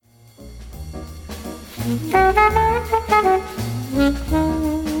Hello,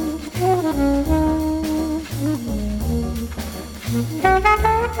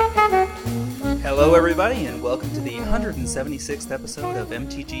 everybody, and welcome to the 176th episode of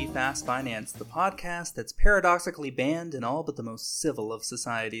MTG Fast Finance, the podcast that's paradoxically banned in all but the most civil of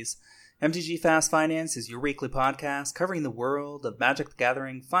societies. MTG Fast Finance is your weekly podcast covering the world of Magic the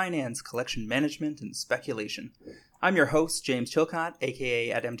Gathering, finance, collection management, and speculation. I'm your host, James Chilcott,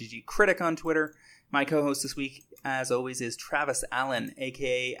 aka at MTG Critic on Twitter. My co-host this week, as always, is Travis Allen,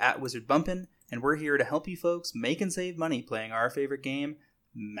 aka at Wizard Bumpin', and we're here to help you folks make and save money playing our favorite game,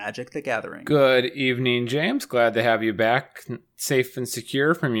 Magic the Gathering. Good evening, James. Glad to have you back, safe and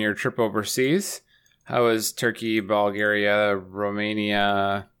secure from your trip overseas. How was Turkey, Bulgaria,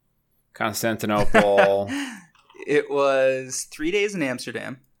 Romania, Constantinople? It was 3 days in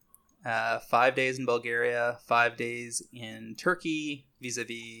Amsterdam, 5 days in Bulgaria, 5 days in Turkey,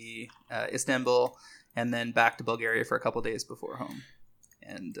 vis-a-vis Istanbul, and then back to Bulgaria for a couple days before home.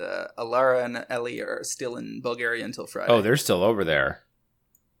 And Alara and Ellie are still in Bulgaria until Friday. Oh, they're still over there.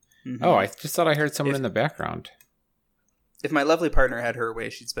 Mm-hmm. Oh, I just thought I heard someone in the background. If my lovely partner had her way,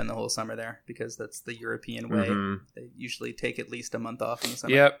 she'd spend the whole summer there, because that's the European way. Mm-hmm. They usually take at least a month off in the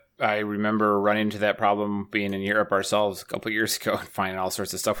summer. Yep. I remember running into that problem being in Europe ourselves a couple of years ago and finding all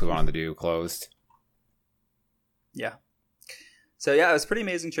sorts of stuff we wanted to do closed. Yeah. So, yeah, it was a pretty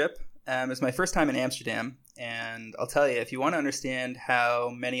amazing trip. It was my first time in Amsterdam, and I'll tell you, if you want to understand how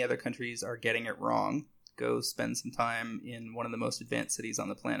many other countries are getting it wrong, go spend some time in one of the most advanced cities on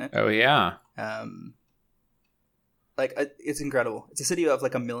the planet. Oh, yeah. It's incredible. It's a city of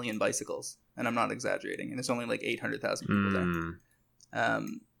like 1 million bicycles, and I'm not exaggerating, and there's only like 800,000 people there.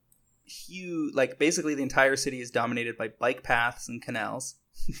 Huge, like basically the entire city is dominated by bike paths and canals.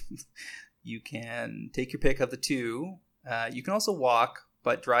 You can take your pick of the two. You can also walk,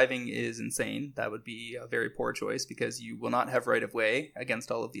 but driving is insane. That would be a very poor choice because you will not have right of way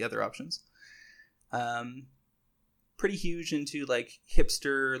against all of the other options. Pretty huge into like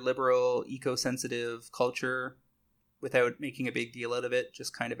hipster, liberal, eco-sensitive culture without making a big deal out of it.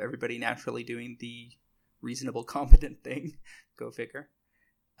 Just kind of everybody naturally doing the reasonable, competent thing. Go figure.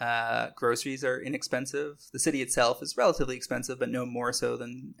 Groceries are inexpensive. The city itself is relatively expensive, but no more so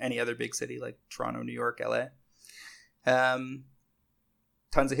than any other big city like Toronto, New York, LA. Tons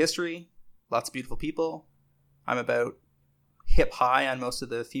of history, lots of beautiful people. I'm about hip high on most of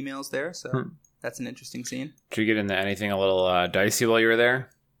the females there, so that's an interesting scene. Did you get into anything a little dicey while you were there?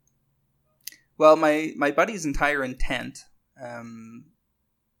 Well, my buddy's entire intent,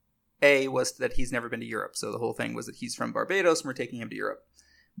 A, was that he's never been to Europe, so the whole thing was that he's from Barbados and we're taking him to Europe.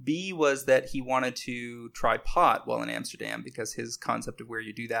 B was that he wanted to try pot while in Amsterdam because his concept of where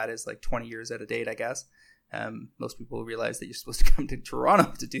you do that is like 20 years out of date, I guess. Most people realize that you're supposed to come to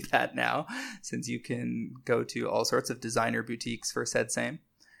Toronto to do that now, since you can go to all sorts of designer boutiques for said same.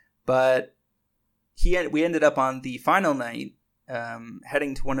 But we ended up on the final night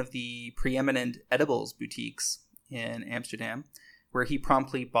heading to one of the preeminent edibles boutiques in Amsterdam, where he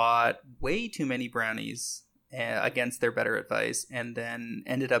promptly bought way too many brownies against their better advice, and then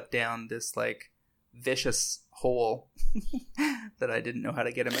ended up down this like vicious hole that I didn't know how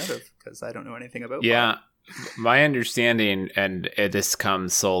to get him out of because I don't know anything about pot. My understanding, and this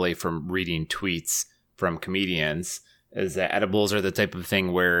comes solely from reading tweets from comedians, is that edibles are the type of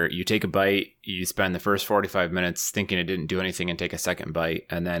thing where you take a bite, you spend the first 45 minutes thinking it didn't do anything and take a second bite,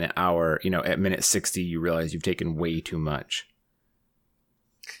 and then at minute 60, you realize you've taken way too much.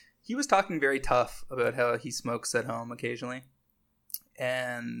 He was talking very tough about how he smokes at home occasionally,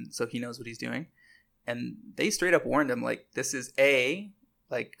 and so he knows what he's doing. And they straight up warned him, like, this is A,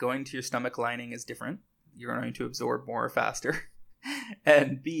 like going to your stomach lining is different. You're going to absorb more faster.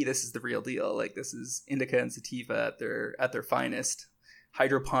 And B, this is the real deal. Like, this is indica and sativa at their finest,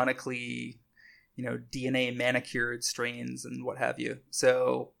 hydroponically, DNA manicured strains and what have you.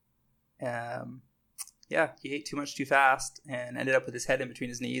 So, he ate too much too fast and ended up with his head in between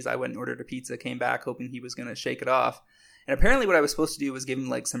his knees. I went and ordered a pizza, came back hoping he was going to shake it off. And apparently what I was supposed to do was give him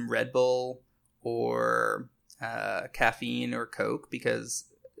like some Red Bull or caffeine or Coke, because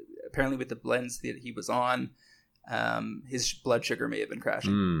apparently with the blends that he was on, his blood sugar may have been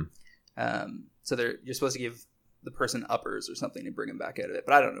crashing. So you're supposed to give the person uppers or something to bring him back out of it,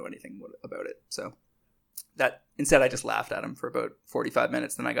 but I don't know anything about it. So that instead I just laughed at him for about 45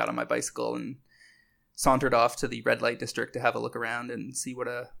 minutes. Then I got on my bicycle and sauntered off to the red light district to have a look around and see what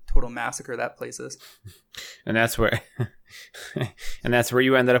a total massacre that place is. And that's where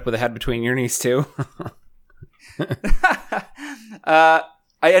you ended up with a head between your knees too.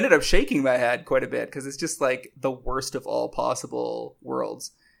 I ended up shaking my head quite a bit because it's just like the worst of all possible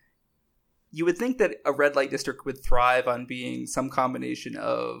worlds. you would think that a red light district would thrive on being some combination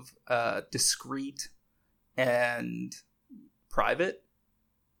of discreet and private.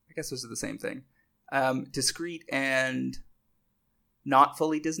 I guess those are the same thing. Discreet and not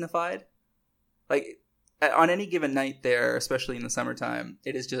fully Disneyfied. Like, on any given night there, especially in the summertime,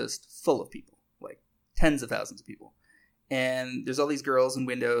 it is just full of people, like tens of thousands of people. And there's all these girls in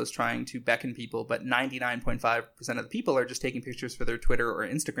windows trying to beckon people, but 99.5% of the people are just taking pictures for their Twitter or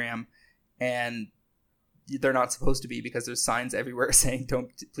Instagram, and they're not supposed to be because there's signs everywhere saying,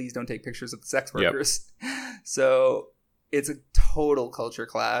 please don't take pictures of the sex workers. Yep. So it's a total culture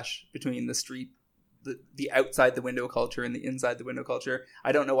clash between the street, the outside the window culture and the inside the window culture.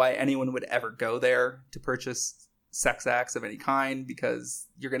 I don't know why anyone would ever go there to purchase sex acts of any kind, because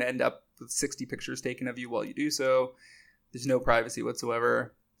you're going to end up with 60 pictures taken of you while you do so. There's no privacy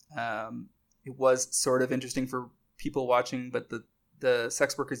whatsoever. It was sort of interesting for people watching, but the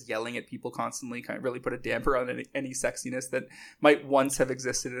sex workers yelling at people constantly kind of really put a damper on any sexiness that might once have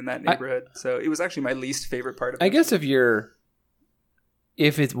existed in that neighborhood. So it was actually my least favorite part of it. I guess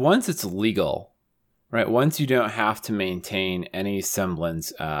once it's legal, right? Once you don't have to maintain any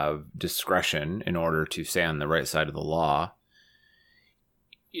semblance of discretion in order to stay on the right side of the law,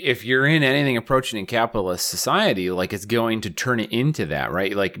 if you're in anything approaching a capitalist society, like, it's going to turn it into that,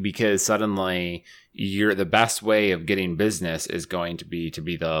 right? Like, because suddenly the best way of getting business is going to be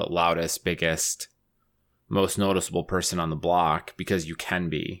the loudest, biggest, most noticeable person on the block, because you can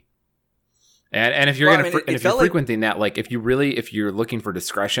be. And if you're frequenting that, like, if you're looking for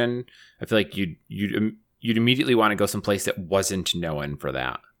discretion, I feel like you'd immediately want to go someplace that wasn't known for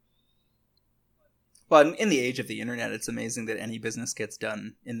that. Well, in the age of the internet, it's amazing that any business gets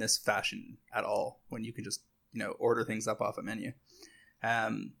done in this fashion at all, when you can just, order things up off a menu.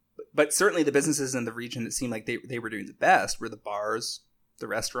 But certainly the businesses in the region that seemed like they were doing the best were the bars, the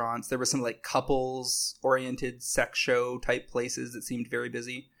restaurants. There were some like couples-oriented sex show type places that seemed very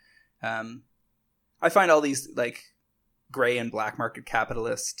busy. I find all these like gray and black market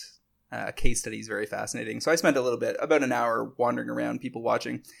capitalist case studies very fascinating. So I spent about an hour wandering around, people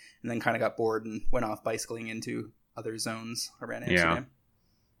watching, and then kind of got bored and went off bicycling into other zones around Amsterdam.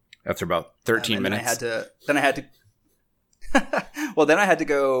 Yeah. After about 13 minutes. Then I had to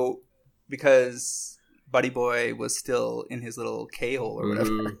go because Buddy Boy was still in his little K-hole or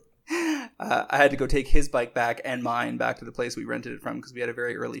whatever. I had to go take his bike back and mine back to the place we rented it from, because we had a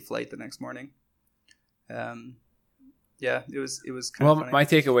very early flight the next morning. Yeah, it was kind of funny. My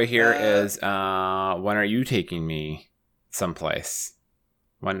takeaway here is, when are you taking me someplace?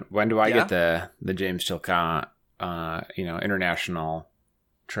 When do I get the James Chilcott, international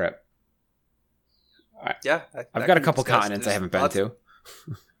trip? I've got a couple continents I haven't been to.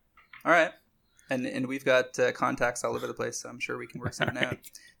 All right, and we've got contacts all over the place, so I'm sure we can work something out.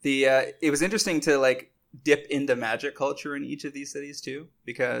 It was interesting to like dip into magic culture in each of these cities too,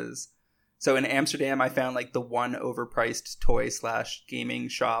 because so in Amsterdam I found like the one overpriced toy/gaming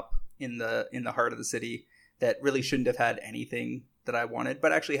shop in the heart of the city that really shouldn't have had anything that I wanted,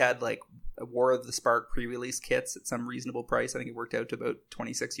 but actually had like a War of the Spark pre-release kits at some reasonable price. I think it worked out to about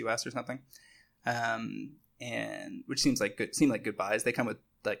 $26 US or something, and which seemed like good buys. They come with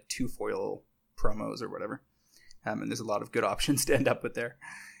like 2 foil promos or whatever, and there's a lot of good options to end up with there.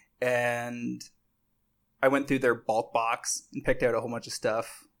 And I went through their bulk box and picked out a whole bunch of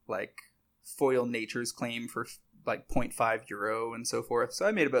stuff, like foil Nature's Claim for like 0.5 euro and so forth. So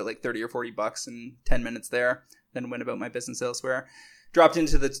I made about like 30 or 40 bucks in 10 minutes there, then went about my business elsewhere. Dropped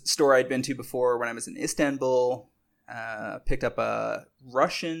into the store I'd been to before when I was in Istanbul, picked up a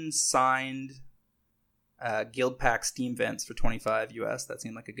Russian signed Guild Pack Steam Vents for 25 US. That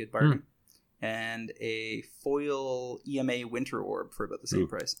seemed like a good bargain. And a foil EMA Winter Orb for about the same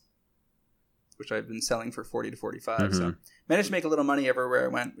price, which I've been selling for 40 to 45. Mm-hmm. So managed to make a little money everywhere I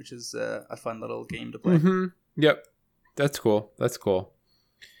went, which is a fun little game to play. Mm-hmm. Yep. That's cool.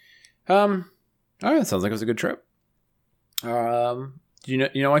 All right. Sounds like it was a good trip. You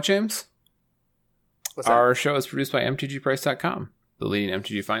know what, James? What's that? Our show is produced by MTGprice.com, the leading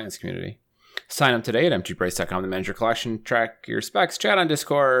MTG finance community. Sign up today at MTGprice.com to manage your collection, track your specs, chat on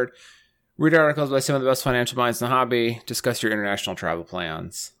Discord, read articles by some of the best financial minds in the hobby, discuss your international travel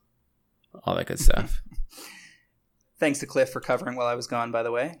plans, all that good stuff. Thanks to Cliff for covering while I was gone, by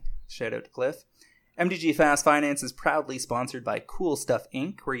the way. Shout out to Cliff. MTG Fast Finance is proudly sponsored by Cool Stuff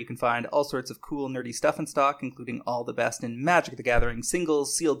Inc., where you can find all sorts of cool, nerdy stuff in stock, including all the best in Magic the Gathering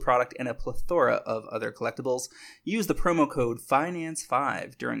singles, sealed product, and a plethora of other collectibles. Use the promo code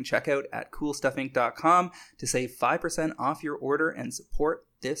FINANCE5 during checkout at CoolStuffInc.com to save 5% off your order and support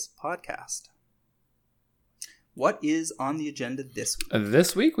this podcast. What is on the agenda this week?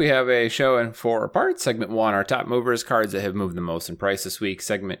 This week we have a show in 4 parts. Segment 1, our top movers, cards that have moved the most in price this week.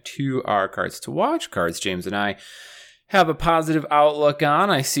 Segment 2, our cards to watch, cards James and I have a positive outlook on.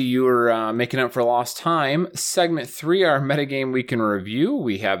 I see you were making up for lost time. Segment 3, our metagame week in review.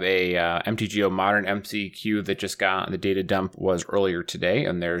 We have a MTGO Modern MCQ that just got, the data dump was earlier today,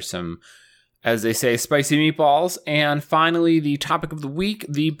 and there's some, as they say, spicy meatballs. And finally, the topic of the week,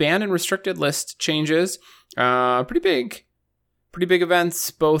 the banned and restricted list changes. Pretty big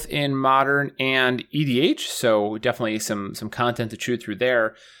events, both in Modern and EDH, so definitely some content to chew through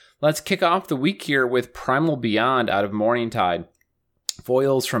there. Let's kick off the week here with Primal Beyond out of Morningtide.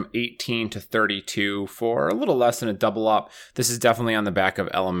 Foils from 18 to 32 for a little less than a double up. This is definitely on the back of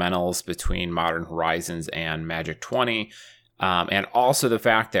Elementals between Modern Horizons and Magic 20. And also the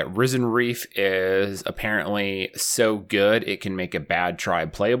fact that Risen Reef is apparently so good it can make a bad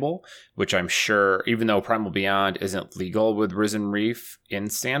tribe playable, which I'm sure, even though Primal Beyond isn't legal with Risen Reef in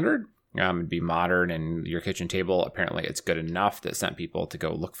Standard, it'd be Modern and your kitchen table, apparently it's good enough that sent people to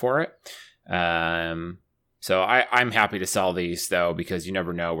go look for it. So I'm happy to sell these, though, because you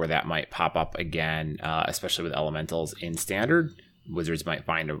never know where that might pop up again, especially with Elementals in Standard. Wizards might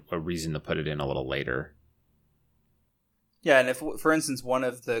find a reason to put it in a little later. Yeah, and if, for instance, one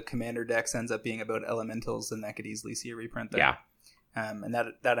of the Commander decks ends up being about Elementals, then that could easily see a reprint there. Yeah. And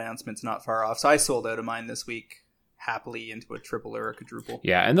that announcement's not far off. So I sold out of mine this week happily into a triple or a quadruple.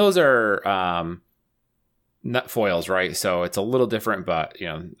 Yeah, and those are nut foils, right? So it's a little different, but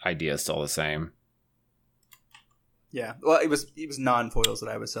idea is still the same. Yeah, well, it was non-foils that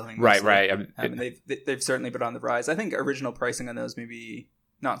I was selling. Right. They've certainly been on the rise. I think original pricing on those maybe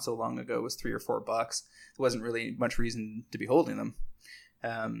not so long ago was $3 or $4. There wasn't really much reason to be holding them.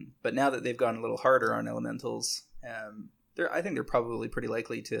 But now that they've gone a little harder on Elementals, I think they're probably pretty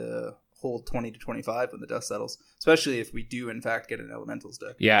likely to hold 20 to 25 when the dust settles, especially if we do in fact get an Elementals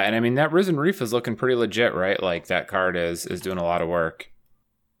deck. Yeah, and I mean that Risen Reef is looking pretty legit, right? Like that card is doing a lot of work.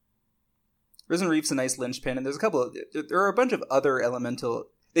 Risen Reef's a nice linchpin, and there are a bunch of other elemental.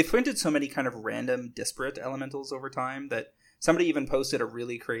 They've printed so many kind of random disparate elementals over time that somebody even posted a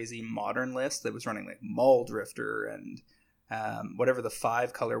really crazy Modern list that was running like Maul Drifter and whatever the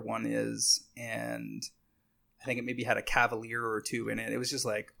 5-color one is, and I think it maybe had a Cavalier or 2 in it. It was just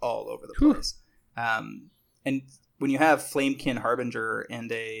like all over the place. And when you have Flamekin Harbinger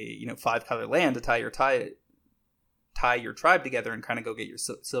and a 5-color land to tie your tribe together and kind of go get your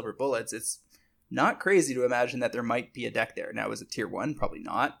silver bullets, it's not crazy to imagine that there might be a deck there. Now, is it tier 1? Probably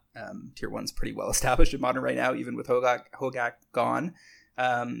not. Tier 1's pretty well established in Modern right now, even with Hogak gone.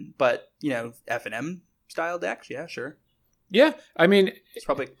 But F&M style decks, yeah, sure. Yeah, I mean, it's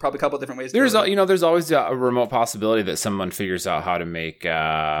probably a couple of different ways. There's always a remote possibility that someone figures out how to make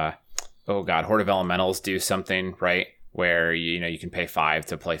Horde of Elementals do something, right? Where you can pay 5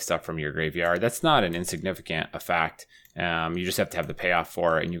 to play stuff from your graveyard. That's not an insignificant effect. You just have to have the payoff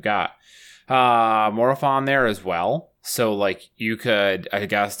for it, and you've got Morophon there as well. So like you could, I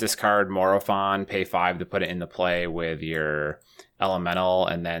guess, discard Morophon, pay 5 to put it into play with your Elemental,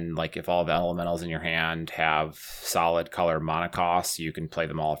 and then like if all the Elementals in your hand have solid color mana costs, you can play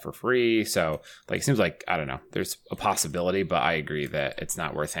them all for free. So like it seems like, I don't know, there's a possibility, but I agree that it's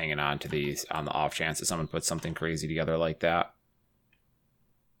not worth hanging on to these on the off chance that someone puts something crazy together like that.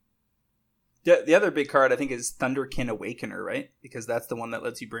 The other big card, I think, is Thunderkin Awakener, right? Because that's the one that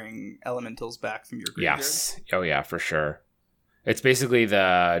lets you bring Elementals back from your graveyard. Yes. Oh, yeah, for sure. It's basically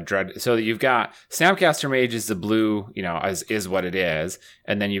the Dread. So you've got Snapcaster Mage is the blue, is what it is.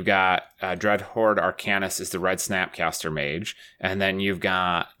 And then you've got Dreadhorde Arcanist is the red Snapcaster Mage. And then you've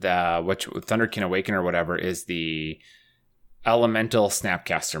got Thunderkin Awakener or whatever is the Elemental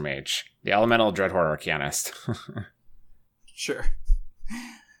Snapcaster Mage. The Elemental Dreadhorde Arcanist. Sure.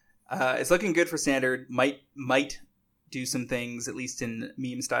 It's looking good for Standard. Might do some things, at least in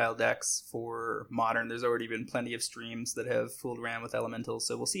meme-style decks for Modern. There's already been plenty of streams that have fooled around with Elementals,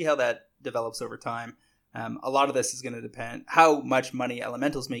 so we'll see how that develops over time. A lot of this is going to depend. How much money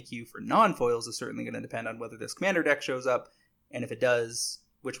Elementals make you for non-foils is certainly going to depend on whether this Commander deck shows up, and if it does,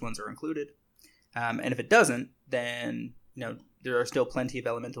 which ones are included. And if it doesn't, then there are still plenty of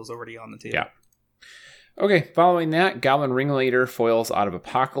Elementals already on the table. Yeah. Okay, following that, Goblin Ringleader foils out of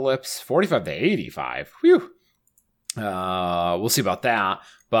Apocalypse, 45 to 85. Whew. We'll see about that.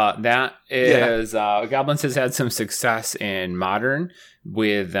 But that is, Goblins has had some success in Modern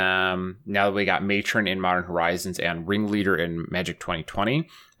with, now that we got Matron in Modern Horizons and Ringleader in Magic 2020,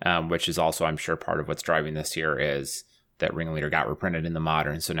 which is also, I'm sure, part of what's driving this here is that Ringleader got reprinted in the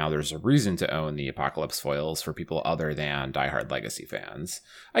Modern, so now there's a reason to own the Apocalypse foils for people other than diehard Legacy fans.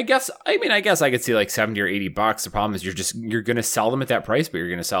 I guess I could see like $70 or $80. The problem is you're going to sell them at that price, but you're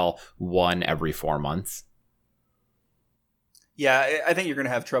going to sell one every 4 months. Yeah, I think you're going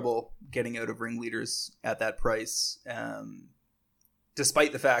to have trouble getting out of Ringleaders at that price,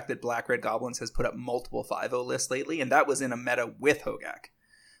 despite the fact that Black Red Goblins has put up multiple 5.0 lists lately, and that was in a meta with Hogak.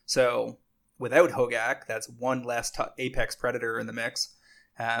 So without Hogak, that's one less Apex Predator in the mix.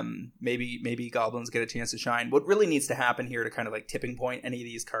 Maybe Goblins get a chance to shine. What really needs to happen here to kind of like tipping point any of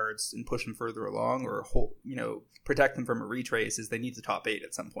these cards and push them further along, or protect them from a retrace, is they need to top 8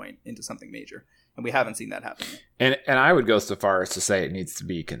 at some point into something major, and we haven't seen that happen yet. And I would go so far as to say it needs to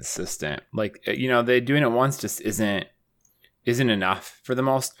be consistent. Like, they doing it once just isn't enough for the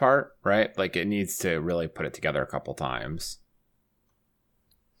most part, right? Like, it needs to really put it together a couple times.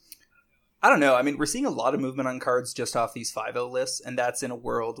 I don't know. I mean, we're seeing a lot of movement on cards just off these 5.0 lists, and that's in a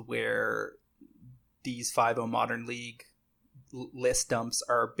world where these 5.0 Modern League list dumps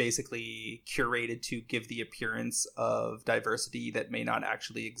are basically curated to give the appearance of diversity that may not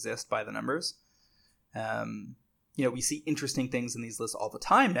actually exist by the numbers. We see interesting things in these lists all the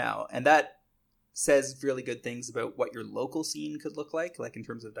time now, and that says really good things about what your local scene could look like in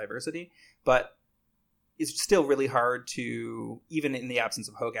terms of diversity, but it's still really hard to, even in the absence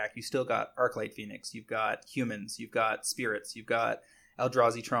of Hogak, you still got Arclight Phoenix, you've got Humans, you've got Spirits, you've got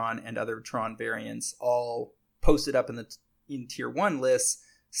Eldrazi Tron and other Tron variants all posted up in tier 1 lists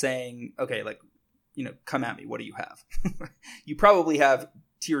saying, okay, come at me, what do you have? You probably have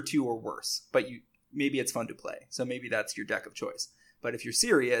tier 2 or worse, but maybe it's fun to play, so maybe that's your deck of choice. But if you're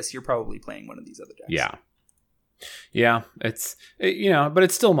serious, you're probably playing one of these other decks. Yeah, it's but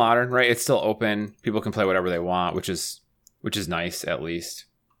it's still Modern, right? It's still open. People can play whatever they want, which is nice, at least.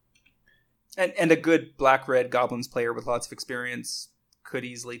 And a good Black Red Goblins player with lots of experience could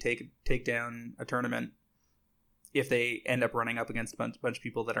easily take down a tournament if they end up running up against a bunch of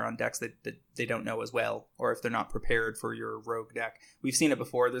people that are on decks that they don't know as well, or if they're not prepared for your rogue deck. We've seen it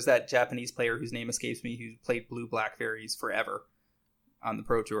before. There's that Japanese player whose name escapes me who played Blue Black Fairies forever on the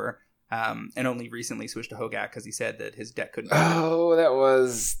Pro Tour. And only recently switched to Hogak because he said that his deck couldn't. Oh, that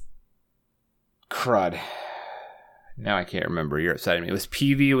was crud. Now I can't remember. You're upsetting me. It was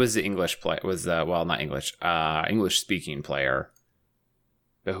PV. Was the English play? Was not English. English speaking player.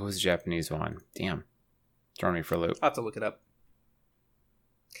 But who was the Japanese one? Damn, throwing me for a loop. I'll have to look it up.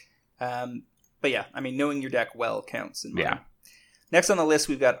 But yeah, I mean, knowing your deck well counts. Yeah. Next on the list,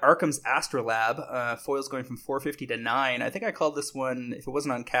 we've got Arkham's Astrolab. Foils going from 450 to 9. I think I called this one, if it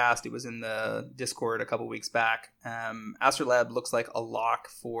wasn't on cast, it was in the Discord a couple weeks back. Astrolab looks like a lock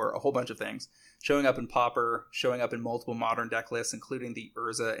for a whole bunch of things. Showing up in Pauper, showing up in multiple Modern deck lists, including the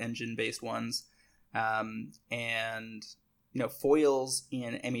Urza engine-based ones. And foils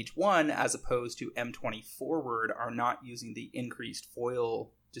in MH1, as opposed to M20 Forward, are not using the increased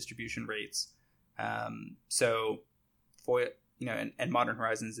foil distribution rates. So foil... and Modern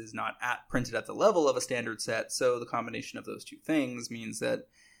Horizons is not printed at the level of a standard set, so the combination of those two things means that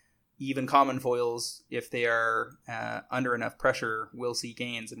even common foils, if they are under enough pressure, will see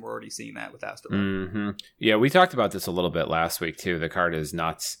gains, and we're already seeing that with Astrolab. Mm-hmm. Yeah, we talked about this a little bit last week, too. The card is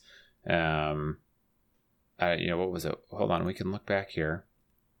nuts. What was it? Hold on, we can look back here.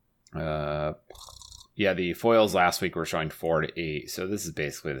 The foils last week were showing 4 to 8, so this is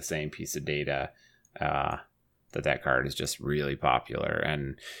basically the same piece of data. That card is just really popular,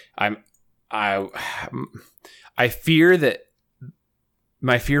 and I fear that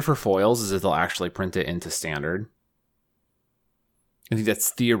my fear for foils is that they'll actually print it into standard. I think that's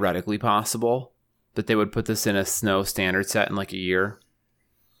theoretically possible, that they would put this in a snow standard set in like a year.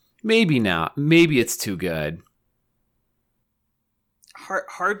 Maybe not. Maybe it's too good.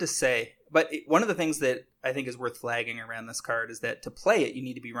 Hard to say, but one of the things that I think is worth flagging around this card is that to play it, you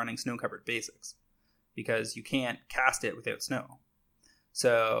need to be running snow-covered basics, because you can't cast it without snow.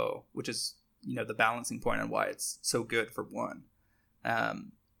 So, which is, the balancing point on why it's so good for one.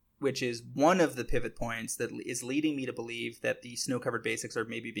 Which is one of the pivot points that is leading me to believe that the snow-covered basics are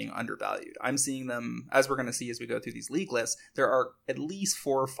maybe being undervalued. I'm seeing them, as we're going to see as we go through these league lists, there are at least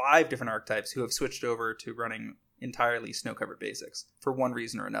 4 or 5 different archetypes who have switched over to running entirely snow-covered basics for one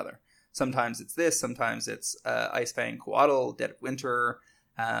reason or another. Sometimes it's this, sometimes it's Icefang Coatl, Dead of Winter,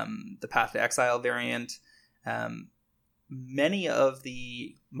 the Path to Exile variant. Many of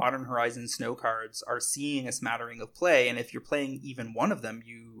the Modern Horizons snow cards are seeing a smattering of play, and if you're playing even one of them,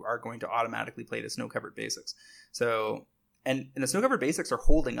 you are going to automatically play the snow-covered basics. So, and the snow-covered basics are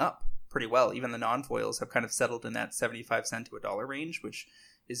holding up pretty well. Even the non-foils have kind of settled in that 75 cent to $1 range, which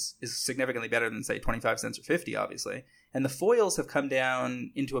is significantly better than, say, 25 cents or 50, obviously. And the foils have come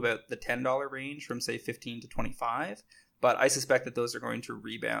down into about the $10 range from, say, 15 to 25. But I suspect that those are going to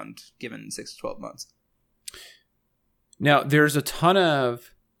rebound given 6 to 12 months. Now, there's a ton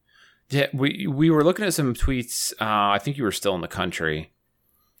of... Yeah, we were looking at some tweets, I think you were still in the country,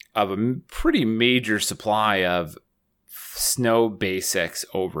 of a pretty major supply of snow basics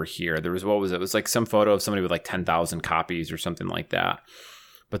over here. There was, what was it? It was like some photo of somebody with like 10,000 copies or something like that.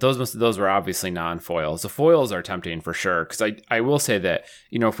 But those were obviously non-foils. The foils are tempting for sure, because I will say that,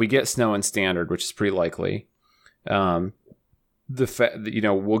 if we get snow in standard, which is pretty likely, we'll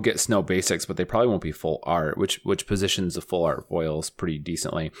get snow basics, but they probably won't be full art, which positions the full art foils pretty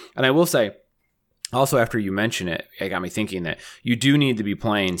decently. And I will say, also, after you mention it, it got me thinking that you do need to be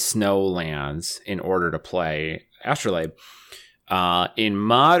playing snow lands in order to play Astrolabe. In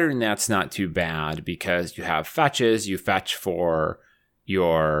Modern, that's not too bad, because you have fetches. You fetch for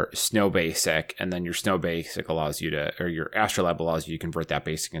your snow basic, and then your snow basic allows you to, or your Astrolabe allows you to convert that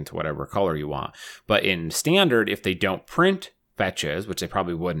basic into whatever color you want. But in Standard, if they don't print fetches, which they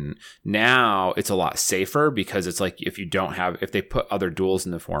probably wouldn't, now it's a lot safer, because it's like if they put other duels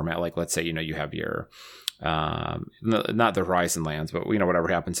in the format, like let's say, you have your, not the Horizon lands, but whatever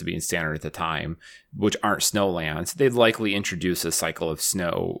happens to be in Standard at the time, which aren't snow lands, they'd likely introduce a cycle of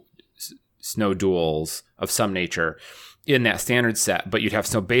snow duels of some nature in that Standard set, but you'd have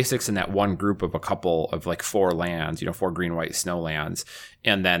snow basics in that one group of a couple of like 4 lands, 4 green, white snow lands.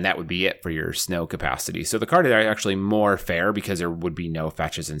 And then that would be it for your snow capacity. So the card is actually more fair, because there would be no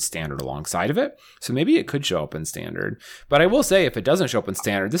fetches in Standard alongside of it. So maybe it could show up in Standard. But I will say, if it doesn't show up in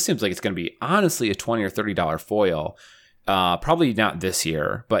Standard, this seems like it's going to be honestly a $20 or $30 foil. Probably not this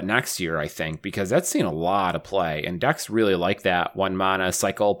year, but next year, I think, because that's seen a lot of play. And decks really like that 1 mana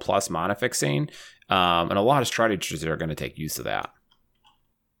cycle plus mana fixing. And a lot of strategies are going to take use of that.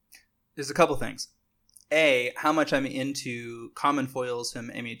 There's a couple things. A, how much I'm into common foils from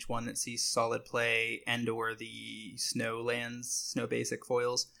MH1 that see solid play, and or the snow lands, snow basic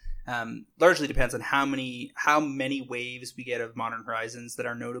foils. Largely depends on how many waves we get of Modern Horizons that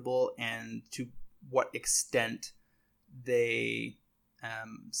are notable, and to what extent they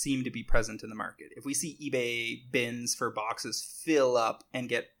seem to be present in the market. If we see eBay bins for boxes fill up and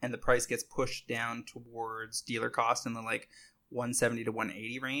the price gets pushed down towards dealer cost in the like 170 to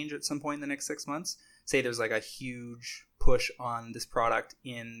 180 range at some point in the next 6 months, say there's like a huge push on this product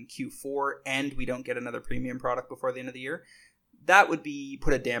in Q4 and we don't get another premium product before the end of the year, that would be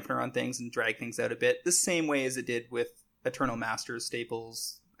put a dampener on things and drag things out a bit, the same way as it did with Eternal Masters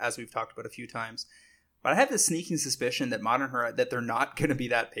staples, as we've talked about a few times. But I have this sneaking suspicion that that they're not going to be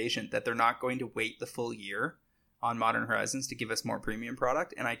that patient, that they're not going to wait the full year on Modern Horizons to give us more premium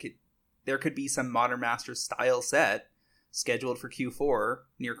product. And there could be some Modern Masters style set scheduled for Q4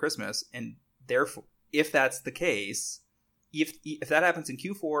 near Christmas. And therefore, if that's the case, if that happens in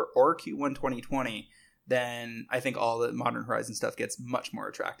Q4 or Q1 2020, then I think all the Modern Horizon stuff gets much more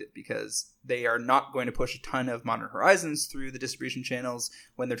attractive, because they are not going to push a ton of Modern Horizons through the distribution channels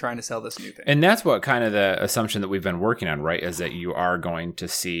when they're trying to sell this new thing. And that's what kind of the assumption that we've been working on, right? Is that you are going to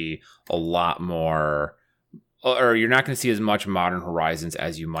see a lot more, or you're not going to see as much Modern Horizons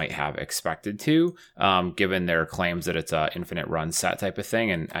as you might have expected to, given their claims that it's a infinite run set type of thing.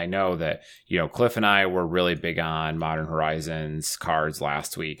 And I know that, Cliff and I were really big on Modern Horizons cards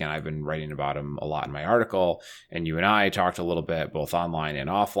last week, and I've been writing about them a lot in my article. And you and I talked a little bit, both online and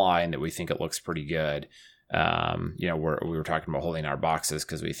offline, that we think it looks pretty good. We were talking about holding our boxes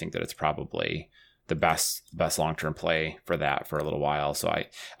because we think that it's probably the best long-term play for that for a little while. So I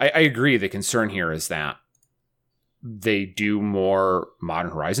agree. The concern here is that they do more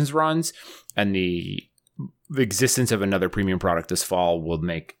Modern Horizons runs, and the existence of another premium product this fall will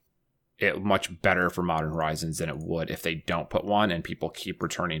make it much better for Modern Horizons than it would if they don't put one and people keep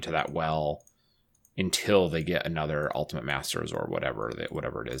returning to that well until they get another Ultimate Masters or whatever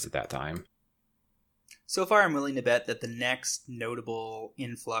it is at that time. So far, I'm willing to bet that the next notable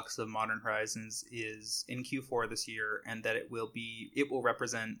influx of Modern Horizons is in Q4 this year, and that it will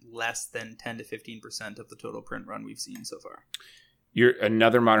represent less than 10 to 15% of the total print run we've seen so far.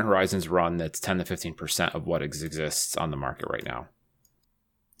 Another Modern Horizons run that's 10 to 15% of what exists on the market right now.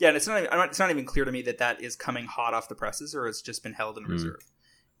 Yeah, and it's not even clear to me that is coming hot off the presses, or it's just been held in reserve.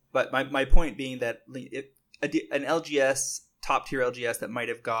 But my point being that an LGS, top tier LGS that might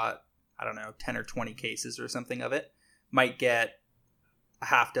have got, I don't know, 10 or 20 cases or something of it, might get a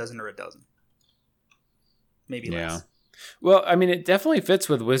half dozen or a dozen. Maybe less. Well, I mean, it definitely fits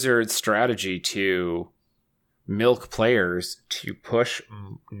with Wizards' strategy to milk players to push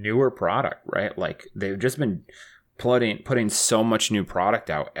newer product, right? Like, they've just been putting so much new product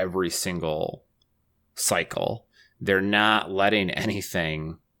out every single cycle. They're not letting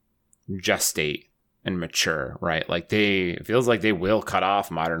anything gestate and mature, right? Like it feels like they will cut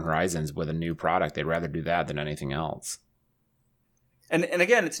off Modern Horizons with a new product. They'd rather do that than anything else. And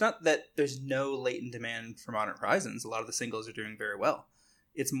again, it's not that there's no latent demand for Modern Horizons. A lot of the singles are doing very well.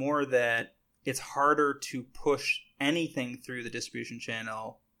 It's more that it's harder to push anything through the distribution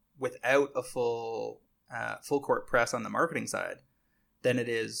channel without a full court press on the marketing side than it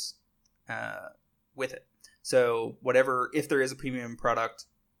is with it. So if there is a premium product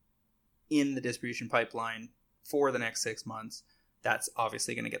in the distribution pipeline for the next 6 months, that's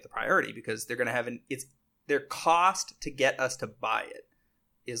obviously going to get the priority because they're going to have their cost to get us to buy it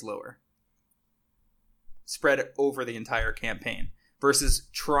is lower, spread over the entire campaign, versus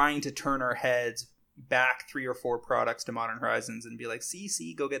trying to turn our heads back 3 or 4 products to Modern Horizons and be like,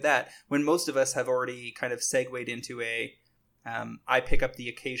 see, go get that. When most of us have already kind of segued into I pick up the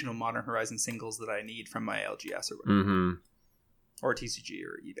occasional Modern Horizon singles that I need from my LGS or whatever, mm-hmm. or TCG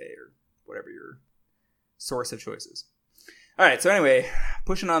or eBay or whatever your source of choice is. All right, so anyway,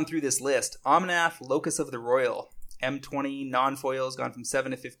 pushing on through this list. Omnath, Locus of the Royal, M20 non-foils gone from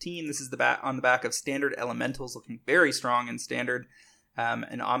 7 to 15. This is on the back of Standard Elementals, looking very strong in Standard.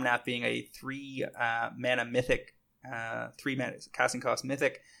 And Omnath being a 3 mana mythic, 3 mana casting cost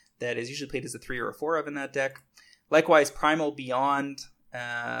mythic that is usually played as a 3 or a 4 of in that deck. Likewise, Primal Beyond.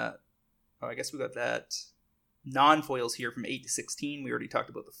 I guess we got that non-foils here from 8 to 16. We already talked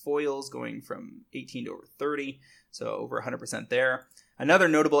about the foils going from 18 to over 30, so over 100% there. Another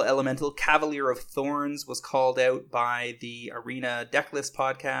notable elemental, Cavalier of Thorns, was called out by the Arena Decklist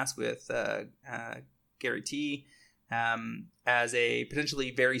podcast with Gary T. As a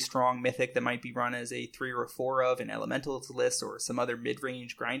potentially very strong mythic that might be run as a 3 or a 4 of in Elementals lists or some other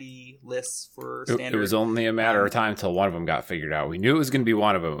mid-range grindy lists for Standard. It was only a matter of time until one of them got figured out. We knew it was going to be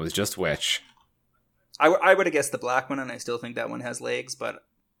one of them. It was just which. I would have guessed the black one, and I still think that one has legs, but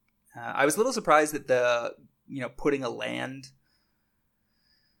I was a little surprised that putting a land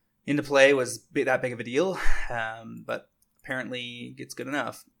into play was that big of a deal, but apparently it's good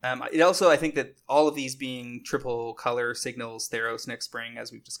enough. It also, I think that all of these being triple color signals Theros next spring,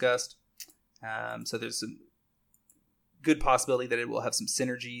 as we've discussed. So there's a good possibility that it will have some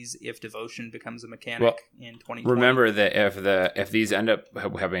synergies if Devotion becomes a mechanic in 2020. Remember that if these end up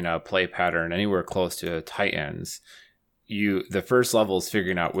having a play pattern anywhere close to Titans, the first level is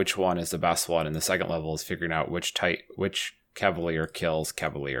figuring out which one is the best one, and the second level is figuring out which Cavalier kills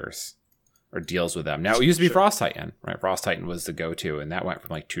Cavaliers or deals with them. Now, it used to be Frost Titan, right? Frost Titan was the go-to, and that went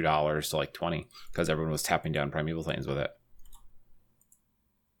from like $2 to like $20 because everyone was tapping down Primeval Titans with it.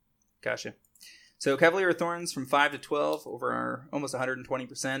 Gotcha. So Cavalier of Thorns from 5 to 12, over almost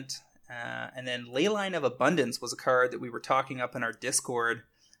 120%. And then Leyline of Abundance was a card that we were talking up in our Discord.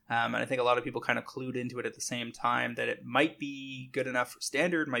 And I think a lot of people kind of clued into it at the same time, that it might be good enough for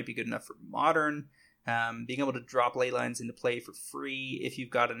Standard, might be good enough for Modern. Being able to drop Leylines into play for free if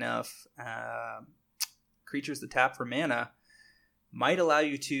you've got enough creatures that tap for mana might allow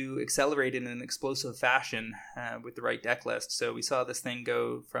you to accelerate in an explosive fashion with the right deck list. So we saw this thing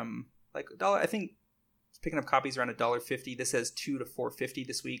go from like $1, I think it's picking up copies around $1.50. This has $2 to $4.50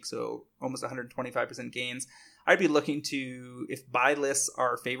 this week, so almost 125% gains. I'd be looking to, if buy lists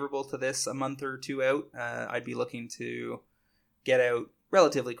are favorable to this a month or two out, I'd be looking to get out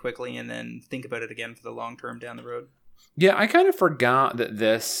relatively quickly and then think about it again for the long term down the road. Yeah, I kind of forgot that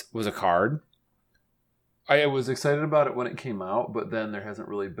this was a card. I was excited about it when it came out, but then there hasn't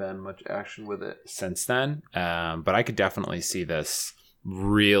really been much action with it since then. But I could definitely see this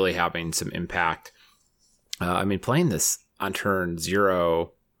really having some impact. Playing this on turn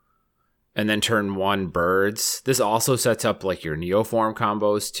 0 and then turn 1 birds. This also sets up like your Neoform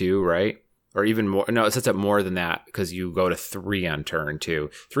combos too, right? Or even more. No, it sets up more than that because you go to 3 on turn 2.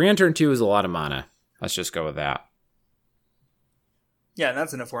 3 on turn 2 is a lot of mana. Let's just go with that. Yeah, and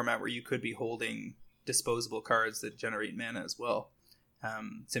that's in a format where you could be holding disposable cards that generate mana as well.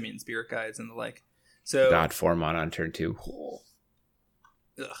 Simian Spirit Guides and the like. So God, 4 mana on turn 2.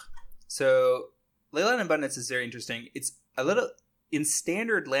 Ugh. So Leyline Abundance is very interesting. It's a little... In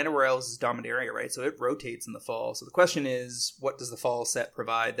Standard, Land of Royals is Dominaria, right? So it rotates in the fall. So the question is, what does the fall set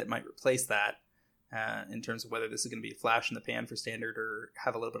provide that might replace that in terms of whether this is going to be a flash in the pan for Standard or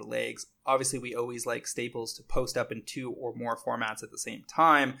have a little bit of legs? Obviously, we always like staples to post up in 2 or more formats at the same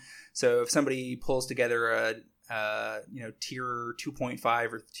time. So if somebody pulls together a tier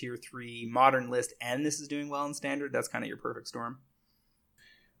 2.5 or tier 3 modern list and this is doing well in Standard, that's kind of your perfect storm.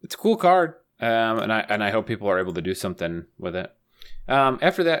 It's a cool card, and I hope people are able to do something with it.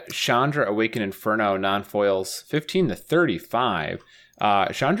 After that, Chandra Awakened Inferno non-foils 15 to 35.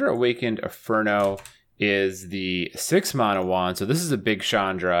 Chandra Awakened Inferno is the 6 mana one, so this is a big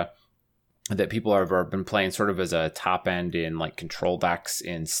Chandra that people have been playing sort of as a top end in like control decks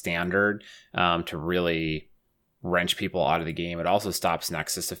in Standard to really wrench people out of the game. It also stops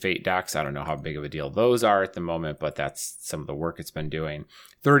Nexus of Fate decks. I don't know how big of a deal those are at the moment, but that's some of the work it's been doing.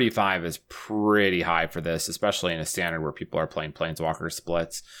 35 is pretty high for this, especially in a Standard where people are playing Planeswalker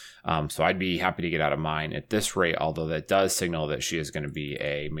splits. So I'd be happy to get out of mine at this rate, although that does signal that she is going to be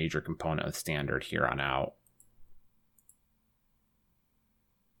a major component of Standard here on out.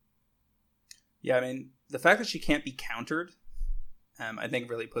 Yeah, I mean, the fact that she can't be countered, I think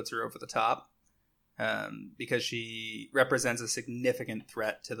really puts her over the top. Because she represents a significant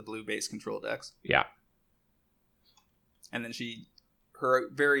threat to the blue-based control decks. Yeah. And then her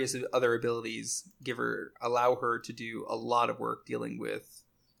various other abilities allow her to do a lot of work dealing with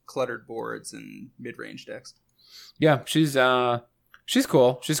cluttered boards and mid-range decks. Yeah, she's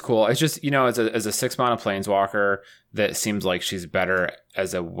cool. She's cool. It's just, as a 6 mana Planeswalker, that seems like she's better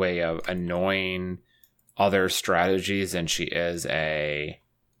as a way of annoying other strategies than she is a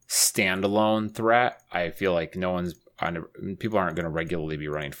standalone threat. I feel like people aren't going to regularly be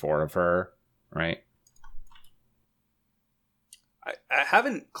running 4 of her, right? I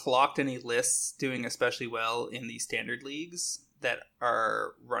haven't clocked any lists doing especially well in the Standard leagues that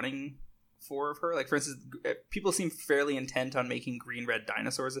are running 4 of her. Like, for instance, people seem fairly intent on making green-red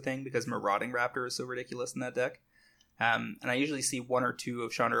dinosaurs a thing because Marauding Raptor is so ridiculous in that deck. And I usually see 1 or 2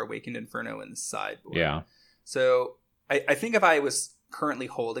 of Chandra Awakened Inferno in the sideboard. Yeah. So I think if I was currently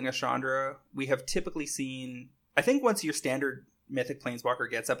holding a Chandra, we have typically seen, I think once your standard Mythic Planeswalker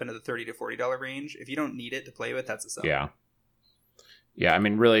gets up into the $30 to $40 range, if you don't need it to play with, that's a sell. Yeah, I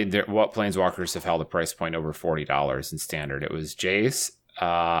mean, really, what Planeswalkers have held a price point over $40 in Standard? It was Jace,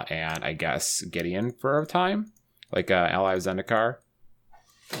 and I guess Gideon for a time, like Ally of Zendikar.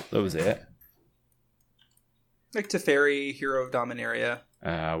 That was it. Like Teferi, Hero of Dominaria.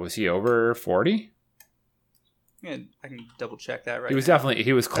 Was he over 40? Yeah, I can double check that right He was now.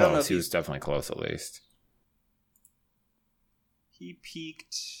 he was close. He was definitely close, at least. He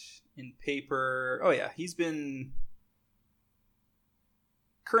peaked in paper. Oh yeah,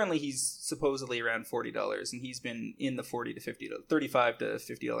 currently he's supposedly around $40, and he's been in the $40 to $35 to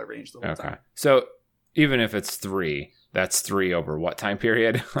 $50 range the whole time. So even if it's 3, that's 3 over what time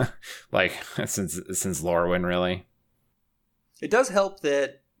period? Like since Lorwyn, really. It does help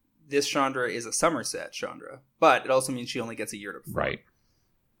that this Chandra is a Somerset Chandra, but it also means she only gets a year to perform. Right.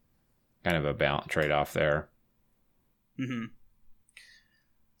 Kind of a balance trade-off there. Mm-hmm.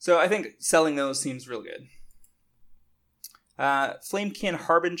 So I think selling those seems real good. Flamekin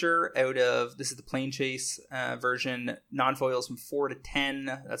Harbinger this is the Plane Chase version, non-foils from 4 to 10.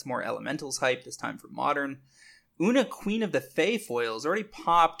 That's more Elementals hype, this time for Modern. Una, Queen of the Fae foils already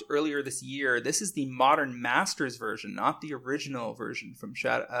popped earlier this year. This is the Modern Masters version, not the original version from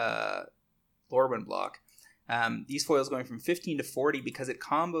Lorwyn block. These foils going from 15 to 40 because it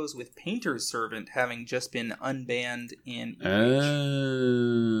combos with Painter's Servant, having just been unbanned in EDH.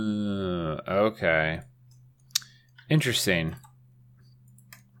 Okay. Interesting.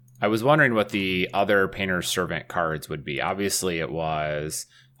 I was wondering what the other Painter's Servant cards would be. Obviously, it was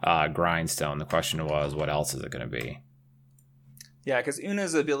Grindstone. The question was, what else is it going to be? Yeah, because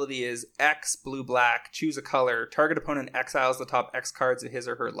Una's ability is X, blue-black, choose a color. Target opponent exiles the top X cards of his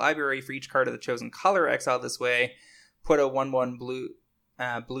or her library. For each card of the chosen color exiled this way, put a 1/1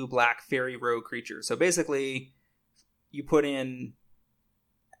 blue-black fairy rogue creature. So basically, you put in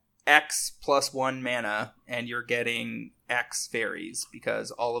X plus 1 mana, and you're getting X fairies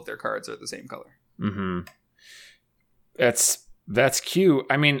because all of their cards are the same color. Mm-hmm. That's cute.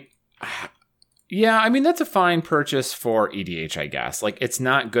 I mean, yeah, I mean, that's a fine purchase for EDH, I guess. Like, it's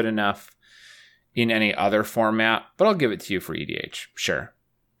not good enough in any other format, but I'll give it to you for EDH. Sure.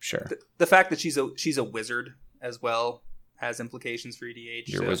 The fact that she's a wizard as well has implications for EDH.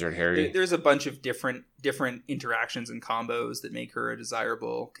 Your wizard, Harry. There's a bunch of different interactions and combos that make her a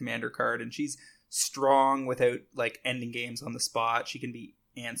desirable commander card, and she's strong without like ending games on the spot. She can be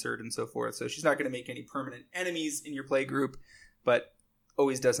answered and so forth. So she's not going to make any permanent enemies in your play group, but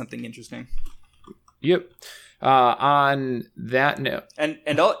always does something interesting. Yep. On that note,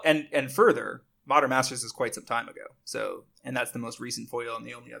 and further, Modern Masters is quite some time ago. So, and that's the most recent foil, and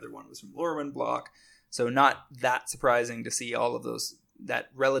the only other one was from Lorwyn block. So, not that surprising to see all of those,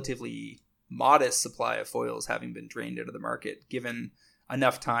 that relatively modest supply of foils having been drained out of the market, given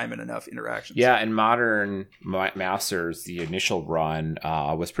enough time and enough interactions. Yeah, and Modern Masters, the initial run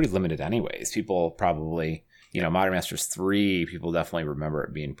was pretty limited anyways. People probably Modern Masters 3, people definitely remember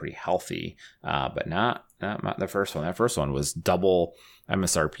it being pretty healthy, but not the first one. That first one was double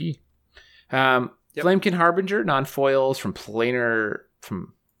MSRP. Flamekin Harbinger, non-foils from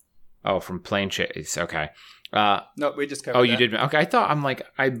from Plane Chase. Okay. No, we just covered you did. Okay,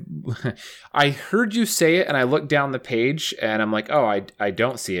 I heard you say it, and I looked down the page, and I'm like, I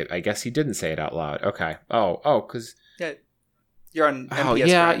don't see it. I guess he didn't say it out loud. Okay. Because you're on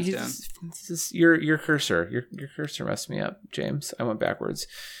MPS Grindstone. Your cursor. Your cursor messed me up, James. I went backwards.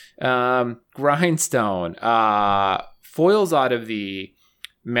 Grindstone. Foils out of the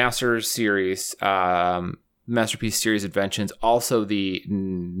Masters series, Masterpiece series Inventions. Also, the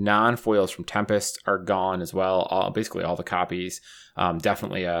non-foils from Tempest are gone as well. Basically, all the copies.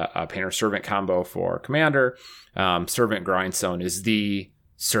 Definitely a Painter Servant combo for Commander. Servant Grindstone is the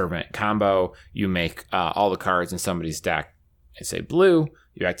Servant combo. You make all the cards in somebody's deck, I say blue.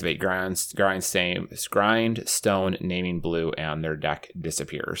 You activate Grindstone, naming blue, and their deck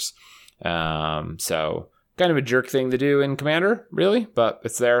disappears. So kind of a jerk thing to do in Commander, really, but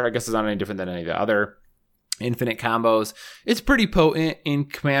it's there. I guess it's not any different than any of the other infinite combos. It's pretty potent in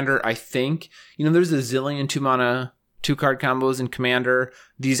Commander, I think. There's a zillion 2-mana 2-card combos in Commander.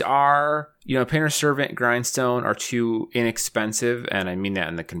 These are, Painter Servant, Grindstone are too inexpensive, and I mean that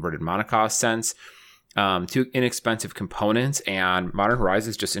in the converted mana cost sense. Two inexpensive components, and Modern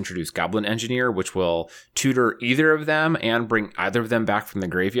Horizons just introduced Goblin Engineer, which will tutor either of them and bring either of them back from the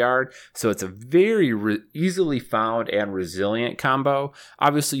graveyard. So it's a very easily found and resilient combo.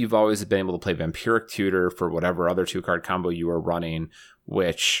 Obviously, you've always been able to play Vampiric Tutor for whatever other 2-card combo you are running,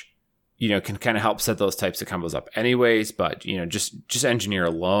 which can kind of help set those types of combos up anyways. But just Engineer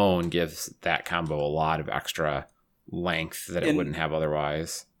alone gives that combo a lot of extra length that it wouldn't have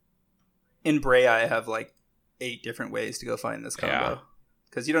otherwise. In Brea, I have 8 different ways to go find this combo.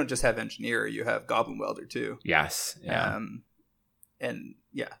 Because you don't just have Engineer, you have Goblin Welder too. Yes. Yeah. And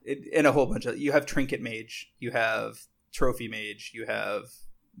a whole bunch of... You have Trinket Mage, you have Trophy Mage, you have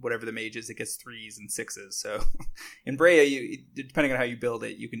whatever the mage is, it gets 3s and 6s. So in Brea, depending on how you build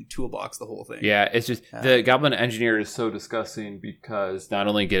it, you can toolbox the whole thing. Yeah, it's just... the Goblin Engineer is so disgusting because not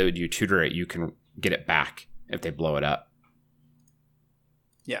only do you tutor it, you can get it back if they blow it up.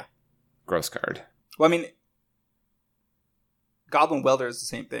 Yeah. Gross card. Well, I mean, Goblin Welder is the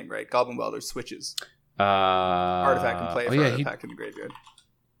same thing, right? Goblin Welder switches artifact and play for artifact in the graveyard.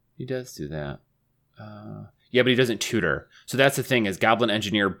 He does do that. But he doesn't tutor. So that's the thing, is Goblin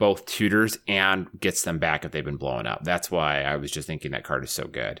Engineer both tutors and gets them back if they've been blown up. That's why I was just thinking that card is so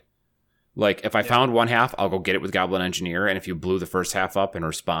good. If I found one half, I'll go get it with Goblin Engineer, and if you blew the first half up in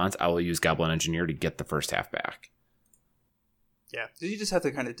response, I will use Goblin Engineer to get the first half back. Yeah, so you just have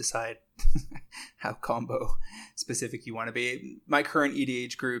to kind of decide how combo specific you want to be. My current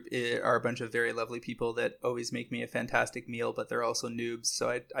EDH group are a bunch of very lovely people that always make me a fantastic meal, but they're also noobs, so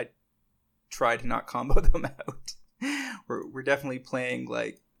I try to not combo them out. We're definitely playing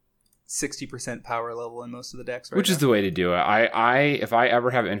 60% power level in most of the decks right now. Which is the way to do it. If I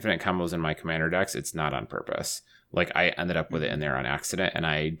ever have infinite combos in my Commander decks, it's not on purpose. I ended up with it in there on accident, and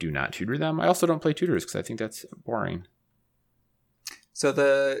I do not tutor them. I also don't play tutors because I think that's boring. So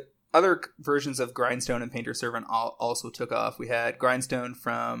the other versions of Grindstone and Painter Servant also took off. We had Grindstone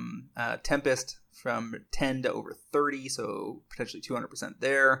from Tempest from 10 to over 30, so potentially 200%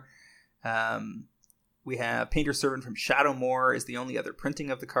 there. We have Painter Servant from Shadowmoor is the only other printing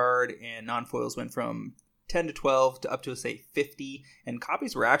of the card, and non-foils went from 10 to 12 to up to, say, 50, and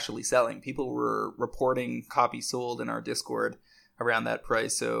copies were actually selling. People were reporting copies sold in our Discord around that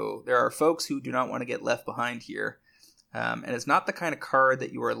price, so there are folks who do not want to get left behind here. And it's not the kind of card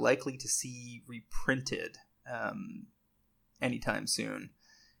that you are likely to see reprinted anytime soon.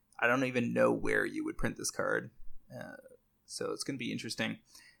 I don't even know where you would print this card. So it's going to be interesting.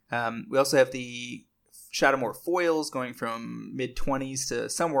 We also have the Shadowmoor foils going from mid-20s to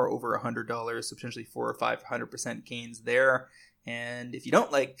somewhere over $100, so potentially 400 or 500% gains there. And if you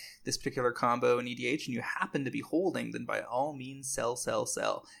don't like this particular combo in EDH and you happen to be holding, then by all means, sell, sell,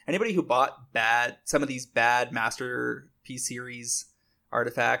 sell. Anybody who bought some of these bad Masterpiece Series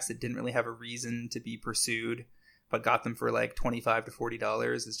artifacts that didn't really have a reason to be pursued, but got them for $25 to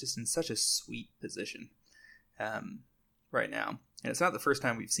 $40 is just in such a sweet position right now. And it's not the first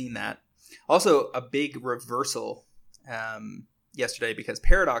time we've seen that. Also, a big reversal yesterday because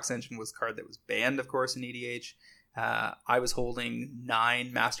Paradox Engine was a card that was banned, of course, in EDH. I was holding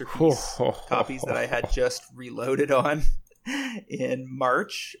 9 Masterpiece copies that I had just reloaded on in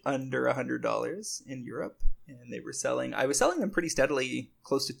March under $100 in Europe, and they were selling. I was selling them pretty steadily,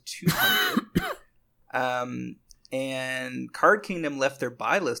 close to 200. And Card Kingdom left their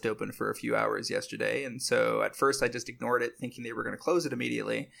buy list open for a few hours yesterday. And so at first I just ignored it, thinking they were going to close it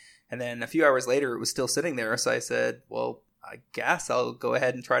immediately. And then a few hours later, it was still sitting there. So I said, well, I guess I'll go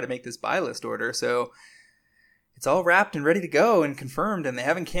ahead and try to make this buy list order. So it's all wrapped and ready to go and confirmed, and they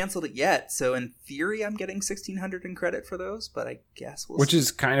haven't canceled it yet. So in theory, I'm getting $1,600 in credit for those, but I guess we'll Which see.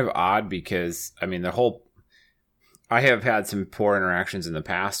 is kind of odd because, I mean, I have had some poor interactions in the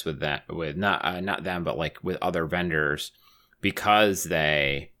past with not them, but like with other vendors, because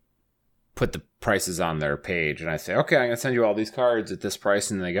they put the prices on their page, and I say, okay, I'm gonna send you all these cards at this price,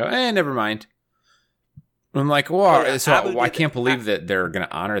 and they go, never mind. I'm like, well, yeah, so I can't believe that they're gonna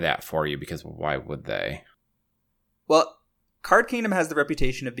honor that for you, because why would they? Well, Card Kingdom has the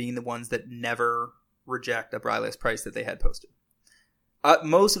reputation of being the ones that never reject a buy list price that they had posted.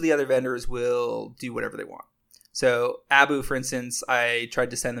 Most of the other vendors will do whatever they want. So Abu, for instance, I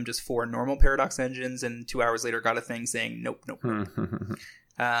tried to send them just 4 normal Paradox engines, and 2 hours later got a thing saying nope.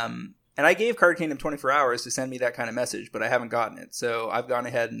 And I gave Card Kingdom 24 hours to send me that kind of message, but I haven't gotten it. So I've gone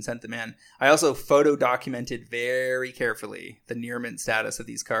ahead and sent them in. I also photo documented very carefully the near mint status of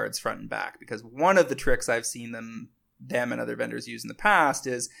these cards front and back, because one of the tricks I've seen them and other vendors use in the past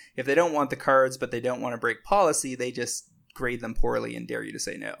is if they don't want the cards but they don't want to break policy, they just grade them poorly and dare you to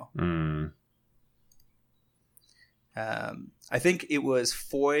say no. I think it was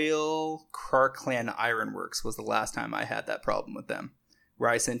Foil Krark-Clan Ironworks was the last time I had that problem with them, where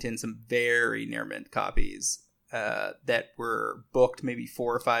I sent in some very near mint copies that were booked maybe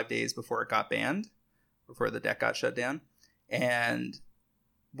 4 or 5 days before it got banned, before the deck got shut down. And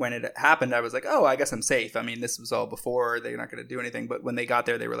when it happened, I was like, oh, I guess I'm safe. I mean, this was all before. They're not going to do anything. But when they got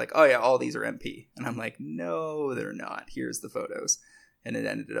there, they were like, oh, yeah, all these are MP. And I'm like, no, they're not. Here's the photos. And it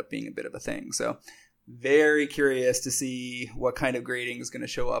ended up being a bit of a thing. So very curious to see what kind of grading is going to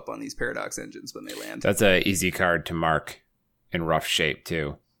show up on these Paradox engines when they land. That's an easy card to mark in rough shape,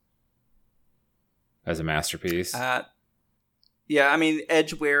 too, as a masterpiece. Yeah, I mean,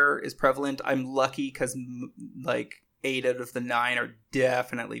 edgeware is prevalent. I'm lucky because like 8 out of the 9 are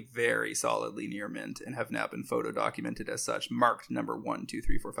definitely very solidly near mint and have now been photo documented as such, marked number 1, 2,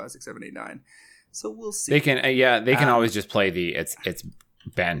 3, 4, 5, 6, 7, 8, 9. So we'll see. They can always just play it's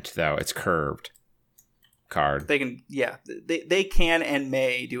bent though, it's curved card. They can and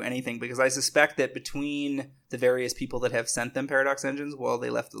may do anything, because I suspect that between the various people that have sent them Paradox engines while they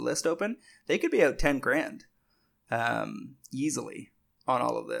left the list open, they could be out $10,000 easily on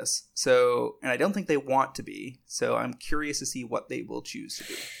all of this. So, and I don't think they want to be. So I'm curious to see what they will choose to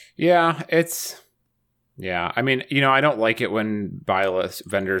do. Yeah, I mean, I don't like it when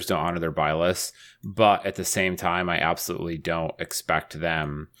vendors don't honor their buy lists, but at the same time, I absolutely don't expect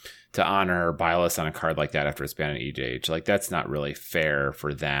them to honor buy lists on a card like that after it's banned in EDH. Like, that's not really fair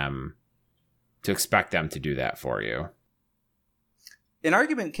for them to expect them to do that for you. An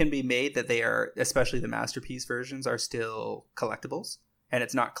argument can be made that they are, especially the masterpiece versions, are still collectibles, and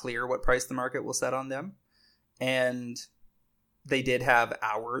it's not clear what price the market will set on them. And they did have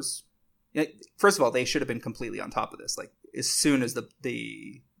hours. First of all, they should have been completely on top of this. Like, as soon as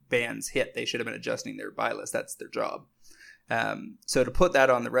the bans hit, they should have been adjusting their buy list. That's their job. So to put that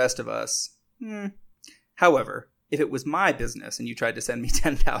on the rest of us, However, if it was my business and you tried to send me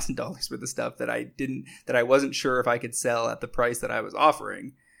 $10,000 worth of stuff that I wasn't sure if I could sell at the price that I was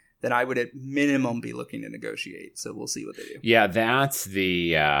offering, then I would at minimum be looking to negotiate. So we'll see what they do. Yeah, that's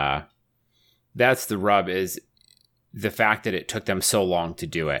the rub, is the fact that it took them so long to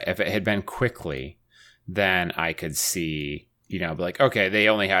do it. If it had been quickly, then I could see, be like, okay, they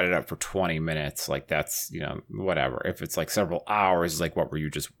only had it up for 20 minutes. Like, that's, whatever. If it's like several hours, like, what were you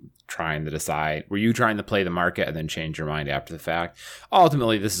just trying to decide? Were you trying to play the market and then change your mind after the fact?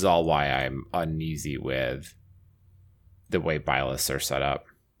 Ultimately, this is all why I'm uneasy with the way buy lists are set up.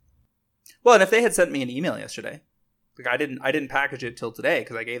 Well, and if they had sent me an email yesterday, like I didn't package it till today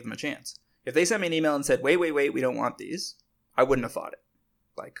because I gave them a chance. If they sent me an email and said, wait, we don't want these, I wouldn't have fought it.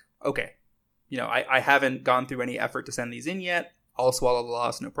 Like, okay, I haven't gone through any effort to send these in yet. I'll swallow the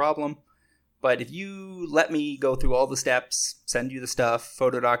loss, no problem. But if you let me go through all the steps, send you the stuff,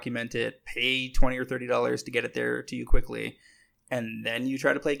 photo document it, pay $20 or $30 to get it there to you quickly, and then you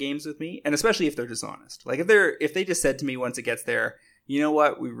try to play games with me, and especially if they're dishonest. Like, if they just said to me once it gets there, you know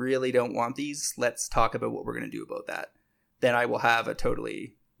what, we really don't want these, let's talk about what we're going to do about that, then I will have a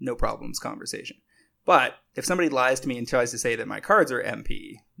totally no problems conversation. But if somebody lies to me and tries to say that my cards are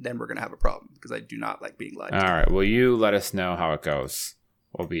MP, then we're going to have a problem, because I do not like being lied to. All right. Well, you let us know how it goes.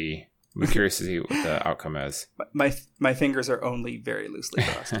 We'll be curious to see what the outcome is. My fingers are only very loosely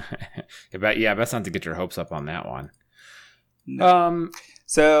crossed. Best not to get your hopes up on that one. No.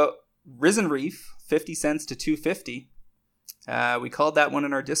 So Risen Reef 50 cents to 250. We called that one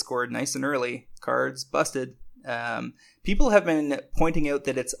in our Discord nice and early. Cards busted. People have been pointing out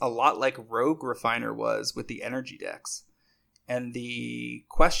that it's a lot like Rogue Refiner was with the energy decks. And the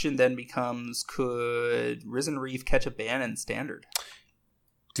question then becomes, could Risen Reef catch a ban in Standard?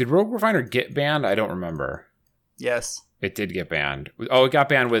 Did Rogue Refiner get banned? I don't remember. Yes. It did get banned. Oh, it got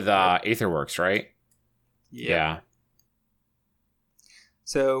banned with Aetherworks, right? Yeah.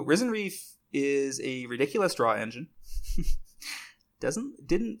 So Risen Reef is a ridiculous draw engine.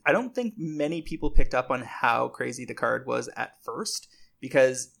 I don't think many people picked up on how crazy the card was at first,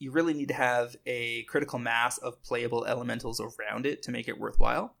 because you really need to have a critical mass of playable elementals around it to make it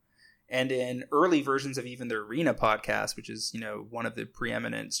worthwhile. And in early versions of even the Arena podcast, which is, one of the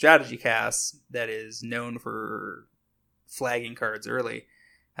preeminent strategy casts that is known for flagging cards early,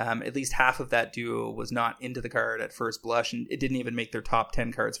 at least half of that duo was not into the card at first blush, and it didn't even make their top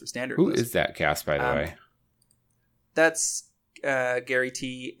 10 cards for Standard. Who is that cast, by the way? That's Gary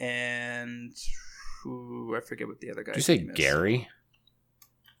T and I forget what the other guy. Did you say Gary?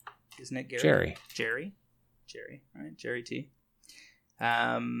 Isn't it Gary? Jerry, right? Jerry T.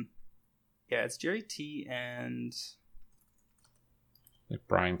 It's Jerry T and like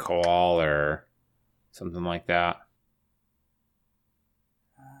Brian Coal or something like that.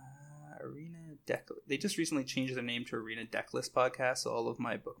 Arena Deck. They just recently changed their name to Arena Decklist Podcast, so all of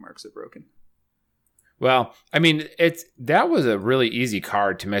my bookmarks are broken. Well, I mean, that was a really easy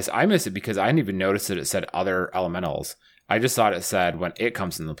card to miss. I missed it because I didn't even notice that it said other elementals. I just thought it said when it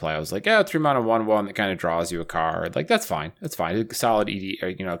comes into play. I was like, 3 mana 1/1 that kind of draws you a card. Like, that's fine. That's fine. It's a solid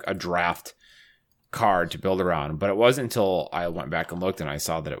a draft card to build around. But it wasn't until I went back and looked and I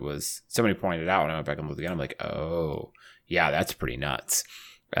saw that it was, somebody pointed it out, and I went back and looked again. I'm like, oh, yeah, that's pretty nuts.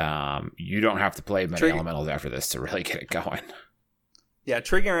 You don't have to play many elementals after this to really get it going. Yeah,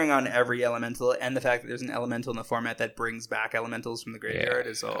 triggering on every elemental, and the fact that there's an elemental in the format that brings back elementals from the graveyard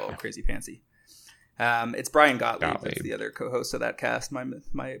is all crazy fancy. It's Brian Gottlieb. That's the other co-host of that cast.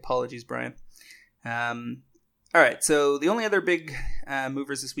 My apologies, Brian. All right, so the only other big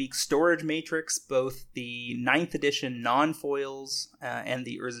movers this week, Storage Matrix, both the 9th edition non-foils and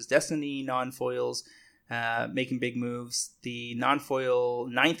the Urza's Destiny non-foils, making big moves. The non-foil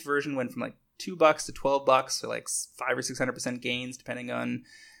 9th version went from like $2 to $12, so like 500 or 600% gains depending on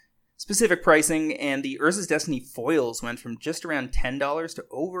specific pricing. And the Urza's Destiny foils went from just around $10 to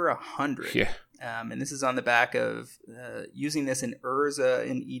over $100. Yeah. And this is on the back of using this in Urza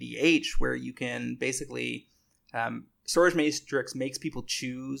in EDH, where you can basically Storage Matrix makes people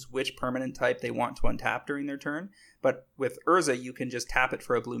choose which permanent type they want to untap during their turn. But with Urza, you can just tap it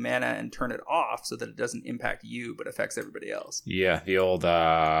for a blue mana and turn it off so that it doesn't impact you, but affects everybody else. Yeah, the old,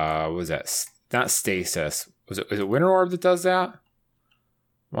 what was that? Not Stasis. Is it Winter Orb that does that?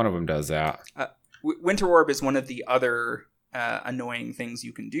 One of them does that. Winter Orb is one of the other annoying things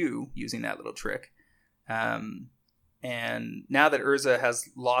you can do using that little trick. And now that Urza has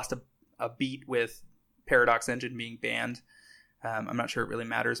lost a beat with Paradox Engine being banned, I'm not sure it really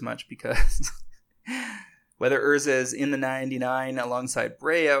matters much, because whether Urza is in the 99 alongside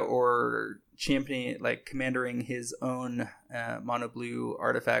Breya or championing, like commandering his own mono blue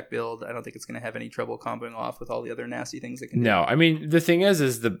artifact build, I don't think it's going to have any trouble comboing off with all the other nasty things it can do. No, I mean, the thing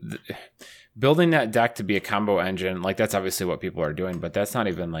is the building that deck to be a combo engine, like that's obviously what people are doing, but that's not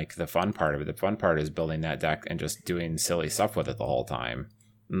even like the fun part of it. The fun part is building that deck and just doing silly stuff with it the whole time.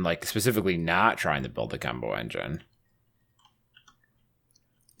 And like specifically not trying to build a combo engine.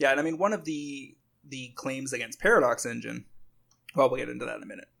 Yeah, and I mean, one of the claims against Paradox Engine, well, we'll get into that in a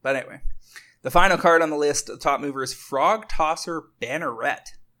minute. But anyway, the final card on the list, the top mover, is Frog Tosser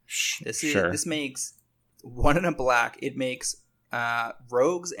Banneret. This makes 1 and a black. It makes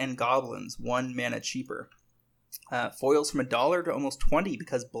rogues and goblins 1 mana cheaper. Foils from $1 to almost 20,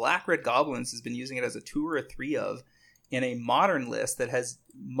 because Black Red Goblins has been using it as a 2 or a 3 of in a modern list that has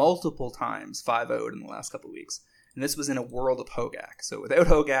multiple times 5-0'd in the last couple of weeks. And this was in a world of Hogak. So without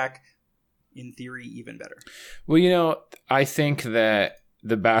Hogak, in theory, even better. Well, I think that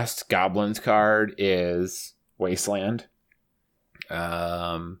the best Goblins card is Wasteland.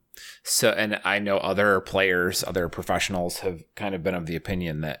 And I know other players, other professionals have kind of been of the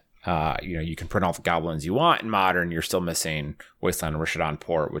opinion that, you can print all the Goblins you want in Modern. You're still missing Wasteland and Rishadan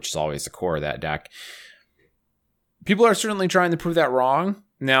Port, which is always the core of that deck. People are certainly trying to prove that wrong.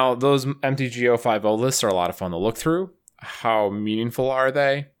 Now, those MTGO 5.0 lists are a lot of fun to look through. How meaningful are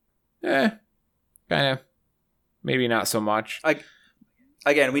they? Kind of. Maybe not so much.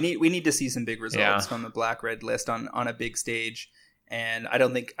 Again, we need to see some big results from the Black-Red list on a big stage. And I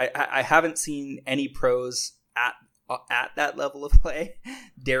don't think... I haven't seen any pros at that level of play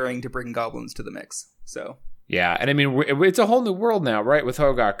daring to bring goblins to the mix. So yeah, and I mean, it's a whole new world now, right? With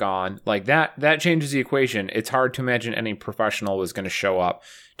Hogak gone, like that changes the equation. It's hard to imagine any professional was going to show up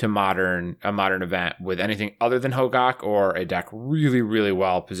to a modern event with anything other than Hogak or a deck really, really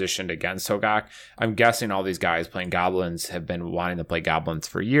well positioned against Hogak. I'm guessing all these guys playing goblins have been wanting to play goblins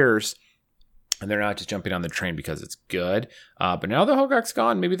for years, and they're not just jumping on the train because it's good. But now the Hogak's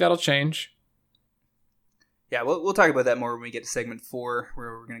gone, maybe that'll change. Yeah, we'll talk about that more when we get to segment 4,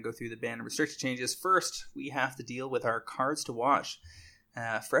 where we're going to go through the ban and restriction changes. First, we have to deal with our cards to watch.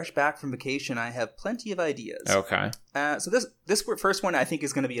 Fresh back from vacation, I have plenty of ideas. Okay. So this first one I think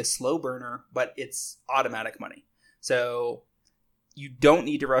is going to be a slow burner, but it's automatic money. So you don't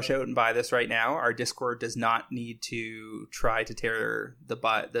need to rush out and buy this right now. Our Discord does not need to try to tear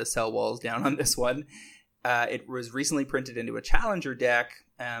the sell walls down on this one. It was recently printed into a Challenger deck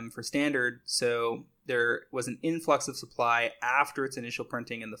for Standard, so there was an influx of supply after its initial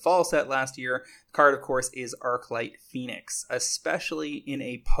printing in the fall set last year. The card, of course, is Arclight Phoenix, especially in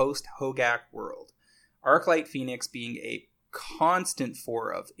a post-Hogak world. Arclight Phoenix being a constant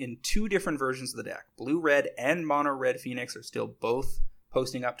 4 of in 2 different versions of the deck. Blue-red and mono-red Phoenix are still both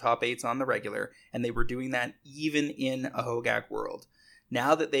posting up top 8s on the regular, and they were doing that even in a Hogak world.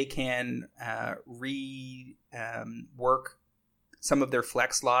 Now that they can rework some of their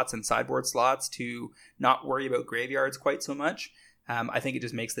flex slots and sideboard slots to not worry about graveyards quite so much, I think it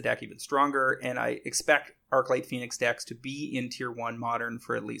just makes the deck even stronger, and I expect Arclight Phoenix decks to be in Tier 1 Modern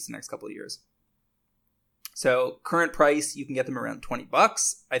for at least the next couple of years. So current price, you can get them around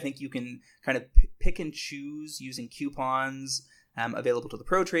 $20. I think you can kind of pick and choose using coupons available to the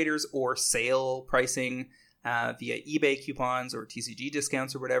pro traders or sale pricing via eBay coupons or TCG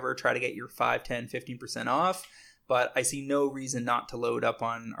discounts or whatever. Try to get your 5, 10, 15% off. But I see no reason not to load up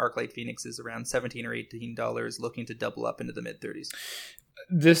on Arclight Phoenixes around $17 or $18, looking to double up into the mid-30s.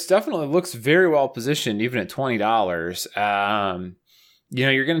 This definitely looks very well positioned, even at $20.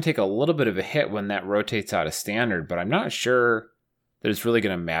 You're going to take a little bit of a hit when that rotates out of Standard, but I'm not sure that it's really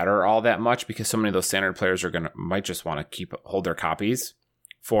going to matter all that much because so many of those Standard players might just want to hold their copies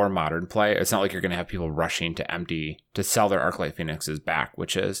for Modern play. It's not like you're going to have people rushing to sell their Arclight Phoenixes back,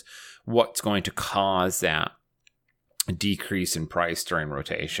 which is what's going to cause that decrease in price during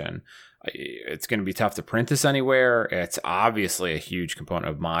rotation. It's going to be tough to print this anywhere. It's obviously a huge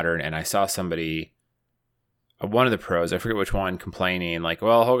component of Modern, and I saw somebody, one of the pros, I forget which one, complaining like,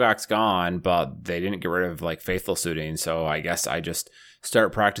 well, Hogak's gone, but they didn't get rid of like Faithful Suiting, so I guess I just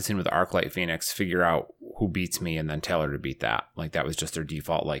start practicing with Arclight Phoenix, figure out who beats me, and then tell her to beat that. Like that was just their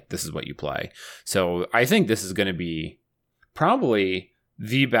default, like this is what you play. So I think this is going to be probably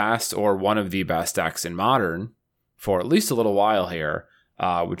the best or one of the best decks in Modern for at least a little while here,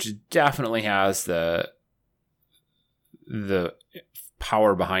 which definitely has the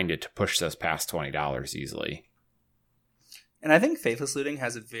power behind it to push this past $20 easily. And I think Faithless Looting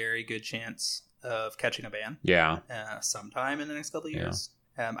has a very good chance of catching a ban. Yeah. Sometime in the next couple of years.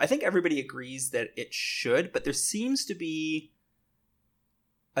 Yeah. I think everybody agrees that it should, but there seems to be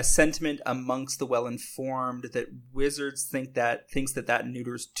a sentiment amongst the well-informed that Wizards thinks that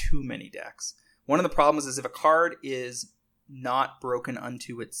neuters too many decks. One of the problems is if a card is not broken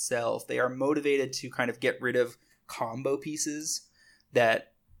unto itself, they are motivated to kind of get rid of combo pieces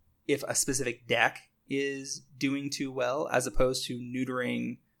that if a specific deck is doing too well, as opposed to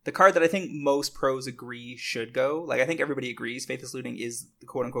neutering the card that I think most pros agree should go. Like I think everybody agrees Faithless Looting is the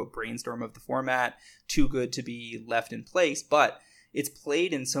quote-unquote brainstorm of the format, too good to be left in place, but it's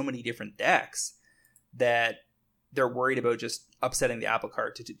played in so many different decks that they're worried about just upsetting the apple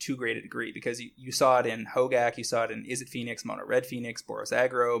cart to too great a degree, because you saw it in Hogak, you saw it in Izzet Phoenix, Mono Red Phoenix, Boros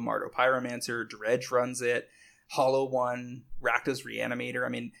Aggro, Mardo Pyromancer, Dredge runs it, Hollow One, Rakdos Reanimator. I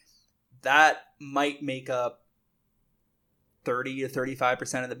mean, that might make up 30 to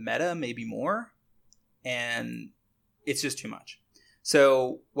 35% of the meta, maybe more, and it's just too much.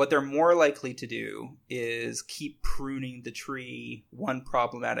 So what they're more likely to do is keep pruning the tree one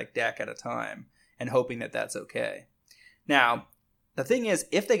problematic deck at a time and hoping that that's okay. Now, the thing is,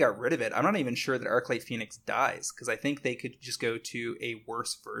 if they got rid of it, I'm not even sure that Arclight Phoenix dies, because I think they could just go to a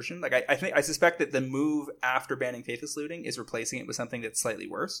worse version. Like I suspect that the move after banning Faithless Looting is replacing it with something that's slightly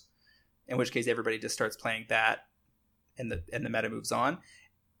worse, in which case everybody just starts playing that and the meta moves on.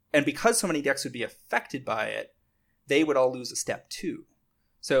 And because so many decks would be affected by it, they would all lose a step too.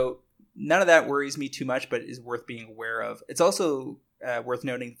 So none of that worries me too much, but is worth being aware of. It's also worth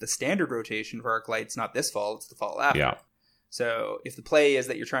noting that the standard rotation for Arclight's not this fall, it's the fall after. Yeah. So if the play is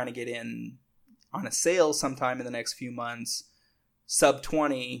that you're trying to get in on a sale sometime in the next few months, sub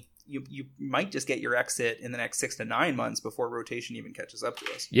 20, you might just get your exit in the next 6 to 9 months before rotation even catches up to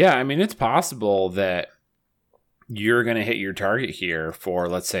us. Yeah, I mean, it's possible that you're going to hit your target here for,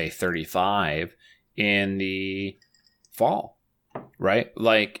 let's say, 35 in the fall, right?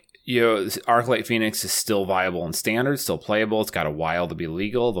 Like, Arclight Phoenix is still viable in standard, still playable. It's got a while to be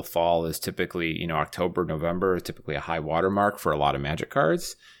legal. The fall is typically, October, November is typically a high watermark for a lot of Magic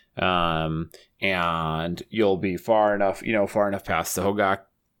cards. And you'll be far enough past the Hogak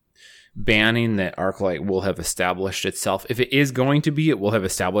banning that Arclight will have established itself. If it is going to be, it will have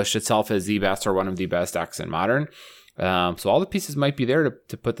established itself as the best or one of the best decks in Modern. So all the pieces might be there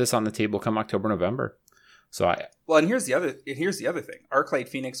to put this on the table come October, November. And here's the other thing. Arclight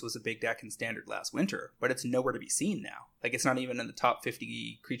Phoenix was a big deck in Standard last winter, but it's nowhere to be seen now. Like, it's not even in the top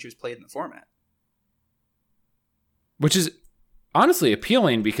 50 creatures played in the format. Which is honestly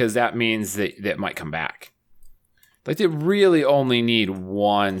appealing, because that means that might come back. Like, they really only need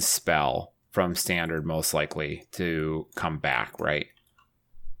one spell from Standard, most likely, to come back, right?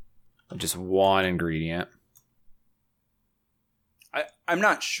 Just one ingredient. I'm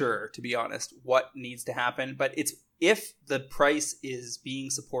not sure, to be honest, what needs to happen, but if the price is being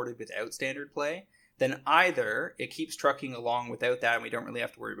supported without Standard play, then either it keeps trucking along without that and we don't really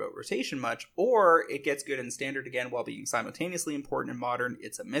have to worry about rotation much, or it gets good in Standard again while being simultaneously important in Modern.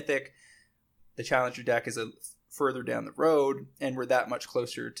 It's a Mythic. The Challenger deck is further down the road, and we're that much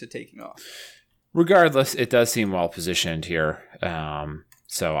closer to taking off. Regardless, it does seem well positioned here.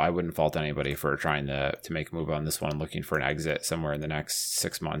 So I wouldn't fault anybody for trying to make a move on this one, looking for an exit somewhere in the next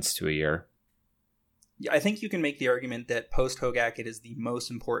 6 months to a year. Yeah, I think you can make the argument that post Hogak, it is the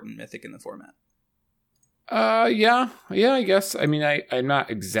most important Mythic in the format. Yeah, I guess. I mean, I'm not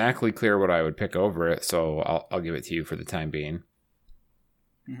exactly clear what I would pick over it, so I'll give it to you for the time being.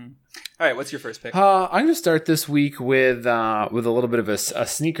 Mm-hmm. All right, what's your first pick? I'm going to start this week with a little bit of a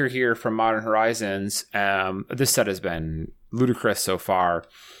sneaker here from Modern Horizons. This set has been ludicrous so far.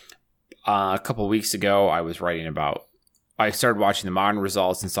 A couple weeks ago, I started watching the Modern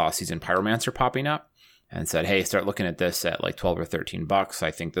results and saw Season Pyromancer popping up, and said, "Hey, start looking at this at like $12 or $13.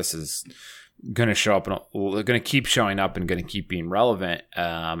 I think this is going to show up and going to keep showing up and going to keep being relevant."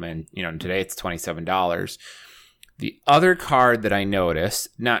 And today it's $27. The other card that I noticed,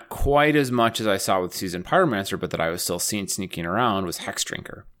 not quite as much as I saw with Season Pyromancer, but that I was still seeing sneaking around, was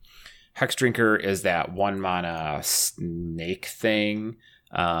Hexdrinker. Hexdrinker is that 1-mana snake thing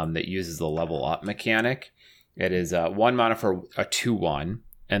that uses the level up mechanic. It is 1 mana for a 2/1,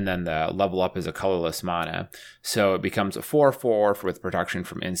 and then the level up is a colorless mana. So it becomes a 4/4 with protection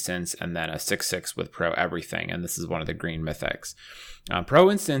from instants, and then a 6/6 with pro everything. And this is one of the green mythics. Pro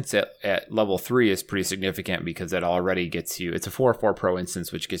instance at level 3 is pretty significant, because it already gets you, it's a 4/4 pro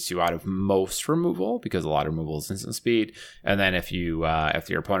instance, which gets you out of most removal, because a lot of removal is instant speed. And then if your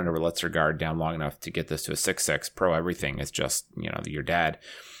opponent ever lets their guard down long enough to get this to a 6/6, pro everything is just, you're dead.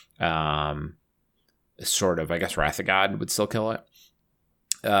 Sort of, I guess Wrath of God would still kill it.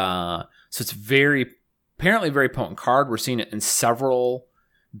 So it's apparently very potent card. We're seeing it in several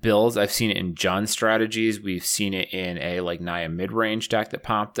builds. I've seen it in Jund strategies. We've seen it in a Naya mid-range deck that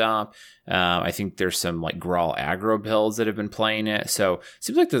popped up. I think there's some Grawl aggro builds that have been playing it. So it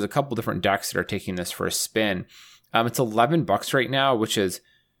seems like there's a couple different decks that are taking this for a spin. It's $11 right now, which is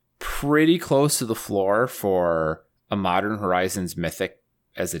pretty close to the floor for a Modern Horizons Mythic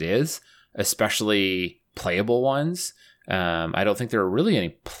as it is, especially playable ones. I don't think there are really any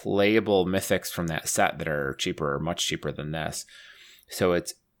playable mythics from that set that are cheaper or much cheaper than this. So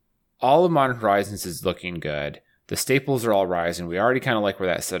it's all of Modern Horizons is looking good. The staples are all rising. We already kind of like where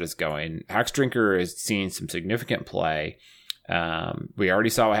that set is going. Hexdrinker is seeing some significant play. We already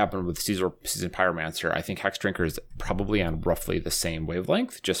saw what happened with Season Pyromancer. I think Hexdrinker is probably on roughly the same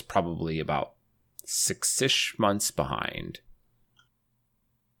wavelength, just probably about 6-ish months behind.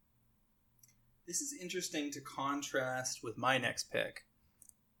 This is interesting to contrast with my next pick,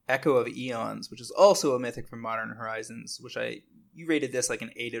 Echo of Eons, which is also a mythic from Modern Horizons, which you rated this like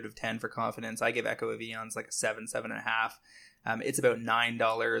an 8 out of 10 for confidence. I give Echo of Eons like a 7, 7.5. It's about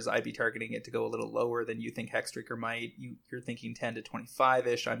 $9. I'd be targeting it to go a little lower than you think Hexdrinker might. You're thinking 10 to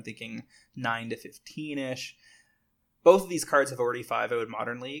 25-ish. I'm thinking 9 to 15-ish. Both of these cards have already 5-0'd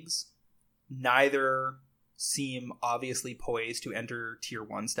Modern leagues. Neither seem obviously poised to enter Tier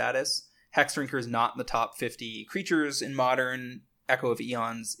 1 status. Hexdrinker is not in the top 50 creatures in Modern. Echo of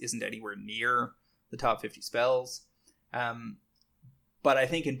Eons isn't anywhere near the top 50 spells. But I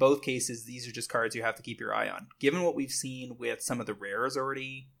think in both cases, these are just cards you have to keep your eye on. Given what we've seen with some of the rares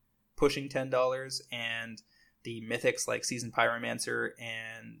already pushing $10, and the mythics like Season Pyromancer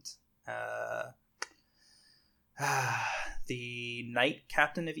and The Knight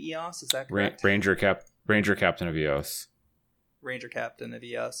Captain of Eos, is that correct? Ranger Captain of Eos. Ranger Captain of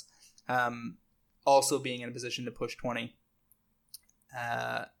Eos. Also being in a position to push 20.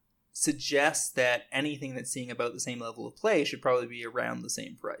 Suggests that anything that's seeing about the same level of play should probably be around the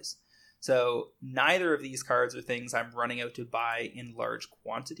same price. So neither of these cards are things I'm running out to buy in large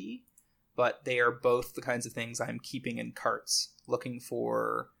quantity, but they are both the kinds of things I'm keeping in carts,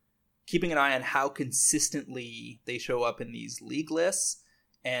 keeping an eye on how consistently they show up in these league lists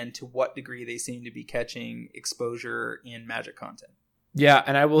and to what degree they seem to be catching exposure in Magic content. Yeah,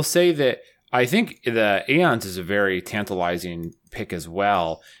 and I will say that I think the Aeons is a very tantalizing pick as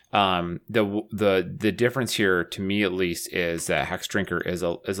well. The difference here, to me at least, is that Hex Drinker is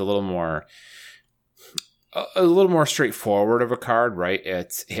a little more straightforward of a card, right?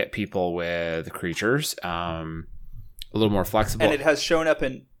 It's hit people with creatures, a little more flexible, and it has shown up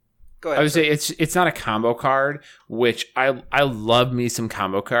in. Go ahead. I would say it's not a combo card, which I love me some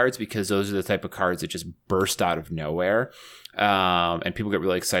combo cards because those are the type of cards that just burst out of nowhere. And people get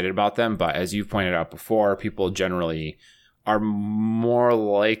really excited about them. But as you've pointed out before, people generally are more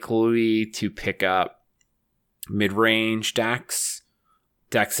likely to pick up mid-range decks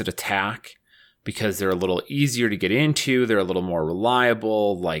that attack because they're a little easier to get into. They're a little more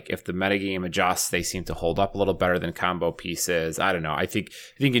reliable. Like if the metagame adjusts, they seem to hold up a little better than combo pieces. I don't know. I think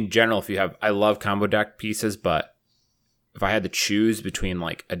in general, I love combo deck pieces, but if I had to choose between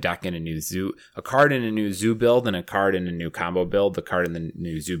like a deck in a new zoo, a card in a new zoo build and a card in a new combo build, the card in the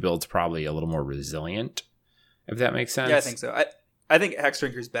new zoo build is probably a little more resilient, if that makes sense. Yeah, I think so. I think Hex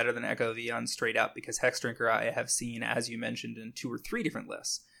Drinker is better than Echo of Eon straight up because Hex Drinker I have seen, as you mentioned, in 2 or 3 different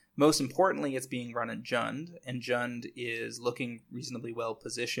lists. Most importantly, it's being run in Jund, and Jund is looking reasonably well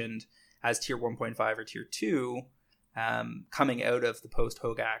positioned as tier 1.5 or tier 2, coming out of the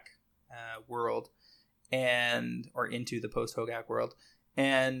post-Hogak world. Or into the post-Hogak world.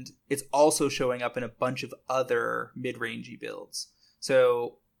 And it's also showing up in a bunch of other mid-rangey builds.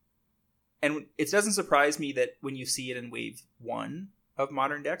 So, and it doesn't surprise me that when you see it in wave 1 of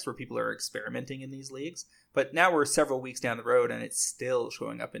modern decks where people are experimenting in these leagues, but now we're several weeks down the road and it's still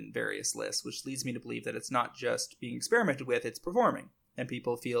showing up in various lists, which leads me to believe that it's not just being experimented with, it's performing. And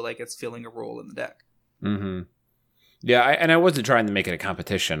people feel like it's filling a role in the deck. Mm-hmm. Yeah, I wasn't trying to make it a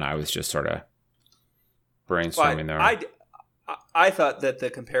competition. I was just sort of brainstorming there. I thought that the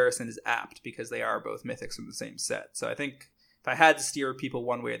comparison is apt because they are both mythics from the same set. So I think if I had to steer people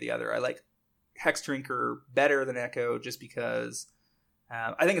one way or the other, I like Hex Drinker better than Echo just because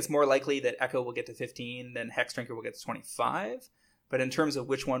I think it's more likely that Echo will get to 15 than Hex Drinker will get to 25. But in terms of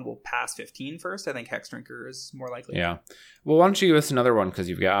which one will pass 15 first, I think Hex Drinker is more likely. Yeah. Well, why don't you give us another one because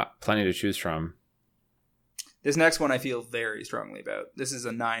you've got plenty to choose from. This next one I feel very strongly about. This is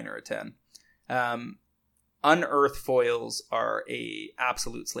a 9 or a 10. Unearth foils are a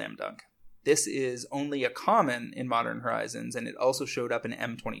absolute slam dunk. This is only a common in Modern Horizons, and it also showed up in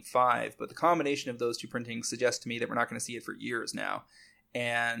M25, but the combination of those two printings suggests to me that we're not going to see it for years now.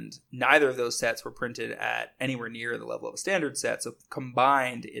 And neither of those sets were printed at anywhere near the level of a standard set, so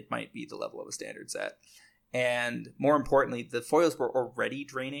combined, it might be the level of a standard set. And more importantly, the foils were already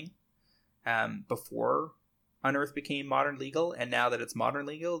draining before Unearth became modern legal, and now that it's modern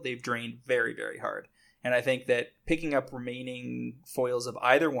legal, they've drained very, very hard. And I think that picking up remaining foils of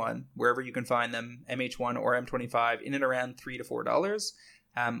either one, wherever you can find them, MH1 or M25, in and around $3 to $4,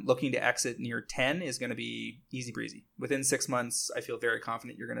 looking to exit near 10 is going to be easy breezy. Within 6 months, I feel very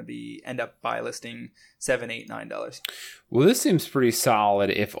confident you're going to end up buy listing $7, $8, $9. Well, this seems pretty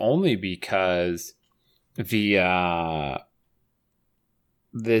solid, if only because that's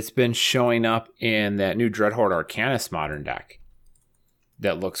been showing up in that new Dreadhorde Arcanist modern deck.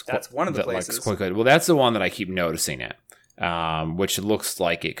 That's one of the places. Looks quite good. Well, that's the one that I keep noticing it, which looks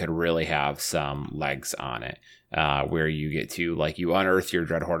like it could really have some legs on it, where you get to, like, you unearth your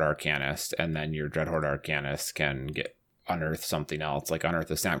Dreadhorde Arcanist, and then your Dreadhorde Arcanist can get unearth something else, like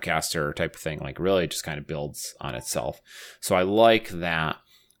unearth a Snapcaster type of thing, like really just kind of builds on itself. So I like that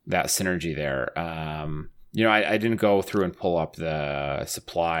synergy there. I didn't go through and pull up the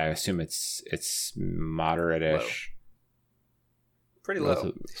supply. I assume it's moderate-ish. Whoa. Pretty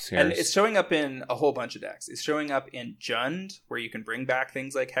low. And it's showing up in a whole bunch of decks. It's showing up in Jund, where you can bring back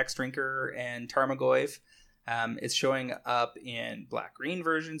things like Hex Drinker and Tarmogoyf. It's showing up in black-green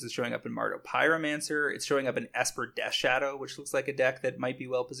versions. It's showing up in Mardu Pyromancer. It's showing up in Esper Death Shadow, which looks like a deck that might be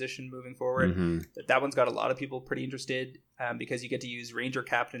well-positioned moving forward. Mm-hmm. That one's got a lot of people pretty interested because you get to use Ranger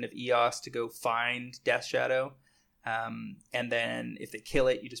Captain of Eos to go find Death Shadow. And then if they kill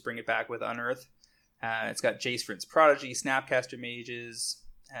it, you just bring it back with Unearth. It's got Jace Vryn's Prodigy, Snapcaster Mages,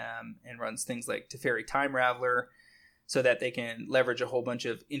 and runs things like Teferi Time Raveler, so that they can leverage a whole bunch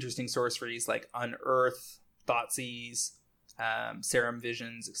of interesting sorceries like Unearth, Thoughtseize, Serum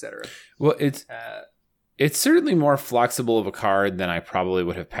Visions, etc. Well, it's certainly more flexible of a card than I probably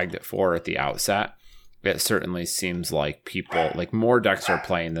would have pegged it for at the outset. It certainly seems like more decks are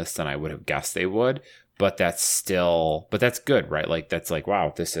playing this than I would have guessed they would, but that's good, right? Like, that's like,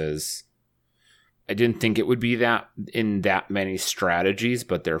 wow, I didn't think it would be that in that many strategies,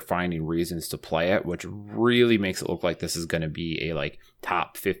 but they're finding reasons to play it, which really makes it look like this is going to be a like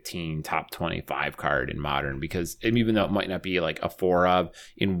top 15, top 25 card in Modern, because even though it might not be like a 4 of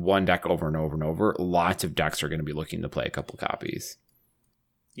in one deck over and over and over, lots of decks are going to be looking to play a couple copies.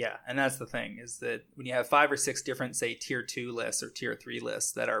 Yeah, and that's the thing, is that when you have 5 or 6 different, say, tier 2 lists or tier 3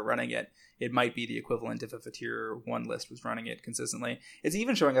 lists that are running it, it might be the equivalent if a tier 1 list was running it consistently. It's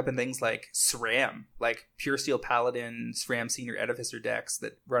even showing up in things like SRAM, like Pure Steel Paladin, SRAM Senior Edificer decks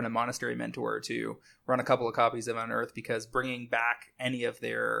that run a Monastery Mentor to run a couple of copies of Unearth, because bringing back any of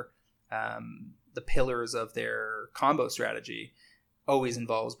their, the pillars of their combo strategy always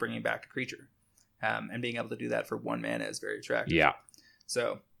involves bringing back a creature. And being able to do that for 1 mana is very attractive. Yeah.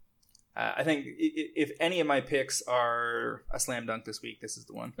 So I think if any of my picks are a slam dunk this week, this is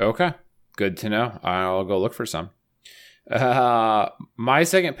the one. Okay. Good to know. I'll go look for some. My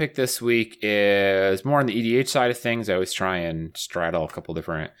second pick this week is more on the EDH side of things. I always try and straddle a couple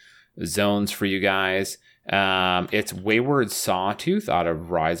different zones for you guys. It's Wayward Sawtooth out of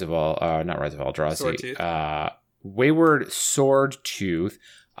Eldrazi. Wayward Swordtooth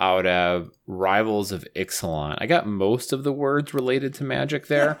out of Rivals of Ixalan. I got most of the words related to Magic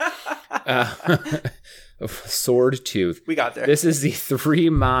there. Swordtooth. We got there. This is the 3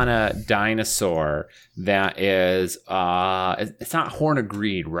 mana dinosaur that is, it's not Horn of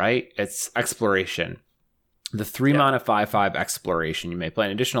Greed, right? It's Exploration. The 3 mana 5/5 Exploration. You may play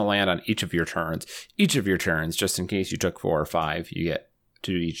an additional land on each of your turns. Just in case you took 4 or 5, you get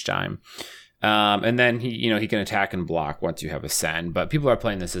 2 each time. And then he can attack and block once you have a send, but people are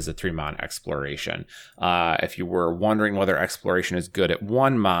playing this as a 3 mana Exploration. If you were wondering whether Exploration is good at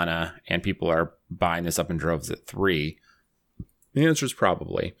 1 mana and people are buying this up in droves at 3, the answer is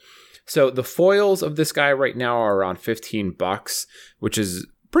probably. So the foils of this guy right now are around $15, which is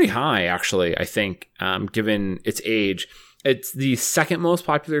pretty high, actually, I think, given its age. It's the second most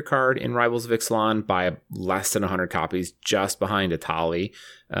popular card in Rivals of Ixalan by less than 100 copies, just behind Atali.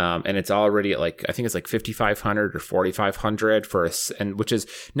 And it's already at I think it's 5,500 or 4,500 and which is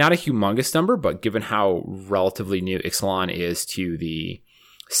not a humongous number, but given how relatively new Ixalan is to the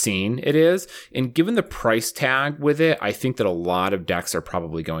scene it is, and given the price tag with it, I think that a lot of decks are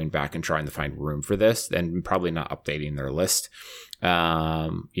probably going back and trying to find room for this and probably not updating their list. I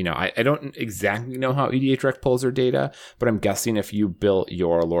don't exactly know how EDH Rec pulls their data, but I'm guessing if you built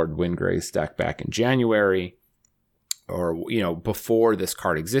your Lord Windgrace deck back in January, or before this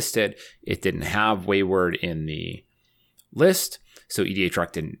card existed, it didn't have Wayward in the list, so EDH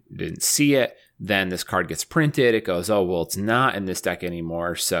Rec didn't see it. Then this card gets printed, it goes, oh well, it's not in this deck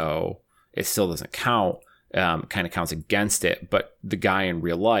anymore, so it still doesn't count. Kind of counts against it, but the guy in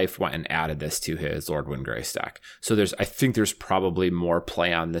real life went and added this to his Lord Windgrace deck. So I think there's probably more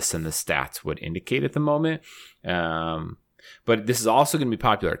play on this than the stats would indicate at the moment. But this is also going to be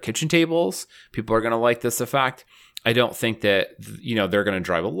popular at kitchen tables. People are going to like this effect. I don't think that, they're going to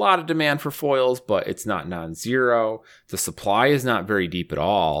drive a lot of demand for foils, but it's not non-zero. The supply is not very deep at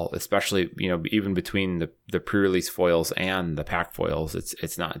all, especially, even between the pre-release foils and the pack foils,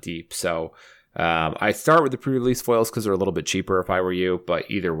 it's not deep. So, I start with the pre-release foils because they're a little bit cheaper if I were you,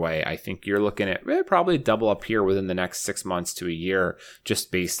 but either way, I think you're looking at probably double up here within the next 6 months to a year,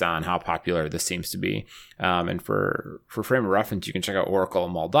 just based on how popular this seems to be. And for frame of reference, you can check out Oracle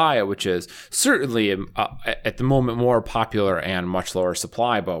of Moldiah, which is certainly at the moment more popular and much lower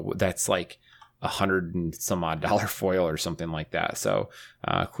supply, but that's like $100 and some odd foil or something like that. So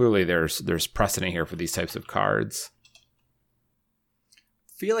clearly there's precedent here for these types of cards.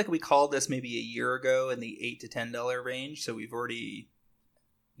 Feel like we called this maybe a year ago in the $8 to $10 range, so we've already,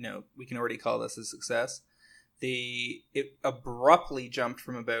 we can already call this a success. It abruptly jumped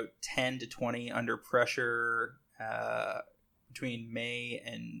from about 10 to 20 under pressure between May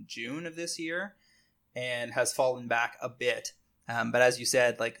and June of this year, and has fallen back a bit. But as you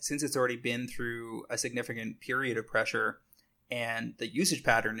said, since it's already been through a significant period of pressure, and the usage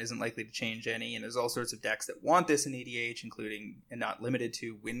pattern isn't likely to change any, and there's all sorts of decks that want this in EDH, including and not limited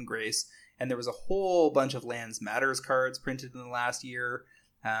to Windgrace. And there was a whole bunch of Lands Matters cards printed in the last year,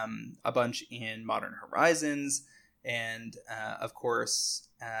 a bunch in Modern Horizons. And of course,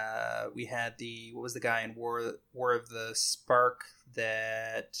 we had what was the guy in War of the Spark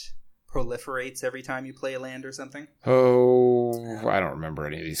that proliferates every time you play a land or something? Oh, I don't remember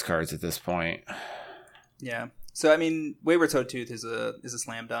any of these cards at this point. Yeah. So, I mean, Wayward Toadtooth is a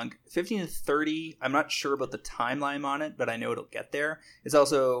slam dunk. 15 to 30, I'm not sure about the timeline on it, but I know it'll get there. It's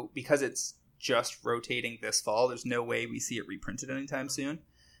also, because it's just rotating this fall, there's no way we see it reprinted anytime soon.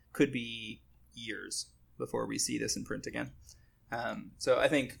 Could be years before we see this in print again. So I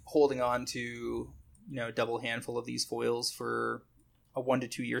think holding on to, a double handful of these foils for a 1 to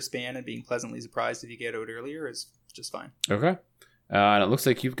 2 year span and being pleasantly surprised if you get out earlier is just fine. Okay. And it looks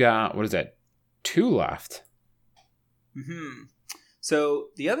like you've got, what is that, 2 left. Mm-hmm. So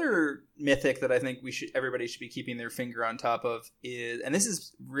the other mythic that I think everybody should be keeping their finger on top of is, and this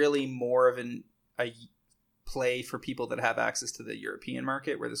is really more of a play for people that have access to the European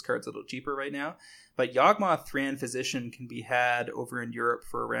market, where this card's a little cheaper right now. But Yawgmoth Thran Physician can be had over in Europe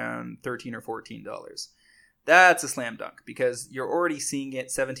for around $13 or $14. That's a slam dunk, because you're already seeing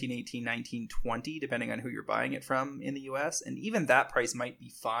it 17, 18, 19, 20, depending on who you're buying it from in the US. And even that price might be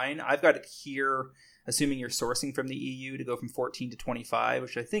fine. I've got it here, assuming you're sourcing from the EU, to go from 14 to 25,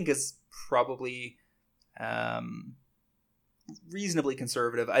 which I think is probably reasonably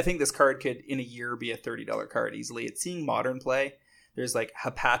conservative. I think this card could, in a year, be a $30 card easily. It's seeing modern play. There's like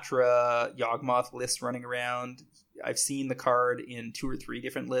Hapatra Yawgmoth lists running around. I've seen the card in 2 or 3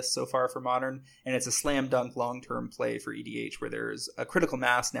 different lists so far for modern, and it's a slam dunk long-term play for EDH, where there's a critical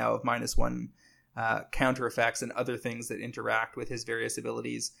mass now of -1 counter effects and other things that interact with his various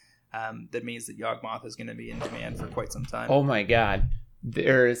abilities. That means that Yawgmoth is going to be in demand for quite some time. Oh my god.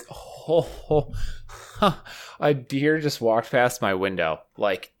 There's a deer just walked past my window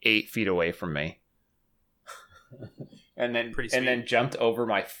like 8 feet away from me. and then jumped over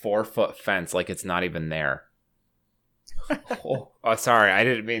my 4-foot fence like it's not even there. Oh, sorry. I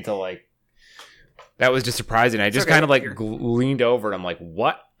didn't mean to that was just surprising. I just kind of leaned over and I'm like,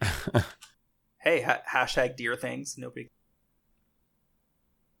 what? Hey, hashtag deer things. No big.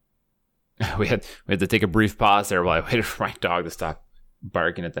 We had to take a brief pause there while I waited for my dog to stop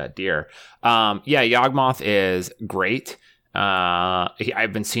barking at that deer. Yawgmoth is great.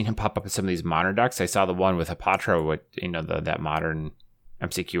 I've been seeing him pop up in some of these modern decks. I saw the one with Hapatra with that modern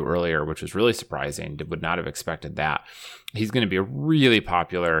MCQ earlier, which was really surprising. Would not have expected that. He's going to be a really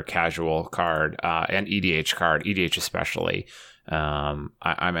popular casual card and EDH card, EDH especially. I'm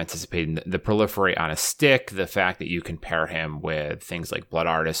anticipating the proliferate on a stick, the fact that you can pair him with things like Blood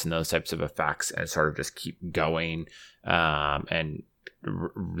Artist and those types of effects and sort of just keep going. And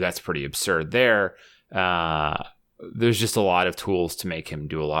that's pretty absurd there. There's just a lot of tools to make him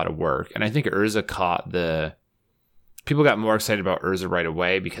do a lot of work. And I think Urza caught people got more excited about Urza right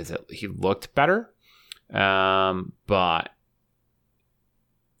away because he looked better. But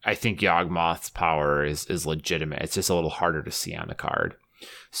I think Yawgmoth's power is legitimate. It's just a little harder to see on the card.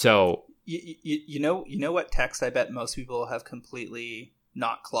 So you know what text I bet most people have completely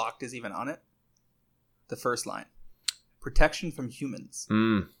not clocked is even on it? The first line. Protection from humans.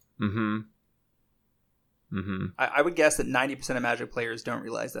 I would guess that 90% of Magic players don't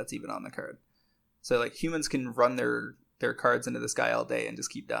realize that's even on the card. So humans can run their cards into this guy all day and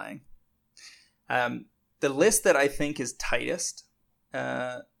just keep dying. The list that I think is tightest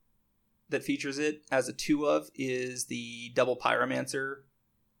that features it as a 2 of is the double Pyromancer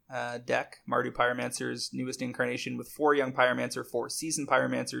deck. Mardu Pyromancer's newest incarnation with 4 young Pyromancer, 4 seasoned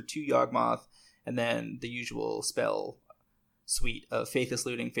Pyromancer, 2 Yawgmoth, and then the usual spell suite of Faithless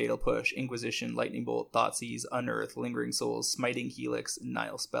Looting, Fatal Push, Inquisition, Lightning Bolt, Thoughtseize, Unearth, Lingering Souls, Smiting Helix, and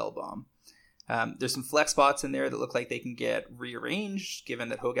Nile Spellbomb. There's some flex spots in there that look like they can get rearranged, given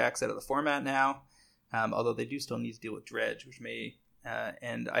that Hogak's out of the format now. Although they do still need to deal with Dredge, which may...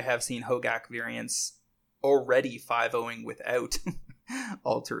 and I have seen Hogak variants already 5-0ing without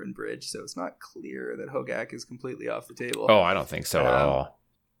Altar and Bridge, so it's not clear that Hogak is completely off the table. Oh, I don't think so at all.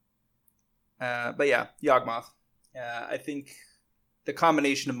 But yeah, Yawgmoth. I think the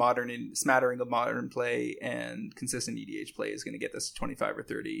combination of modern and smattering of modern play and consistent EDH play is going to get this to 25 or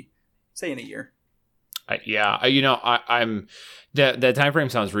 30, say in a year. I'm the time frame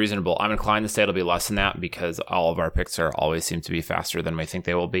sounds reasonable. I'm inclined to say it'll be less than that because all of our picks always seem to be faster than we think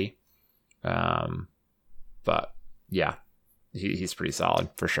they will be. But yeah, he's pretty solid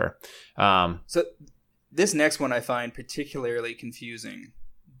for sure. So this next one I find particularly confusing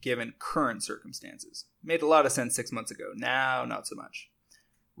given current circumstances. Made a lot of sense 6 months ago. Now, not so much.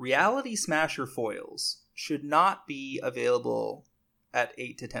 Reality Smasher foils should not be available at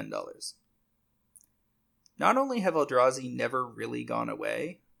 $8 to $10. Not only have Eldrazi never really gone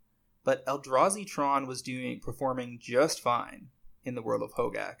away, But Eldrazi Tron was performing just fine in the world of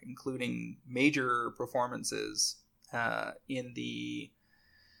Hogak, including major performances in the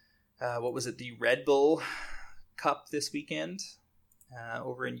the Red Bull Cup this weekend.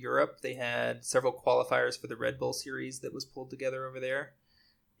 Over in Europe, they had several qualifiers for the Red Bull series that was pulled together over there.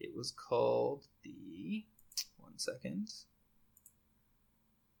 It was called the... One second.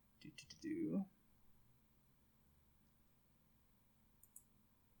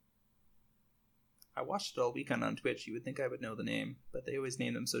 I watched it all weekend on Twitch. You would think I would know the name, but they always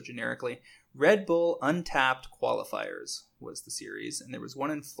name them so generically. Red Bull Untapped Qualifiers was the series, and there was one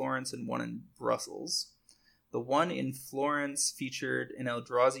in Florence and one in Brussels. The one in Florence featured an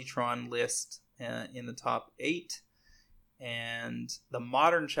Eldrazi Tron list in the top 8, and the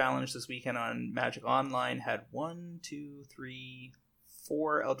Modern Challenge this weekend on Magic Online had 4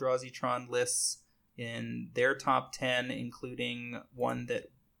 Eldrazi Tron lists in their top 10, including one that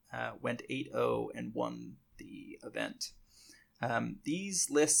went 8-0 and won the event. These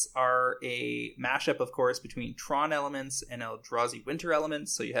lists are a mashup, of course, between Tron elements and Eldrazi Winter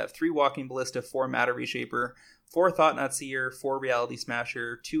elements. So you have 3 Walking Ballista, 4 Matter Reshaper, 4 Thought-Knot Seer, 4 Reality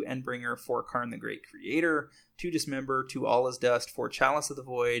Smasher, 2 Endbringer, 4 Karn the Great Creator, 2 Dismember, 2 All Is Dust, 4 Chalice of the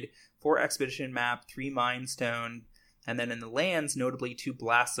Void, 4 Expedition Map, 3 Mind Stone, and then in the lands, notably 2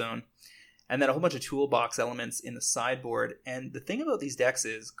 Blast Zone, and then a whole bunch of toolbox elements in the sideboard. And the thing about these decks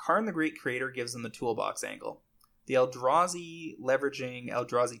is Karn the Great Creator gives them the toolbox angle. The Eldrazi leveraging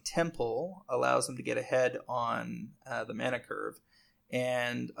Eldrazi Temple allows them to get ahead on the mana curve.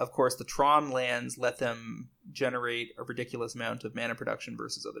 And, of course, the Tron lands let them generate a ridiculous amount of mana production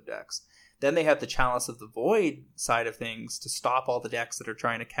versus other decks. Then they have the Chalice of the Void side of things to stop all the decks that are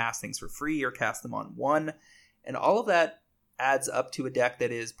trying to cast things for free or cast them on 1. And all of that adds up to a deck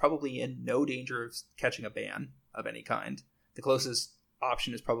that is probably in no danger of catching a ban of any kind. The closest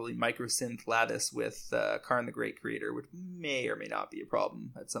option is probably Microsynth Lattice with Karn the Great Creator, which may or may not be a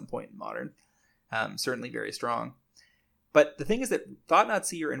problem at some point in Modern. Certainly very strong. But the thing is that Thought-Knot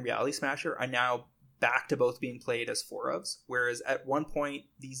Seer and Reality Smasher are now back to both being played as 4-ofs, whereas at one point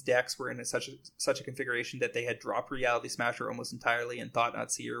these decks were in such a configuration that they had dropped Reality Smasher almost entirely, and Thought-Knot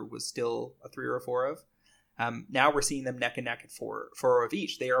Seer was still a 3 or a 4-of. Now we're seeing them neck and neck at 4 of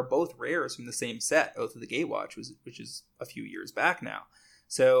each. They are both rares from the same set, Oath of the Gatewatch, which is a few years back now.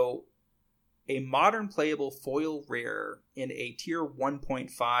 So a modern playable foil rare in a tier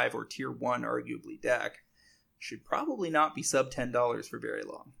 1.5 or tier 1 arguably deck should probably not be sub $10 for very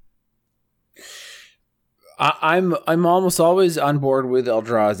long. I'm almost always on board with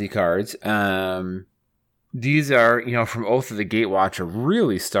Eldrazi cards. These are, from Oath of the Gatewatch, are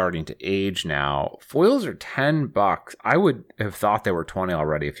really starting to age now. Foils are $10. I would have thought they were 20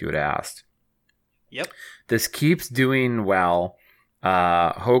 already if you had asked. Yep. This keeps doing well.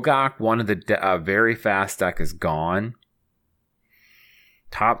 Hogak, one of the very fast deck, is gone.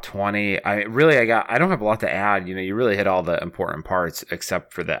 Top 20. I don't have a lot to add. You really hit all the important parts,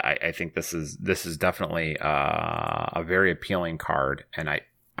 except for that. I think this is definitely a very appealing card, and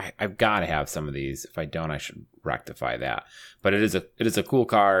I've got to have some of these. If I don't, I should rectify that. But it is a cool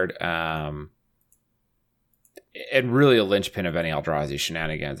card, and really a linchpin of any Eldrazi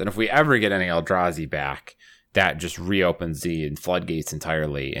shenanigans. And if we ever get any Eldrazi back, that just reopens the floodgates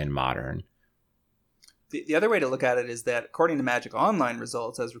entirely in Modern. The other way to look at it is that, according to Magic Online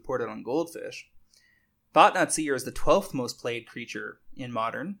results, as reported on Goldfish, Thought-Knot Seer is the 12th most played creature in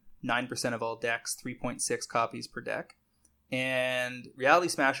Modern, 9% of all decks, 3.6 copies per deck. And Reality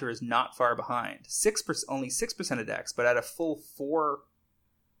Smasher is not far behind. Only 6% of decks, but at a full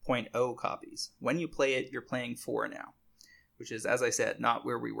 4.0 copies. When you play it, you're playing 4 now, which is, as I said, not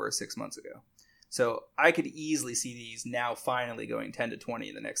where we were 6 months ago. So I could easily see these now finally going 10 to 20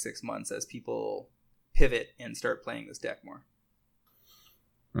 in the next 6 months as people pivot and start playing this deck more.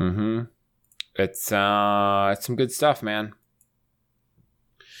 Mm-hmm. It's some good stuff, man.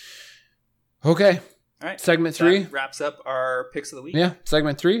 Okay. All right. Segment 3 that wraps up our picks of the week. Yeah,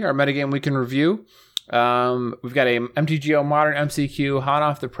 segment 3, our metagame week in review. We've got a MTGO Modern MCQ hot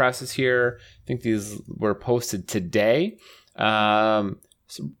off the presses here. I think these were posted today.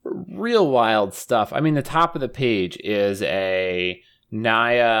 Some real wild stuff. I mean, the top of the page is a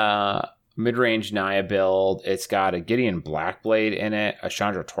Naya mid-range Naya build. It's got a Gideon Blackblade in it, a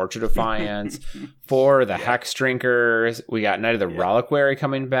Chandra Torch of Defiance. For the Hex Drinkers, we got Knight of the Reliquary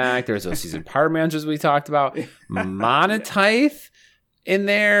coming back. There's those Seasoned Power Managers we talked about. Monotithe in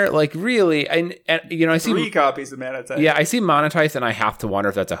there, like really, and I see 3 copies of Monotithe. Yeah, I see Monotithe, and I have to wonder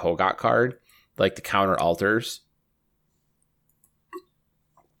if that's a Hogak card, like the counter altars.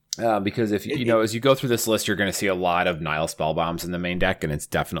 Because if as you go through this list, you're going to see a lot of Nile Spellbombs in the main deck, and it's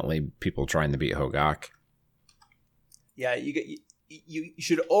definitely people trying to beat Hogak. Yeah, you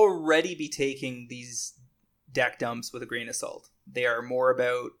should already be taking these deck dumps with a grain of salt. They are more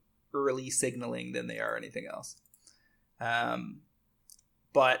about early signaling than they are anything else.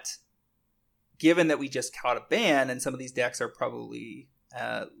 But given that we just caught a ban, and some of these decks are probably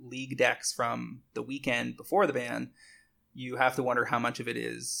league decks from the weekend before the ban, you have to wonder how much of it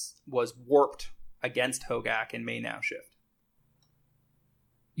was warped against Hogak and may now shift.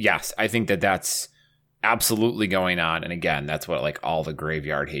 Yes, I think that's absolutely going on. And again, that's what like all the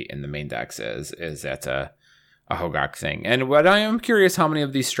graveyard hate in the main decks is that's a Hogak thing. And what I am curious how many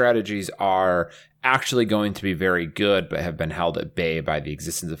of these strategies are actually going to be very good but have been held at bay by the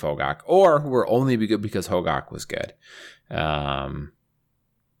existence of Hogak, or who will only be good because Hogak was good. Time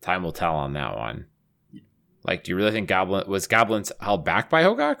will tell on that one. Like, do you really think Goblins held back by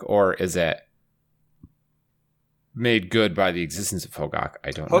Hogak, or is it made good by the existence of Hogak?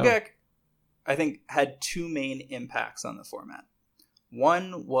 I don't know. Hogak, I think, had two main impacts on the format.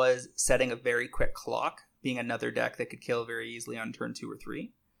 One was setting a very quick clock, being another deck that could kill very easily on turn 2 or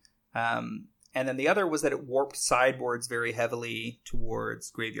 3. And then the other was that it warped sideboards very heavily towards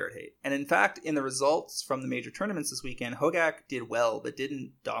Graveyard Hate. And in fact, in the results from the major tournaments this weekend, Hogak did well, but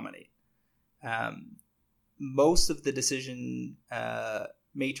didn't dominate. Most of the decision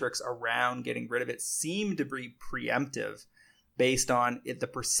matrix around getting rid of it seemed to be preemptive based on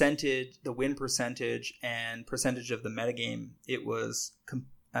the win percentage and percentage of the metagame it was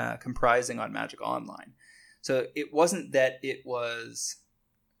comprising on Magic Online. So it wasn't that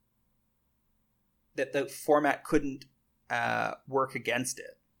that the format couldn't work against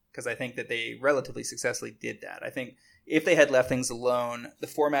it, because I think that they relatively successfully did that. I think if they had left things alone, the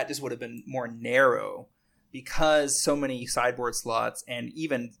format just would have been more narrow, because so many sideboard slots and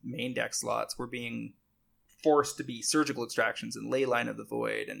even main deck slots were being forced to be surgical extractions and Leyline of the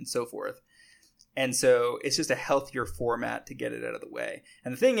Void and so forth. And so it's just a healthier format to get it out of the way.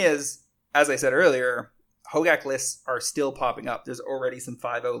 And the thing is, as I said earlier, Hogak lists are still popping up. There's already some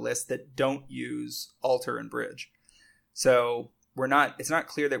 5-0 lists that don't use Altar and Bridge. So it's not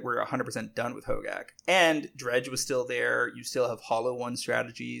clear that we're 100% done with Hogak. And Dredge was still there. You still have Hollow One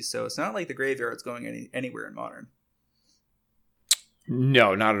strategies. So it's not like the graveyard's going anywhere in Modern.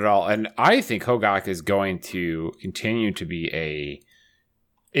 No, not at all. And I think Hogak is going to continue to be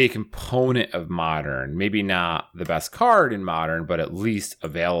a component of Modern. Maybe not the best card in Modern, but at least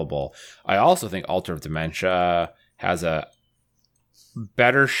available. I also think Altar of Dementia has a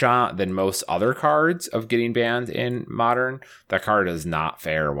better shot than most other cards of getting banned in Modern. That card is not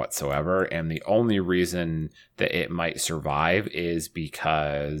fair whatsoever, and the only reason that it might survive is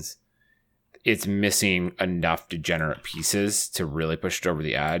because it's missing enough degenerate pieces to really push it over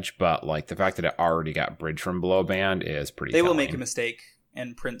the edge. But like the fact that it already got Bridge from below banned is pretty telling. Will make a mistake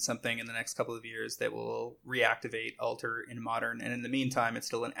and print something in the next couple of years that will reactivate Altar in Modern, and in the meantime it's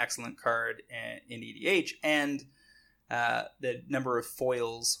still an excellent card in EDH, and the number of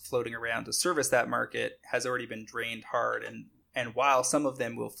foils floating around to service that market has already been drained hard, and while some of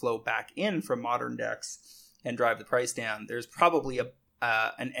them will flow back in from Modern decks and drive the price down, there's probably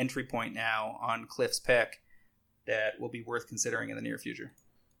an entry point now on Cliff's pick that will be worth considering in the near future.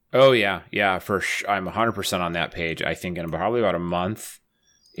 Oh yeah, I'm 100% on that page. I think in probably about a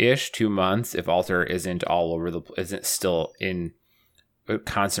month-ish, 2 months, if Altar isn't still in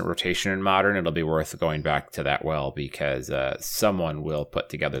constant rotation in Modern, it'll be worth going back to that well, because someone will put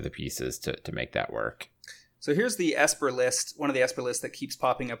together the pieces to make that work. So here's the Esper list, one of the Esper lists that keeps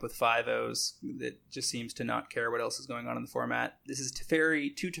popping up with 5-0s that just seems to not care what else is going on in the format. This is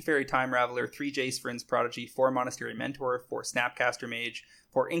Teferi, 2 Teferi Time Raveler, 3 Jace Vryn's Prodigy, 4 Monastery Mentor, 4 Snapcaster Mage,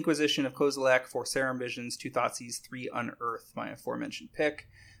 4 Inquisition of Kozilek, 4 Serum Visions, 2 Thoughtseize, 3 Unearth, my aforementioned pick,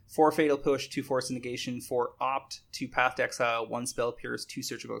 4 Fatal Push, 2 Force Negation, 4 Opt, 2 Path to Exile, 1 Spell Pierce, 2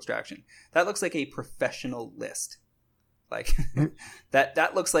 Surgical Extraction. That looks like a professional list. Like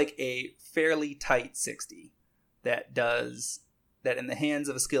that looks like a fairly tight 60 that in the hands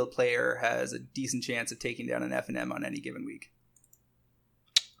of a skilled player has a decent chance of taking down an F&M on any given week.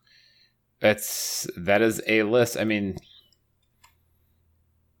 That is a list. I mean,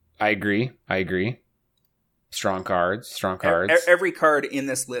 I agree. Strong cards. Every card in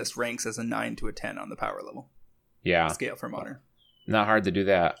this list ranks as a 9 to a 10 on the power level. Yeah. Scale for Modern. Not hard to do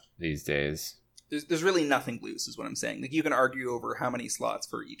that these days. There's really nothing loose, is what I'm saying. Like, you can argue over how many slots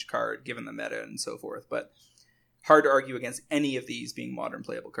for each card, given the meta and so forth, but hard to argue against any of these being Modern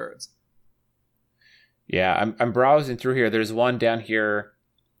playable cards. Yeah, I'm browsing through here. There's one down here.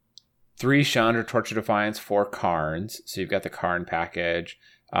 3 Chandra, Torch of Defiance, 4 Karns. So you've got the Karn package.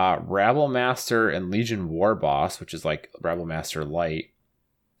 Rabble Master and Legion War Boss, which is like Rabble Master Light,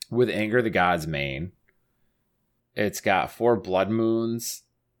 with Anger the God's Mane. It's got 4 Blood Moons.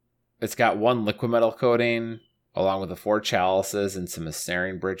 It's got 1 Liquid Metal Coating, along with the 4 Chalices and some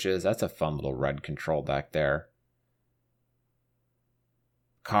Ensnaring Bridges. That's a fun little red control deck there.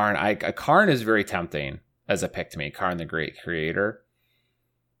 Karn is very tempting as a pick to me. Karn the Great Creator.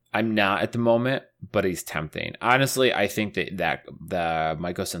 I'm not at the moment, but he's tempting. Honestly, I think that the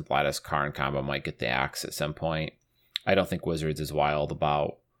Mycosynth Lattice Karn combo might get the axe at some point. I don't think Wizards is wild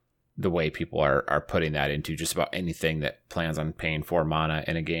about the way people are putting that into just about anything that plans on paying 4 mana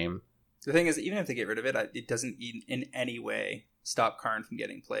in a game. The thing is, even if they get rid of it, it doesn't in any way stop Karn from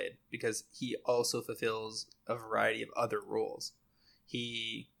getting played, because he also fulfills a variety of other roles.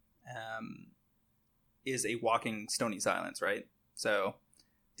 He is a walking Stony Silence, right? So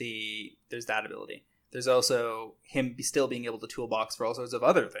there's that ability. There's also him still being able to toolbox for all sorts of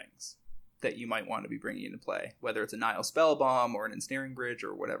other things that you might want to be bringing into play, whether it's a Nile Spellbomb or an Ensnaring Bridge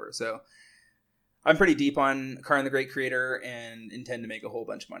or whatever. So I'm pretty deep on Karn the Great Creator and intend to make a whole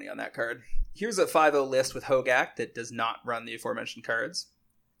bunch of money on that card. Here's a 5-0 list with Hogak that does not run the aforementioned cards,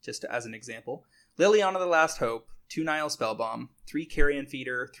 just as an example. Liliana the Last Hope, 2 Nile Spellbomb, 3 Carrion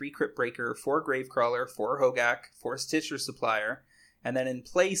Feeder, 3 Crypt Breaker, 4 Gravecrawler, 4 Hogak, 4 Stitcher Supplier, and then in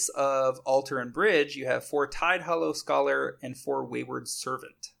place of Altar and Bridge, you have 4 Tide Hollow Scholar and 4 Wayward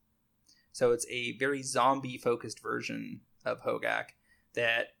Servant. So it's a very zombie-focused version of Hogak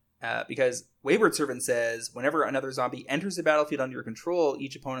that, because Wayward Servant says, whenever another zombie enters the battlefield under your control,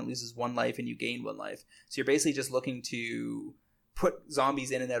 each opponent loses 1 life and you gain 1 life. So you're basically just looking to put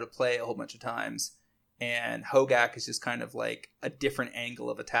zombies in and out of play a whole bunch of times. And Hogak is just kind of like a different angle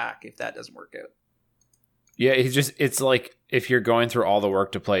of attack if that doesn't work out. Yeah, it's like if you're going through all the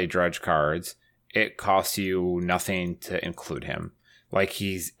work to play Dredge cards, it costs you nothing to include him. Like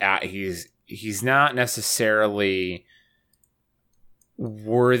he's not necessarily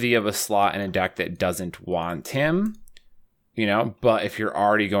worthy of a slot in a deck that doesn't want him, but if you're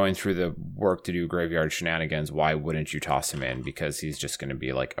already going through the work to do graveyard shenanigans, why wouldn't you toss him in? Because he's just going to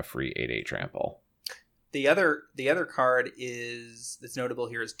be like a free 8/8 trample. The other card that's notable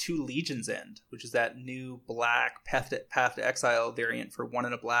here is 2 Legion's End, which is that new black Path to Exile variant for 1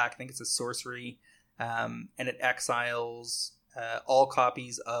 and a black. I think it's a sorcery, and it exiles all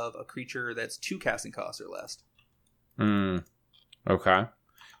copies of a creature that's 2 casting costs or less. Okay.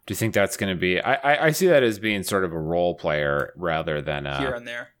 Do you think that's going to be... I see that as being sort of a role player rather than a... Here and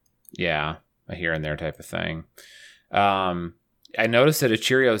there. Yeah, a here and there type of thing. I noticed that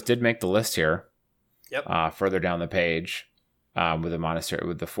Cheerios did make the list here. Yep. Further down the page, with the monastery,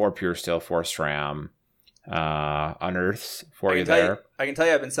 with the 4 Pure Steel, 4 Stram, Unearths for you there. I can tell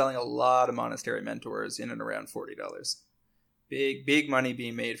you I've been selling a lot of Monastery Mentors in and around $40. Big money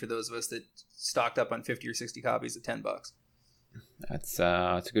being made for those of us that stocked up on 50 or 60 copies at $10. That's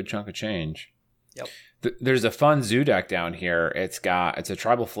a good chunk of change. Yep. There's a fun zoo deck down here. It's a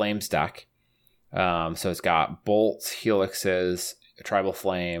Tribal Flames deck. So it's got bolts, helixes, Tribal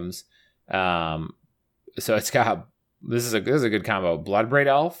Flames. So it's got this is a good combo. Bloodbraid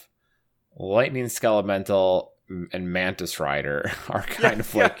Elf, Lightning Skelemental, and Mantis Rider are kind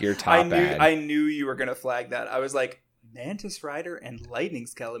of like your top end. I knew you were gonna flag that. I was like, Mantis Rider and Lightning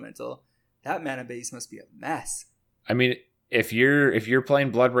Skelemental. That mana base must be a mess. I mean, if you're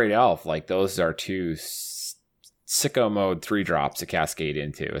playing Bloodbraid Elf, like those are 2 sicko mode 3-drops to cascade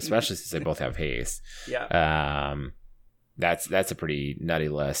into, especially since they both have haste. Yeah. That's a pretty nutty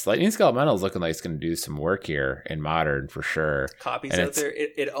list. Lightning Skelemental is looking like it's going to do some work here in Modern for sure. Copies out there.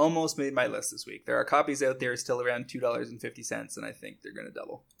 It almost made my list this week. There are copies out there still around $2.50, and I think they're going to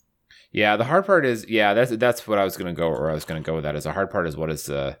double. Yeah, the hard part is, that's what I was going to go, or I was going to go with that. Is the hard part is what is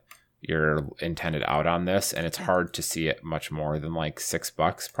your intended out on this, and it's hard to see it much more than like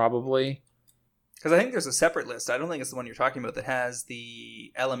 $6 probably. Because I think there's a separate list. I don't think it's the one you're talking about that has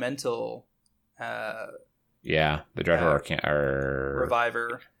the Elemental. The Dreadhorde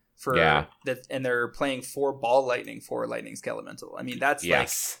Reviver for that, and they're playing 4 Ball Lightning for Lightning Skelemental. I mean, that's like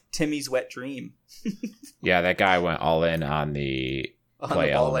Timmy's wet dream. Yeah, that guy went all in on the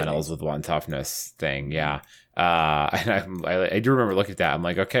play elementals with 1 toughness thing. Yeah, and I do remember looking at that. I'm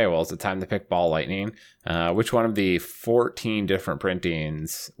like, okay, well, it's the time to pick Ball Lightning. Which one of the 14 different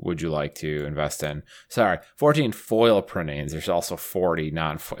printings would you like to invest in? Sorry, 14 foil printings. There's also 40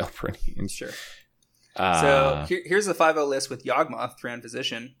 non-foil printings. Sure. So here's the 5-0 list with Yawgmoth, Thran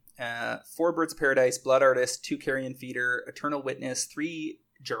Physician, 4 Birds of Paradise, Blood Artist, 2 Carrion Feeder, Eternal Witness, 3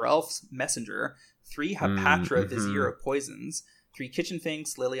 Geralf's Messenger, 3 Hapatra, Vizier of Poisons, 3 Kitchen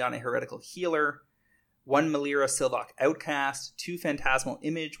Finks, Liliana Heretical Healer, 1 Melira Silvok Outcast, 2 Phantasmal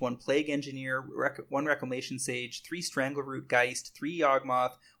Image, 1 Plague Engineer, 1 Reclamation Sage, 3 Strangleroot Geist, 3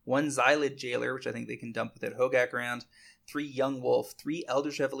 Yawgmoth, 1 Xylid Jailer, which I think they can dump without Hogak around, 3 Young Wolf, 3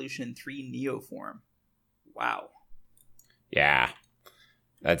 Eldritch Evolution, and 3 Neoform. Wow. Yeah.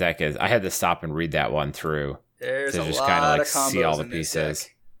 That deck is... I had to stop and read that one through. There's to a just lot kind of like of combos see all the in this pieces.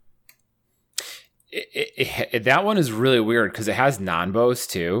 deck. That one is really weird because it has non-bows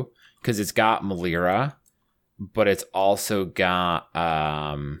too. Because it's got Melira, but it's also got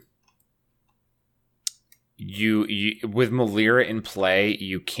you with Melira in play,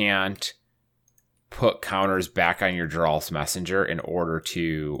 you can't put counters back on your Dral's Messenger in order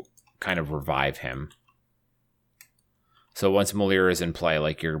to kind of revive him. So once Melira is in play,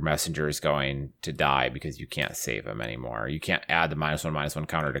 like your messenger is going to die because you can't save him anymore. You can't add the -1/-1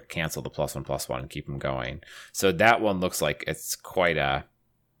 counter to cancel the +1/+1 and keep him going. So that one looks like it's quite a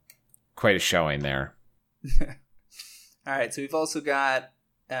showing there. All right, so we've also got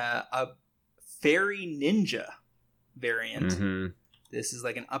a Fairy Ninja variant. Mm-hmm. This is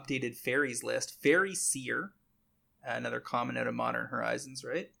like an updated fairies list. Fairy Seer, another common out of Modern Horizons,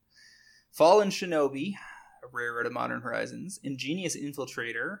 right? Fallen Shinobi, a rare out of Modern Horizons. Ingenious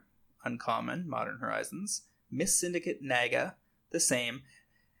Infiltrator, uncommon, Modern Horizons. Miss Syndicate Naga, the same.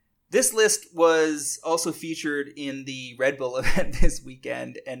 This list was also featured in the Red Bull event this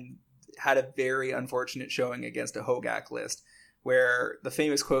weekend and had a very unfortunate showing against a Hogak list, where the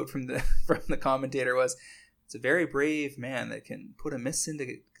famous quote from the commentator was, "It's a very brave man that can put a Miss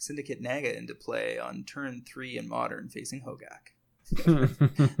Syndicate Naga into play on turn 3 in Modern facing Hogak."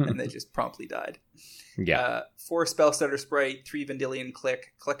 And they just promptly died. Yeah. 4 Spellstutter Sprite, 3 Vendilion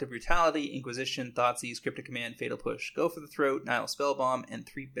Click, Collective Brutality, Inquisition, Thoughtseize, Cryptic Command, Fatal Push, Go for the Throat, Nile Spellbomb, and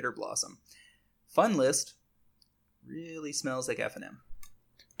 3 Bitter Blossom. Fun list. Really smells like F&M.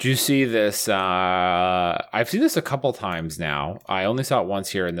 Do you see this? I've seen this a couple times now. I only saw it once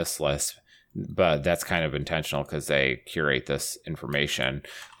here in this list, but that's kind of intentional because they curate this information.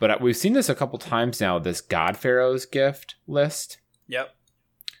 But we've seen this a couple times now, this God Pharaoh's Gift list. Yep.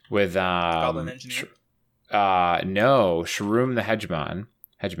 With Goblin Engineer. No, Sharum the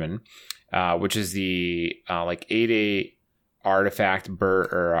Hedgeman, which is the like 8/8 artifact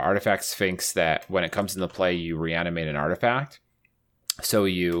or artifact Sphinx that when it comes into play you reanimate an artifact. So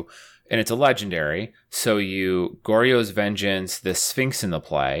and it's a legendary. So you Goryo's Vengeance, the Sphinx in the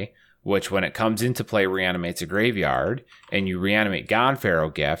play, which when it comes into play reanimates a graveyard, and you reanimate God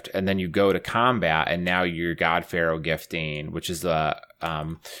Pharaoh Gift, and then you go to combat, and now you're God Pharaoh gifting, which is the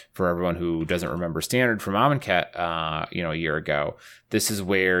for everyone who doesn't remember Standard from Amonkhet, a year ago. This is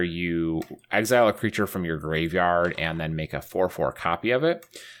where you exile a creature from your graveyard and then make a 4/4 copy of it.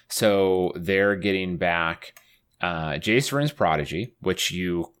 So they're getting back Jace Vryn's Prodigy,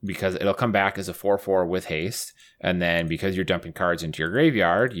 because it'll come back as a 4/4 with haste. And then because you're dumping cards into your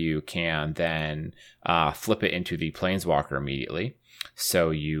graveyard, you can then flip it into the Planeswalker immediately. So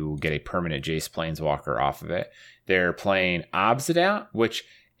you get a permanent Jace Planeswalker off of it. They're playing Obsidat, which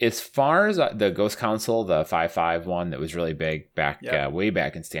as far as the Ghost Council, the 5/5 one that was really big back way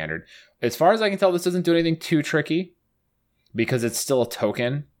back in Standard, as far as I can tell, this doesn't do anything too tricky because it's still a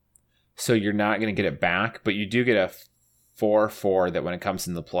token. So you're not going to get it back, but you do get a 4/4 that when it comes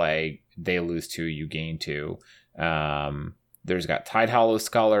into play, they lose 2, you gain 2. There's got Tidehollow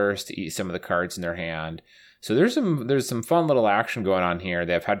Scholars to eat some of the cards in their hand. So there's some fun little action going on here.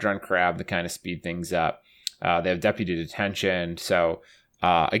 They have Hedron Crab to kind of speed things up. They have Deputy Detention. So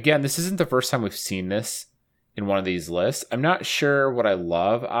again, this isn't the first time we've seen this in one of these lists. I'm not sure what I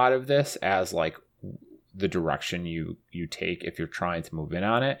love out of this as like the direction you take if you're trying to move in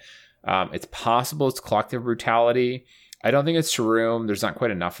on it. It's possible it's Collective Brutality. I don't think it's Sharum. There's not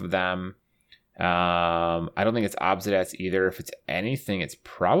quite enough of them. I don't think it's Obsidats either. If it's anything, it's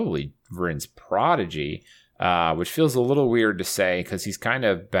probably Vryn's Prodigy, which feels a little weird to say because he's kind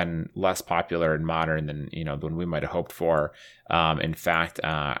of been less popular in Modern than we might have hoped for. In fact,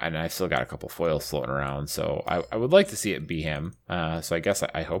 and I've still got a couple foils floating around, so I would like to see it be him. So I guess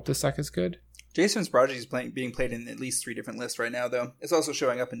I hope this deck is good. Jace Vryn's Prodigy is being played in at least 3 different lists right now, though. It's also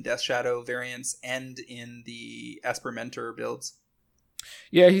showing up in Death Shadow variants and in the Esper Mentor builds.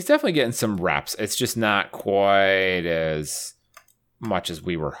 Yeah, he's definitely getting some reps. It's just not quite as much as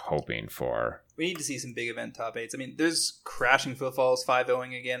we were hoping for. We need to see some big event top 8s. I mean, there's Crashing Footfalls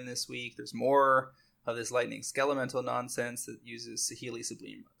 5-0ing again this week. There's more of this Lightning Skelemental nonsense that uses Saheeli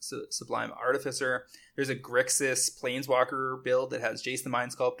Sublime Artificer. There's a Grixis Planeswalker build that has Jace the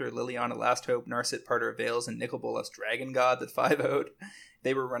Mind Sculptor, Liliana Last Hope, Narset Parter of Veils, and Nicol Bolas Dragon God that 5-0'd.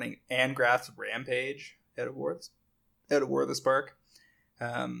 They were running Angrath's Rampage out of War of the Spark.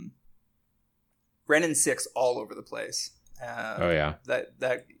 Renin 6 all over the place. Oh yeah,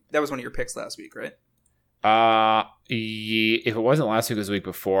 that was one of your picks last week, right? If it wasn't last week, it was the week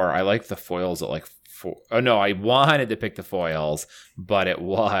before. I liked the foils at like 4. Oh no, I wanted to pick the foils, but it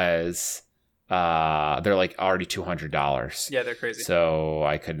was they're like already $200. Yeah, they're crazy. So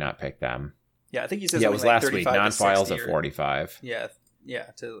I could not pick them. Yeah, I think you said it was like last week. Non-files at 45. Yeah.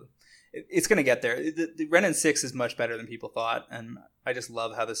 It's going to get there. The Renin 6 is much better than people thought, and I just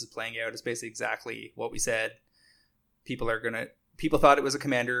love how this is playing out. It's basically exactly what we said. People thought it was a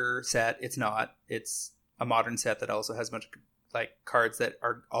commander set. It's not. It's a modern set that also has a bunch of like cards that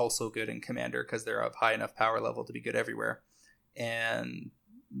are also good in commander because they're of high enough power level to be good everywhere. And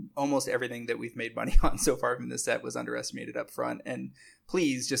almost everything that we've made money on so far from this set was underestimated up front. And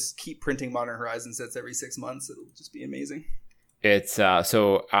please just keep printing Modern Horizon sets every 6 months. It'll just be amazing. It's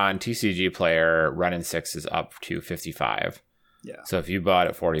so on TCG Player, Renin 6 is up to 55. Yeah. So if you bought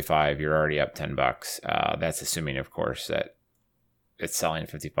at 45, you're already up $10. That's assuming, of course, that it's selling at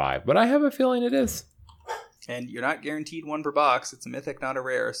 55. But I have a feeling it is. And you're not guaranteed one per box. It's a mythic, not a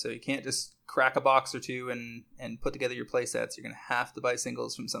rare. So you can't just crack a box or two and put together your play sets. You're going to have to buy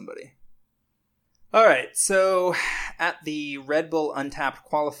singles from somebody. All right. So at the Red Bull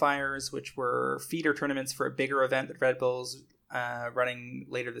Untapped qualifiers, which were feeder tournaments for a bigger event that Red Bull's running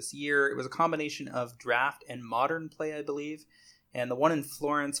later this year, it was a combination of draft and modern play, I believe. And the one in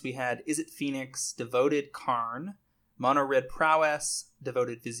Florence, we had Izzet Phoenix, Devoted Karn, Mono Red Prowess,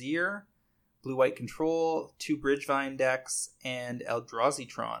 Devoted Vizier, Blue-White Control, 2 Bridgevine decks, and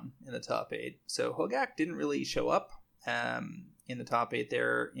Eldrazi-tron in the top 8. So Hogak didn't really show up in the top 8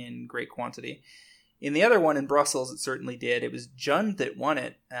 there in great quantity. In the other one in Brussels, it certainly did. It was Jund that won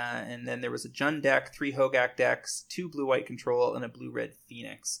it, and then there was a Jund deck, 3 Hogak decks, 2 Blue-White Control, and a Blue-Red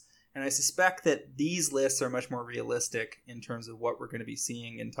Phoenix. And I suspect that these lists are much more realistic in terms of what we're going to be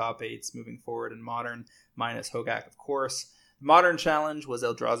seeing in top 8s moving forward in Modern, minus Hogak, of course. Modern challenge was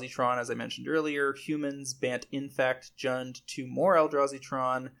Eldrazi-tron, as I mentioned earlier. Humans, Bant Infect, Jund, 2 more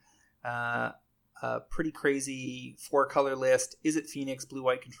Eldrazi-tron. A pretty crazy 4-color list. Izzet Phoenix,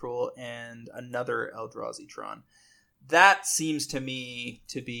 Blue-White Control, and another Eldrazi-tron. That seems to me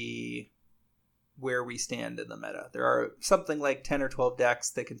to be where we stand in the meta. There are something like 10 or 12 decks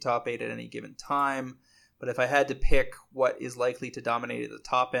that can top 8 at any given time. But if I had to pick what is likely to dominate at the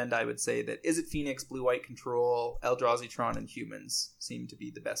top end, I would say that Izzet Phoenix, Blue-White Control, Eldrazi-tron, and Humans seem to be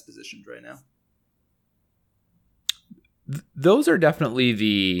the best positioned right now. Those are definitely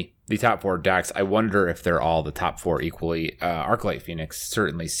the top 4 decks. I wonder if they're all the top 4 equally. Arclight Phoenix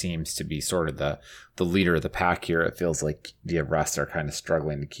certainly seems to be sort of the leader of the pack here. It feels like the rest are kind of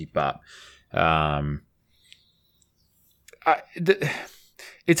struggling to keep up.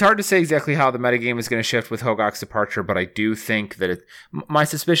 It's hard to say exactly how the metagame is going to shift with Hogak's departure, but I do think that my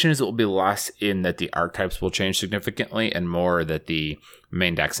suspicion is it will be less in that the archetypes will change significantly and more that the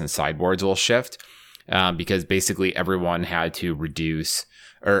main decks and sideboards will shift, because basically everyone had to reduce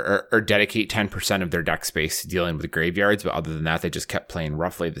or dedicate 10% of their deck space to dealing with graveyards, but other than that, they just kept playing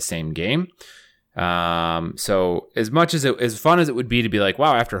roughly the same game. So as much as fun as it would be to be like,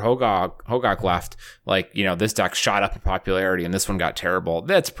 wow, after Hogak left, like, you know, this deck shot up in popularity and this one got terrible,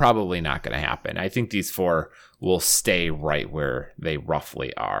 that's probably not going to happen. I think these 4 will stay right where they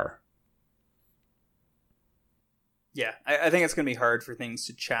roughly are. Yeah, I think it's going to be hard for things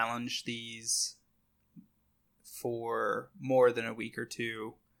to challenge these for more than a week or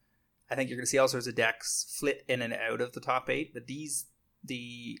two. I think you're going to see all sorts of decks flit in and out of the top 8, but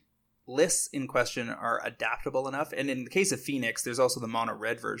the lists in question are adaptable enough. And in the case of Phoenix, there's also the mono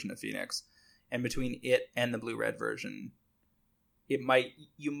red version of Phoenix. And between it and the blue red version, you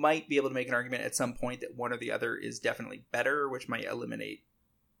might be able to make an argument at some point that one or the other is definitely better, which might eliminate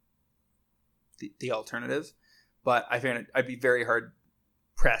the alternative. But I find I'd be very hard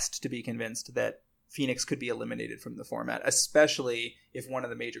pressed to be convinced that Phoenix could be eliminated from the format, especially if one of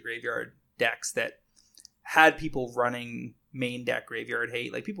the major graveyard decks that had people running main deck graveyard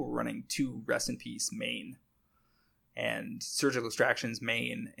hate, like people were running 2 Rest in Peace main and Surgical Extractions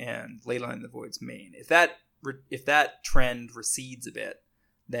main and Leyline of the Void's main. If that trend recedes a bit,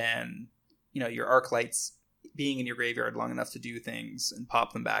 then, you know, your Arclights being in your graveyard long enough to do things and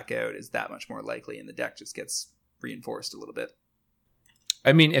pop them back out is that much more likely, and the deck just gets reinforced a little bit.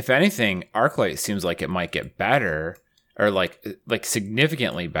 I mean, if anything, Arclight seems like it might get better, or like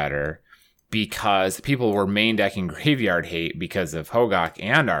significantly better, because people were main decking Graveyard Hate because of Hogak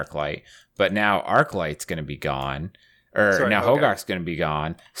and Arclight, but now Arclight's going to be gone. Hogak's going to be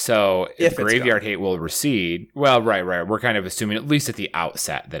gone. So If Graveyard Hate will recede. Well, right. We're kind of assuming, at least at the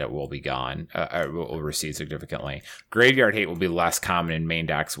outset, that it will be gone. It will recede significantly. Graveyard Hate will be less common in main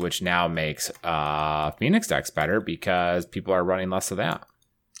decks, which now makes Phoenix decks better because people are running less of that.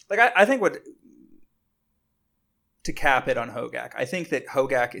 Like, I think to cap it on Hogak, I think that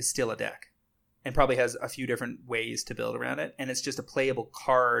Hogak is still a deck and probably has a few different ways to build around it. And it's just a playable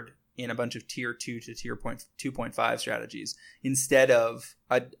card in a bunch of tier 2 to tier 2.5 strategies instead of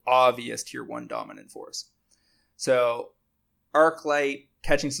an obvious tier 1 dominant force. So Arclight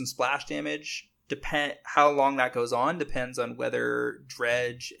catching some splash damage, how long that goes on depends on whether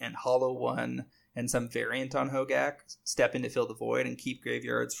Dredge and Hollow One and some variant on Hogak step in to fill the void and keep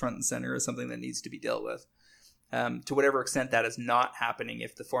graveyards front and center is something that needs to be dealt with. To whatever extent that is not happening,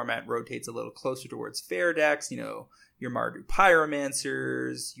 if the format rotates a little closer towards fair decks, your Mardu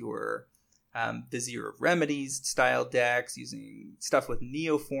Pyromancers, your Vizier of Remedies style decks, using stuff with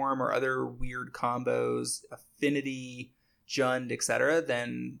Neoform or other weird combos, Affinity, Jund, etc.,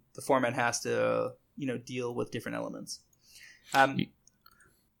 then the format has to, deal with different elements. All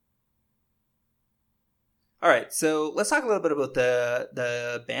right, so let's talk a little bit about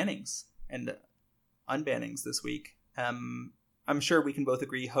the bannings and unbannings this week. I'm sure we can both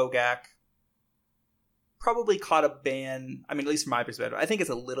agree Hogak probably caught a ban. I mean, at least from my perspective, I think it's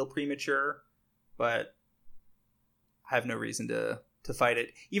a little premature, but I have no reason to fight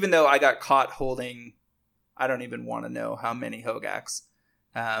it. Even though I got caught holding, I don't even want to know how many Hogaks,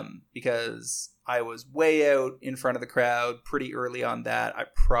 because I was way out in front of the crowd pretty early on that. I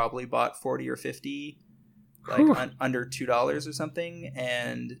probably bought 40 or 50, under $2 or something,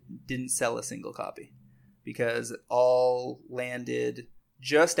 and didn't sell a single copy because it all landed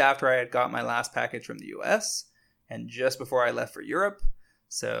just after I had got my last package from the US and just before I left for Europe.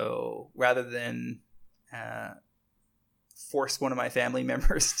 So rather than force one of my family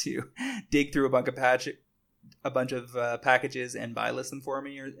members to dig through a bunch of packages and buy list them for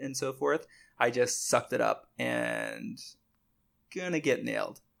me and so forth, I just sucked it up and gonna get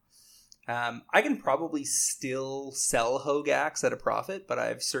nailed. I can probably still sell Hogaks at a profit, but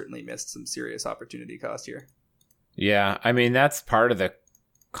I've certainly missed some serious opportunity cost here. Yeah, I mean, that's part of the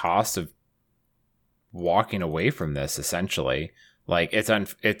cost of walking away from this, essentially. Like, it's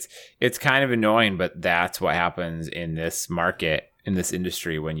kind of annoying, but that's what happens in this market, in this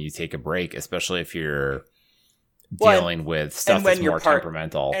industry, when you take a break, especially if you're dealing with stuff that's more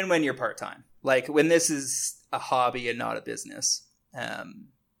temperamental. And when you're part-time. Like, when this is a hobby and not a business,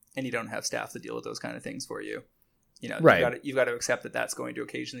 and you don't have staff to deal with those kind of things for you. Right. You've got to accept that that's going to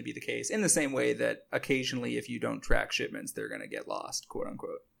occasionally be the case, in the same way that occasionally if you don't track shipments, they're going to get lost, quote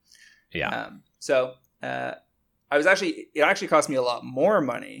unquote. Yeah. It actually cost me a lot more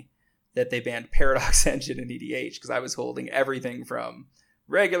money that they banned Paradox Engine and EDH, because I was holding everything from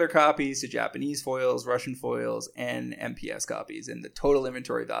regular copies to Japanese foils, Russian foils, and MPS copies. And the total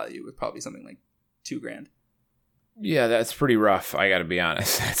inventory value was probably something like $2,000. Yeah, that's pretty rough. I got to be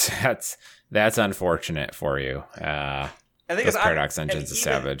honest. That's unfortunate for you. I think Paradox Engine's a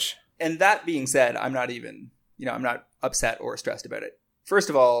savage. And that being said, I'm not even, I'm not upset or stressed about it. First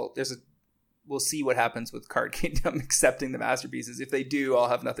of all, we'll see what happens with Card Kingdom accepting the masterpieces. If they do, I'll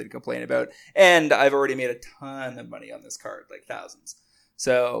have nothing to complain about. And I've already made a ton of money on this card, like thousands.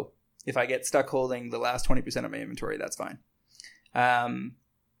 So if I get stuck holding the last 20% of my inventory, that's fine.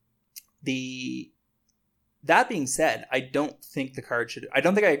 That being said, I don't think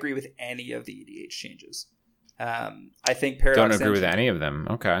I agree with any of the EDH changes. I think Paradox Don't agree with any of them.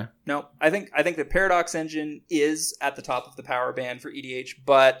 Okay. No, I think the Paradox Engine is at the top of the power band for EDH,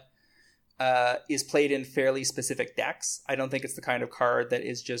 but is played in fairly specific decks. I don't think it's the kind of card that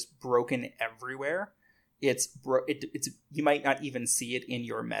is just broken everywhere. It's you might not even see it in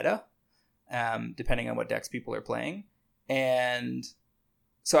your meta, depending on what decks people are playing. And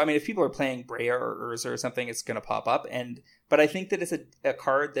so, I mean, if people are playing Breya or Urza or something, it's going to pop up. But I think that it's a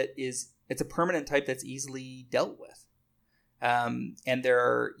card that it's a permanent type that's easily dealt with. And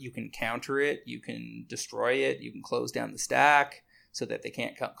you can counter it, you can destroy it, you can close down the stack so that they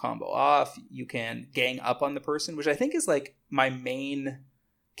can't combo off. You can gang up on the person, which I think is like my main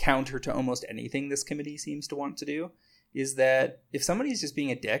counter to almost anything this committee seems to want to do, is that if somebody's just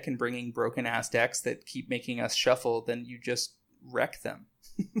being a dick and bringing broken ass decks that keep making us shuffle, then you just wreck them.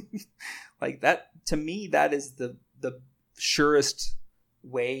 Like that, to me, that is the surest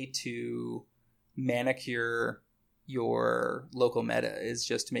way to manicure your local meta, is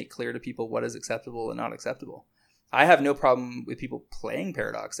just to make clear to people what is acceptable and not acceptable. I have no problem with people playing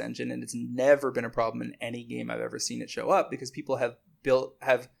Paradox Engine, and it's never been a problem in any game I've ever seen it show up, because people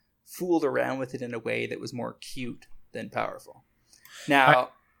have fooled around with it in a way that was more cute than powerful. Now,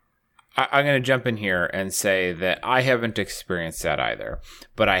 I'm going to jump in here and say that I haven't experienced that either,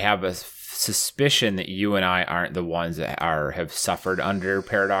 but I have a suspicion that you and I aren't the ones that have suffered under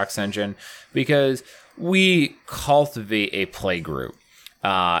Paradox Engine, because we cultivate a play group.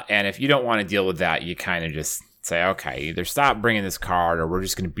 And if you don't want to deal with that, you kind of just say, okay, either stop bringing this card or we're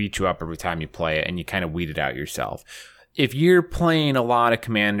just going to beat you up every time you play it, and you kind of weed it out yourself. If you're playing a lot of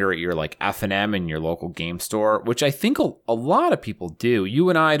Commander at your like F&M in your local game store, which I think a lot of people do, you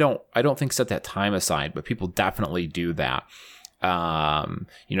and I don't think set that time aside, but people definitely do that.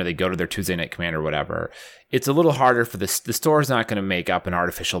 They go to their Tuesday Night Commander or whatever. It's a little harder for the store's not going to make up an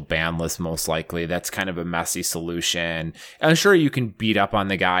artificial ban list, most likely. That's kind of a messy solution. I'm sure you can beat up on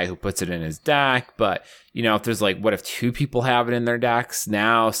the guy who puts it in his deck, but if there's like, what if two people have it in their decks?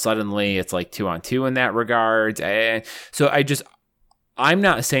 Now suddenly it's like 2-on-2 in that regard. So I'm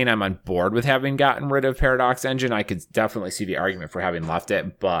not saying I'm on board with having gotten rid of Paradox Engine. I could definitely see the argument for having left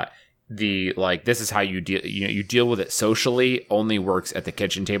it, but this is how you deal. You deal with it socially. Only works at the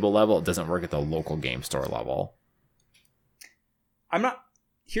kitchen table level. It doesn't work at the local game store level.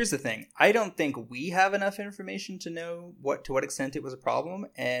 Here's the thing. I don't think we have enough information to know to what extent it was a problem,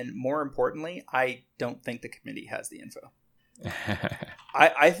 and more importantly, I don't think the committee has the info.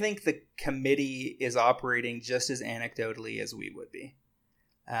 I think the committee is operating just as anecdotally as we would be,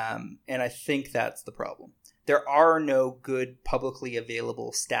 and I think that's the problem. There are no good publicly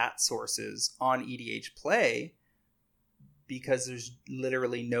available stat sources on EDH Play because there's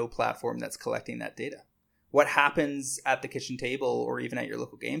literally no platform that's collecting that data. What happens at the kitchen table or even at your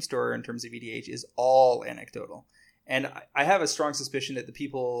local game store in terms of EDH is all anecdotal. And I have a strong suspicion that the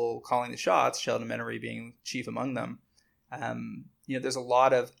people calling the shots, Sheldon Menery being chief among them, there's a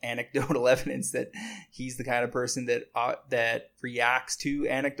lot of anecdotal evidence that he's the kind of person that reacts to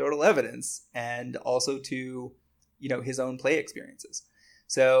anecdotal evidence and also to, his own play experiences.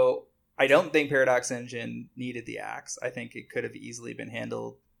 So I don't think Paradox Engine needed the axe. I think it could have easily been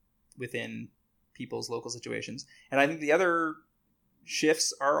handled within people's local situations. And I think the other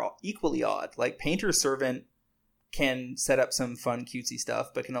shifts are equally odd. Like Painter's Servant can set up some fun cutesy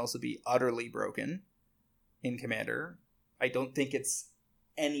stuff, but can also be utterly broken in Commander. I don't think it's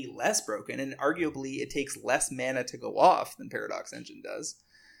any less broken, and arguably it takes less mana to go off than Paradox Engine does.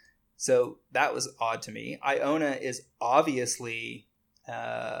 So that was odd to me. Iona is obviously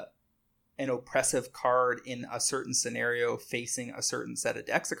an oppressive card in a certain scenario facing a certain set of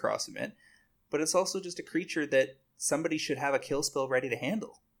decks across from it, but it's also just a creature that somebody should have a kill spell ready to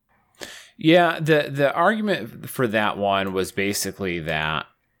handle. Yeah, the argument for that one was basically that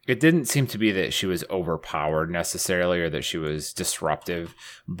it didn't seem to be that she was overpowered necessarily or that she was disruptive,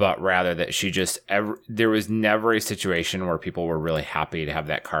 but rather that she there was never a situation where people were really happy to have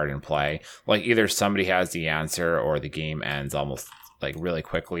that card in play. Like either somebody has the answer or the game ends almost like really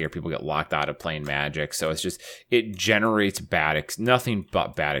quickly or people get locked out of playing Magic. So it generates nothing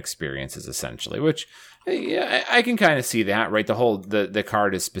but bad experiences essentially, which yeah, I can kind of see that, right? The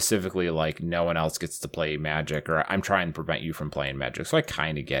card is specifically like no one else gets to play Magic, or I'm trying to prevent you from playing Magic. So I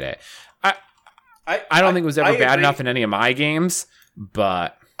kind of get it. I don't think it was ever bad enough in any of my games,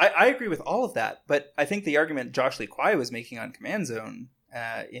 but I agree with all of that. But I think the argument Josh Lee Kwai was making on Command Zone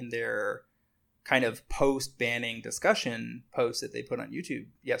in their kind of post-banning discussion post that they put on YouTube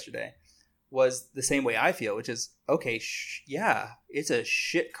yesterday was the same way I feel, which is, okay, yeah, it's a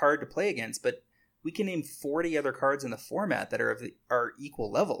shit card to play against, but we can name 40 other cards in the format that are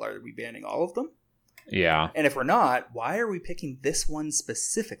equal level. Are we banning all of them? Yeah. And if we're not, why are we picking this one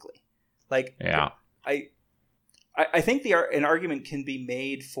specifically? Like, yeah. I think an argument can be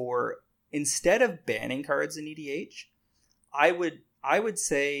made for, instead of banning cards in EDH, I would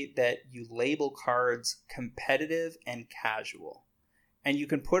say that you label cards competitive and casual. And you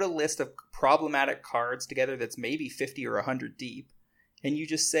can put a list of problematic cards together that's maybe 50 or 100 deep. And you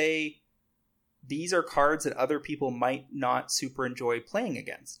just say, these are cards that other people might not super enjoy playing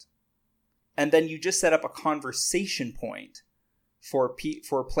against. And then you just set up a conversation point for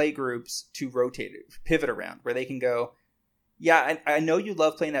play groups to pivot around, where they can go, yeah, I know you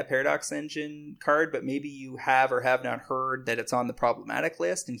love playing that Paradox Engine card, but maybe you have or have not heard that it's on the problematic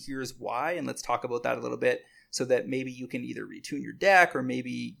list, and here's why, and let's talk about that a little bit, so that maybe you can either retune your deck or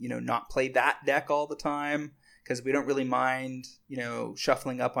maybe, not play that deck all the time, because we don't really mind,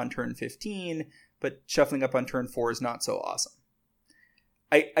 shuffling up on turn 15, but shuffling up on turn 4 is not so awesome.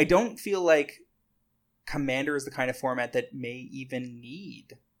 I don't feel like Commander is the kind of format that may even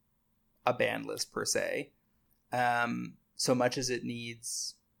need a ban list per se, so much as it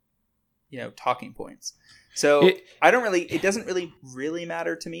needs, talking points. So it doesn't really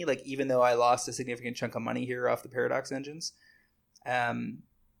matter to me, like, even though I lost a significant chunk of money here off the Paradox engines.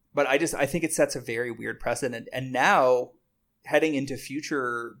 But I think it sets a very weird precedent. And now heading into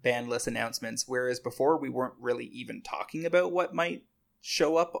future ban list announcements, whereas before we weren't really even talking about what might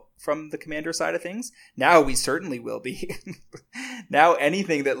show up from the Commander side of things, now we certainly will be. Now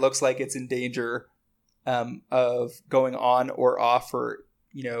anything that looks like it's in danger of going on or off for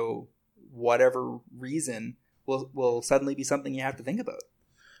whatever reason will suddenly be something you have to think about.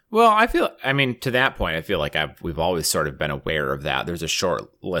 Well, to that point, I feel like we've always sort of been aware of that. There's a short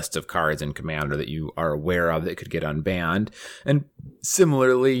list of cards in Commander that you are aware of that could get unbanned. And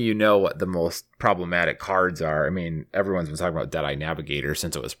similarly, what the most problematic cards are. I mean, everyone's been talking about Deadeye Navigator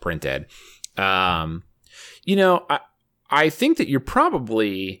since it was printed. I think that you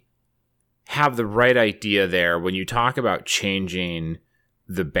probably have the right idea there when you talk about changing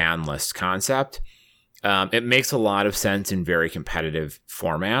the ban list concept. It makes a lot of sense in very competitive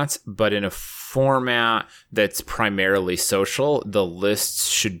formats, but in a format that's primarily social, the lists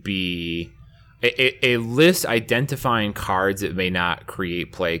should be a list identifying cards that may not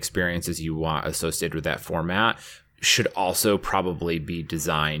create play experiences you want associated with that format should also probably be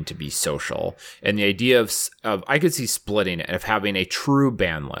designed to be social. And the idea of I could see splitting it, of having a true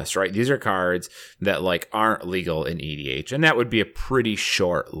ban list, right? These are cards that aren't legal in EDH, and that would be a pretty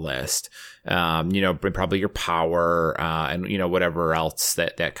short list. Probably your power, and whatever else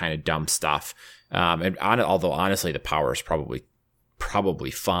that kind of dumb stuff. Although honestly, the power is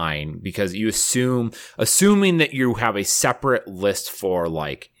probably fine, because you assuming that you have a separate list for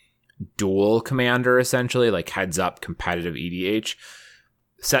dual Commander, essentially, heads up competitive EDH.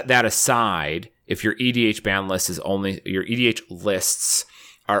 Set that aside. If your EDH ban list your EDH lists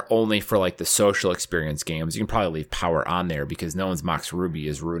are only for the social experience games, you can probably leave power on there, because no one's Mox Ruby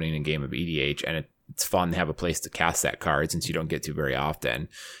is ruining a game of EDH, and it's fun to have a place to cast that card since you don't get to very often.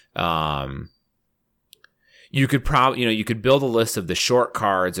 You could probably, you could build a list of the short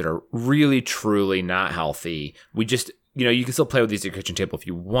cards that are really truly not healthy. You can still play with these at your kitchen table if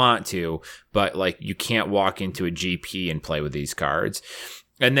you want to, but you can't walk into a GP and play with these cards.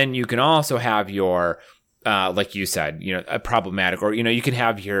 And then you can also have your, like you said, a problematic, or, you can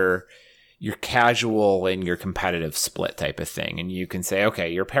have your casual and your competitive split type of thing. And you can say, okay,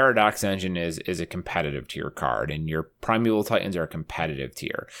 your Paradox engine is a competitive tier card, and your Primeval Titans are a competitive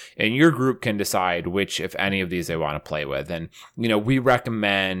tier. And your group can decide which, if any of these, they want to play with. And, we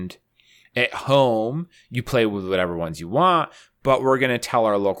recommend at home you play with whatever ones you want, but we're going to tell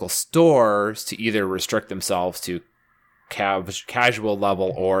our local stores to either restrict themselves to casual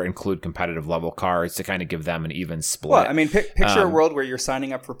level or include competitive level cards to kind of give them an even split. Well, I mean, picture a world where you're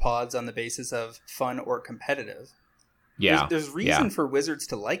signing up for pods on the basis of fun or competitive. Yeah, there's reason for Wizards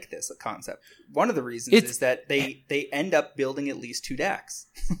to like this concept. One of the reasons is that they end up building at least 2 decks.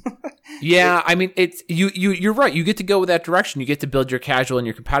 Yeah, I mean, it's you're right. You get to go with that direction. You get to build your casual and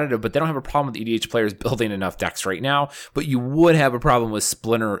your competitive, but they don't have a problem with EDH players building enough decks right now. But you would have a problem with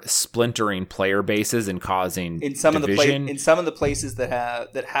splintering player bases and causing division. In some of the places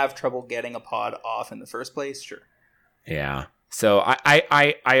that have trouble getting a pod off in the first place. Sure. Yeah. So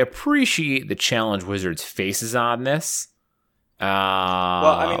I appreciate the challenge Wizards faces on this. But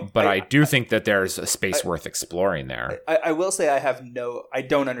I do think that there's a space worth exploring there. I will say I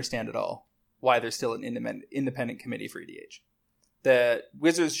don't understand at all why there's still an independent committee for EDH. The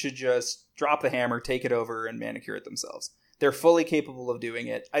Wizards should just drop the hammer, take it over, and manicure it themselves. They're fully capable of doing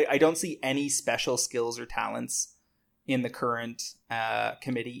it. I don't see any special skills or talents in the current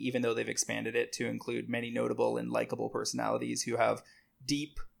committee, even though they've expanded it to include many notable and likable personalities who have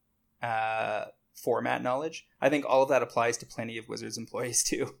deep format knowledge. I think all of that applies to plenty of Wizards employees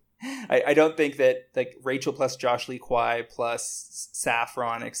too. I don't think that Rachel plus Josh Lee Kwai plus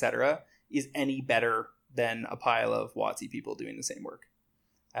Saffron, etc., is any better than a pile of WotC people doing the same work.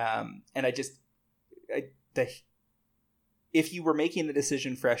 If you were making the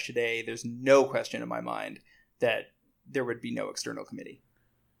decision fresh today, there's no question in my mind that there would be no external committee.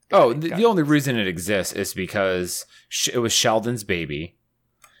 The only reason it exists is because it was Sheldon's baby.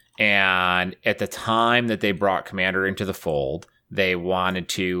 And at the time that they brought Commander into the fold, they wanted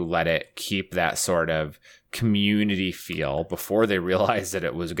to let it keep that sort of community feel before they realized that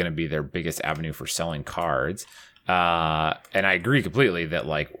it was going to be their biggest avenue for selling cards. And I agree completely that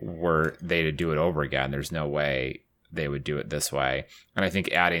were they to do it over again, there's no way they would do it this way. And I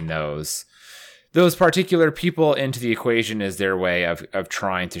think adding those particular people into the equation is their way of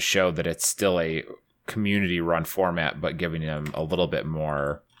trying to show that it's still a community run format, but giving them a little bit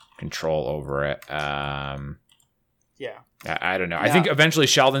more control over it. Yeah. I don't know. Yeah. I think eventually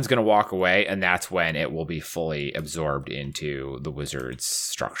Sheldon's going to walk away, and that's when it will be fully absorbed into the Wizards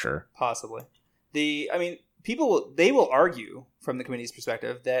structure. Possibly. People will argue from the committee's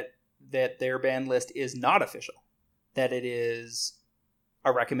perspective that their ban list is not official, that it is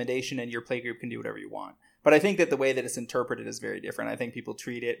a recommendation and your playgroup can do whatever you want. But I think that the way that it's interpreted is very different. I think people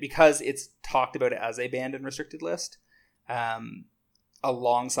treat it, because it's talked about as a banned and restricted list,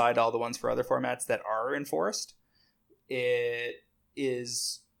 alongside all the ones for other formats that are enforced. It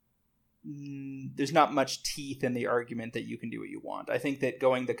is, there's not much teeth in the argument that you can do what you want. I think that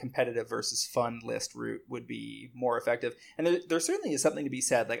going the competitive versus fun list route would be more effective. And there certainly is something to be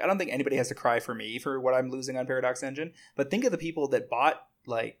said. Like, I don't think anybody has to cry for me for what I'm losing on Paradox Engine, but think of the people that bought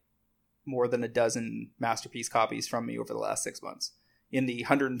like more than a dozen Masterpiece copies from me over the last 6 months in the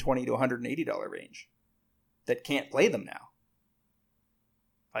 $120 to $180 range that can't play them now.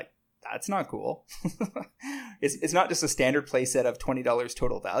 That's not cool. It's not just a standard play set of $20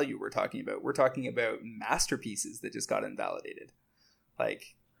 total value we're talking about. We're talking about masterpieces that just got invalidated,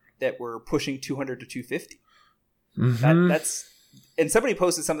 like that were pushing 200 to 250. Mm-hmm. That's, and somebody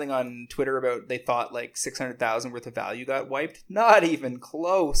posted something on Twitter about they thought like 600,000 worth of value got wiped. Not even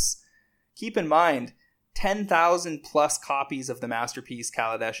close. Keep in mind, 10,000 plus copies of the Masterpiece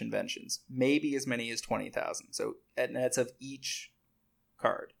Kaladesh Inventions, maybe as many as 20,000. So, and that's of each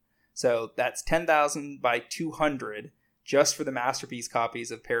card. So that's 10,000 by 200 just for the Masterpiece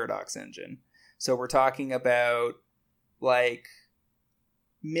copies of Paradox Engine. So we're talking about like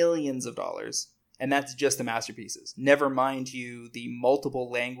millions of dollars. And that's just the Masterpieces. Never mind you the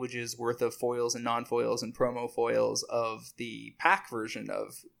multiple languages worth of foils and non-foils and promo foils of the pack version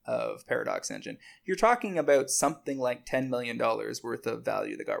of Paradox Engine. You're talking about something like $10 million worth of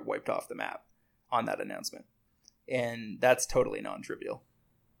value that got wiped off the map on that announcement. And that's totally non-trivial.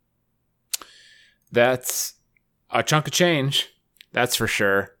 That's a chunk of change. That's for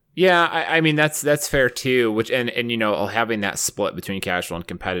sure. Yeah, I mean that's fair too. Which and you know, having that split between casual and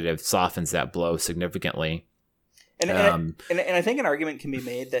competitive softens that blow significantly. And I think an argument can be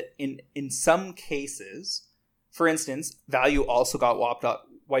made that in some cases, for instance, value also got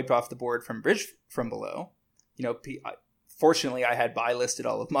wiped off the board from Bridge from Below. You know, fortunately, I had buy listed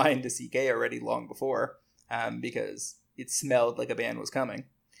all of mine to CK already long before, because it smelled like a ban was coming.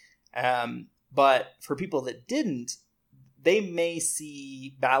 But for people that didn't, they may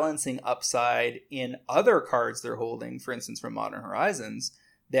see balancing upside in other cards they're holding, for instance, from Modern Horizons,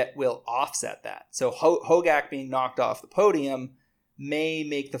 that will offset that. So Hogak being knocked off the podium may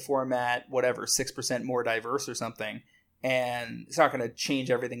make the format, 6% more diverse or something. And it's not going to change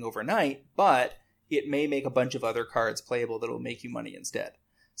everything overnight, but it may make a bunch of other cards playable that will make you money instead.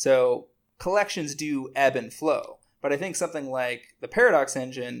 So collections do ebb and flow. But I think something like the Paradox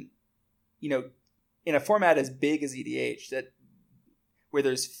Engine, you know, in a format as big as EDH, where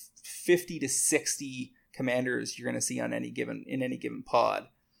there's 50 to 60 commanders you're going to see in any given pod,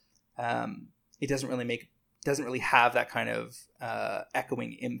 it doesn't really have that kind of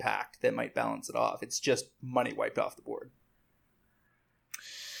echoing impact that might balance it off. It's just money wiped off the board.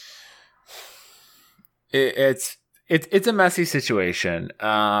 It's a messy situation,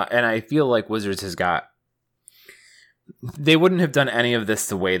 and I feel like Wizards they wouldn't have done any of this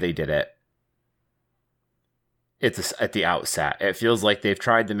the way they did it. It's at the outset. It feels like they've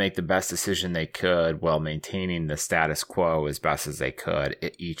tried to make the best decision they could while maintaining the status quo as best as they could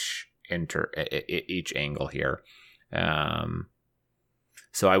at each angle here.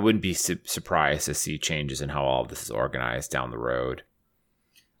 So I wouldn't be surprised to see changes in how all of this is organized down the road.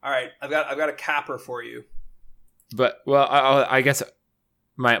 All right, I've got a capper for you. But I guess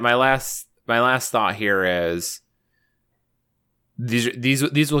my last thought here is,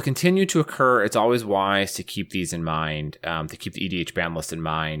 These will continue to occur. It's always wise to keep these in mind, to keep the EDH ban list in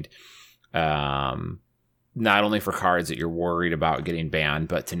mind, not only for cards that you're worried about getting banned,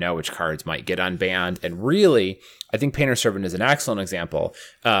 but to know which cards might get unbanned. And really, I think Painter Servant is an excellent example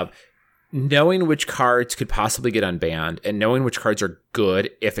of knowing which cards could possibly get unbanned and knowing which cards are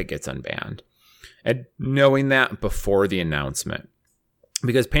good if it gets unbanned. And knowing that before the announcement.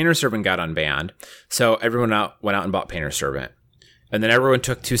 Because Painter Servant got unbanned, so everyone went out and bought Painter Servant. And then everyone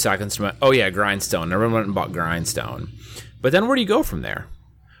took 2 seconds and went, oh yeah, Grindstone. Everyone went and bought Grindstone. But then where do you go from there?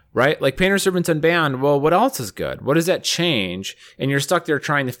 Right? Like Painter Servant's unbanned. Well, what else is good? What does that change? And you're stuck there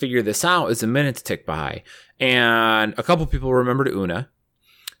trying to figure this out as the minutes tick by. And a couple people remembered Una.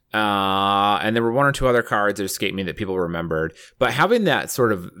 And there were one or two other cards that escaped me that people remembered. But having that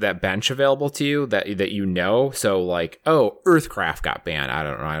sort of that bench available to you that you know, so like, oh, Earthcraft got banned. I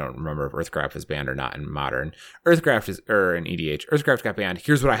don't remember if Earthcraft was banned or not in Modern. Earthcraft is or in EDH. Earthcraft got banned.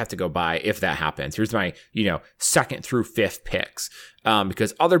 Here's what I have to go buy if that happens. Here's my second through fifth picks.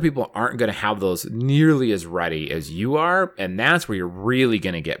 Because other people aren't going to have those nearly as ready as you are, and that's where you're really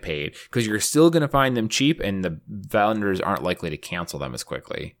going to get paid because you're still going to find them cheap, and the vendors aren't likely to cancel them as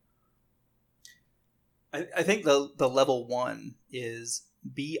quickly. I think the level 1 is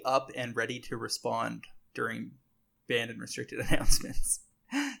be up and ready to respond during banned and restricted announcements.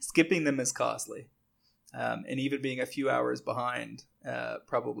 Skipping them is costly. And even being a few hours behind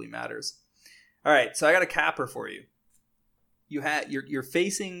probably matters. All right, so I got a capper for you. You're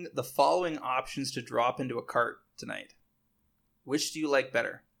facing the following options to drop into a cart tonight. Which do you like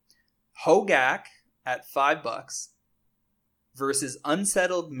better? Hogak at $5 versus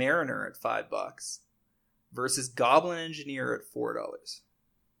Unsettled Mariner at $5 versus Goblin Engineer at $4.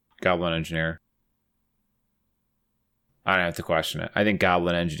 Goblin Engineer. I don't have to question it. I think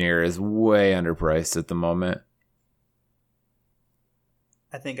Goblin Engineer is way underpriced at the moment.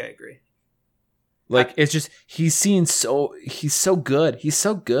 I think I agree. Like, it's just, he's so good. He's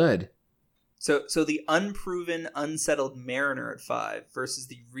so good. So the unproven Unsettled Mariner at $5 versus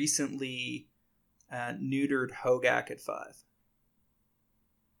the recently neutered Hogak at $5.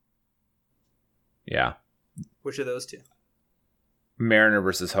 Yeah. Which are those two? Mariner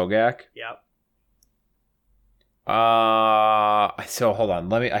versus Hogak? Yep. So hold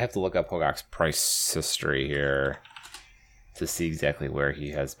on. I have to look up Hogak's price history here to see exactly where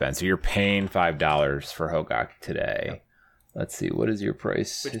he has been. So you're paying $5 for Hogak today. Yep. Let's see. What does your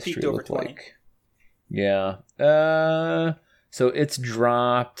price history look like? Yeah. So it's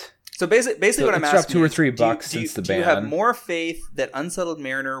dropped. So basically what I'm asking, dropped $2 or $3 since the ban. Do you have more faith that Unsettled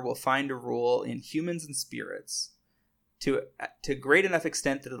Mariner will find a role in Humans and Spirits to great enough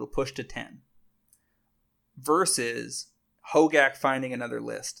extent that it'll push to 10 versus Hogak finding another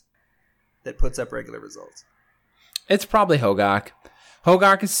list that puts up regular results? It's probably Hogak.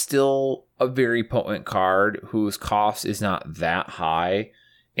 Hogak is still a very potent card whose cost is not that high,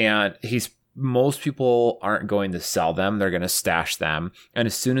 and most people aren't going to sell them. They're going to stash them. And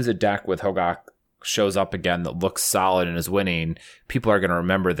as soon as a deck with Hogak shows up again that looks solid and is winning, people are going to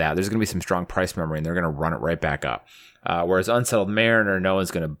remember that. There's going to be some strong price memory, and they're going to run it right back up. Whereas Unsettled Mariner, no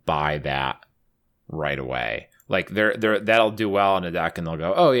one's going to buy that right away. Like that'll do well in a deck, and they'll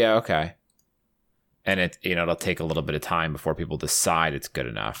go, "Oh yeah, okay." And it'll take a little bit of time before people decide it's good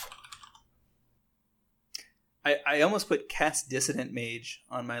enough. I almost put Kess Dissident Mage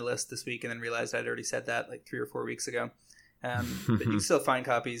on my list this week and then realized I'd already said that like 3 or 4 weeks ago. But you can still find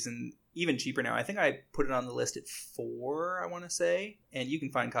copies, and even cheaper now. I think I put it on the list at 4, I want to say. And you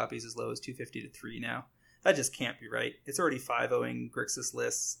can find copies as low as $250 to $3 now. That just can't be right. It's already 5-0ing Grixis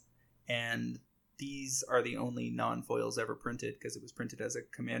lists, and these are the only non-foils ever printed because it was printed as a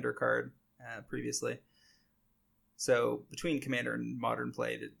Commander card previously. So between Commander and Modern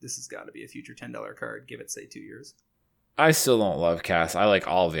play, this has got to be a future $10 card. Give it, say, 2 years. I still don't love Cass. I like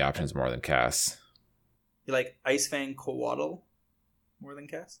all of the options more than Cass. You like Icefang Coatl more than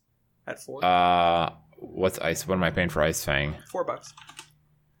Cass at $4? What's Ice? What am I paying for Icefang? $4.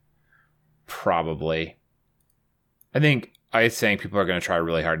 Probably. I think Icefang people are going to try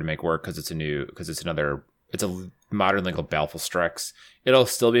really hard to make work because it's a Modern legal Baleful Strix. It'll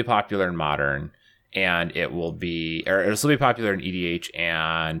still be popular in Modern. And it'll still be popular in EDH,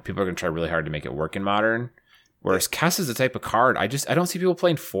 and people are going to try really hard to make it work in Modern. Whereas Kess is the type of card, I don't see people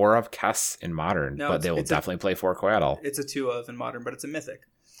playing 4 of Kess in Modern, but they will definitely play 4 Coatl. It's a 2 of in Modern, but it's a mythic.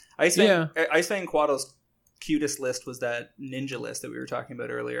 Icefang Coatl's cutest list was that ninja list that we were talking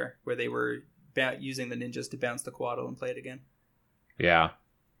about earlier, where they were using the ninjas to bounce the Coatl and play it again. Yeah.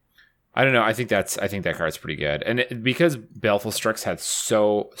 I don't know. I think that card's pretty good. And because Baleful Strix had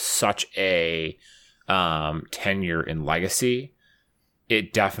such a tenure in Legacy,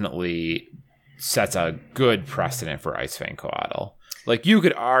 it definitely sets a good precedent for Icefang Coatl. Like, you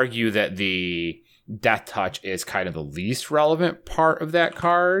could argue that the Death Touch is kind of the least relevant part of that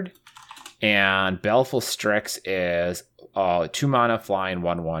card, and Baleful Strix is a 2-mana flying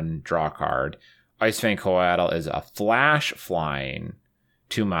 1/1 draw card. Icefang Coatl is a flash flying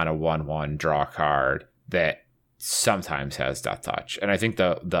 2-mana 1/1 draw card that sometimes has Death Touch. And I think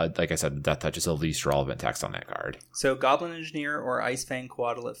the like I said, the Death Touch is the least relevant text on that card. So Goblin Engineer or Icefang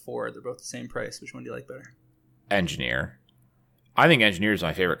Coatl at 4, they're both the same price. Which one do you like better? Engineer. I think Engineer is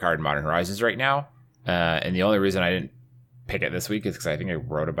my favorite card in Modern Horizons right now. And the only reason I didn't pick it this week is because I think I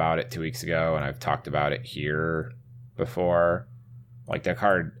wrote about it 2 weeks ago, and I've talked about it here before Like that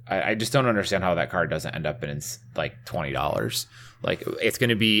card, I just don't understand how that card doesn't end up in like $20. Like it's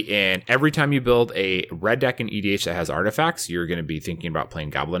going to be in every time you build a red deck in EDH that has artifacts, you're going to be thinking about playing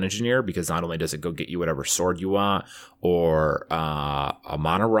Goblin Engineer, because not only does it go get you whatever sword you want or a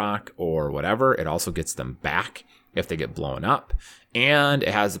Mana Rock or whatever, it also gets them back if they get blown up. And it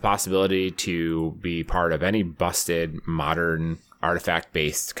has the possibility to be part of any busted modern artifact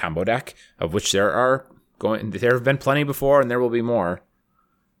based combo deck, of which there have been plenty before and there will be more.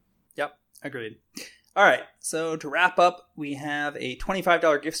 Yep, agreed. All right, so to wrap up, we have a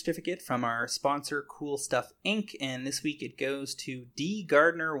 $25 gift certificate from our sponsor, Cool Stuff Inc., and this week it goes to D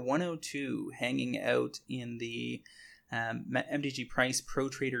Gardner 102, hanging out in the MTG Price Pro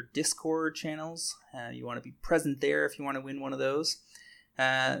Trader Discord channels. You want to be present there if you want to win one of those.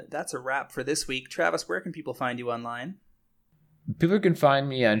 That's a wrap for this week. Travis, where can people find you online? People can find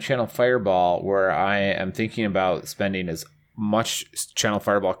me on Channel Fireball, where I am thinking about spending as much Channel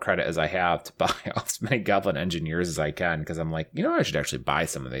Fireball credit as I have to buy as many Goblin Engineers as I can, because I'm like, I should actually buy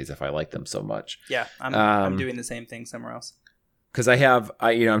some of these if I like them so much. Yeah, I'm doing the same thing somewhere else. Because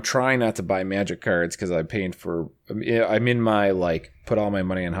I'm trying not to buy Magic cards because I'm in my put all my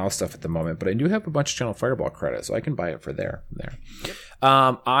money on house stuff at the moment, but I do have a bunch of Channel Fireball credit, so I can buy it for there. Yep.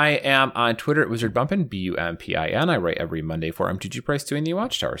 I am on Twitter at WizardBumpin, BUMPIN. I write every Monday for MTG Price doing the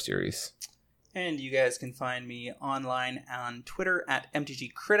Watchtower series. And you guys can find me online on Twitter at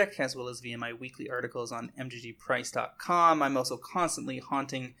MTG Critic, as well as via my weekly articles on MTGPrice.com. I'm also constantly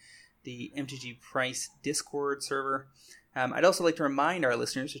haunting the MTG Price Discord server. I'd also like to remind our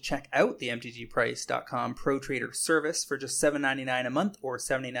listeners to check out the MTGPrice.com Pro Trader service for just $7.99 a month or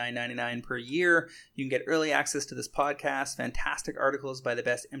 $79.99 per year. You can get early access to this podcast, fantastic articles by the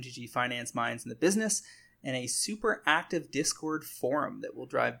best MTG finance minds in the business, and a super active Discord forum that will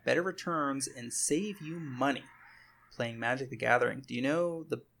drive better returns and save you money playing Magic the Gathering. Do you know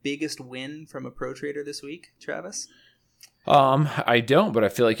the biggest win from a Pro Trader this week, Travis? I don't, but I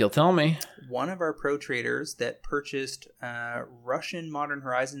feel like you'll tell me. One of our Pro Traders that purchased Russian Modern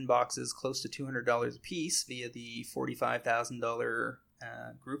Horizon boxes close to $200 a piece via the $45,000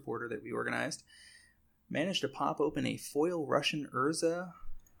 group order that we organized managed to pop open a foil Russian Urza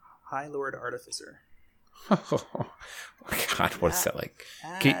High Lord Artificer. Oh, God, what is that like?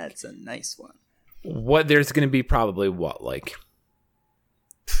 That's a nice one. What, there's going to be probably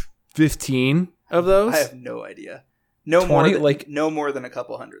 15 of those? I have no idea. No 20, no more than a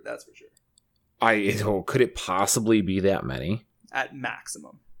couple hundred, that's for sure. Could it possibly be that many? At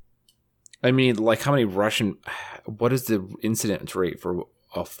maximum. I mean, how many Russian... What is the incidence rate for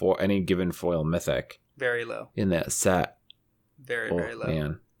any given foil mythic? Very low. In that set? Very low.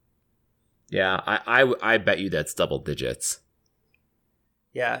 Man. Yeah, I bet you that's double digits.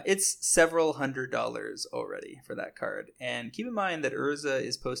 Yeah, it's several $100s already for that card. And keep in mind that Urza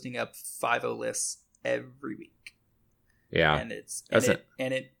is posting up 5-0 lists every week. Yeah. And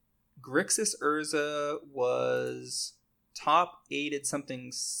Grixis Urza was top 8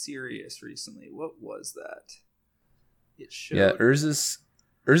 something serious recently. What was that? It showed. Yeah, Urza's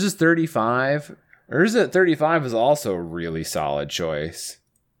 35. Urza at 35 is also a really solid choice.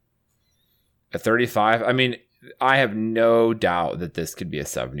 At 35, I mean, I have no doubt that this could be a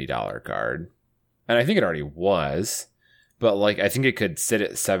 $70 card. And I think it already was. But I think it could sit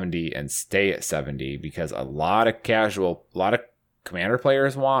at 70 and stay at 70 because a lot of Commander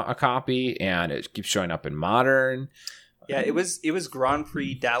players want a copy, and it keeps showing up in Modern. Yeah, it was Grand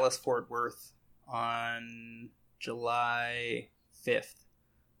Prix Dallas Fort Worth on July 5th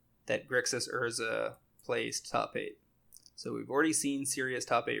that Grixis Urza placed top 8. So we've already seen serious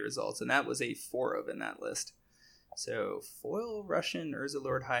top 8 results, and that was a 4 of in that list. So foil Russian Urza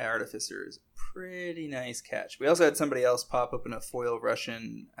Lord High Artificer is a pretty nice catch. We also had somebody else pop open a foil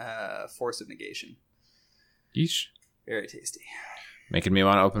Russian Force of Negation. Yeesh. Very tasty. Making me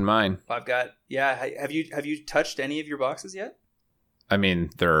want to open mine. Have you touched any of your boxes yet? I mean,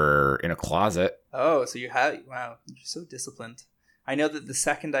 they're in a closet. Oh, so you have. Wow, you're so disciplined. I know that the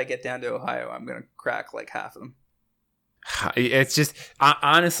second I get down to Ohio, I'm going to crack half of them. It's just,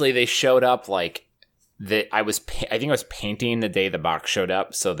 honestly, they showed up I think I was painting the day the box showed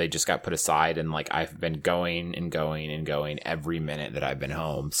up, so they just got put aside, and I've been going and going and going every minute that I've been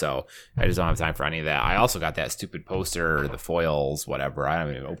home, so I just don't have time for any of that. I also got that stupid poster, the foils, whatever. I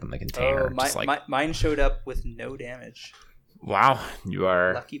haven't even opened the container. Mine showed up with no damage. Wow, you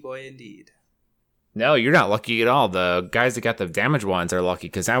are lucky boy indeed. No, you're not lucky at all. The guys that got the damaged ones are lucky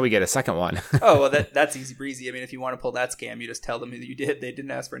because now we get a second one. Oh, well, that's easy breezy. I mean, if you want to pull that scam, you just tell them that you did. They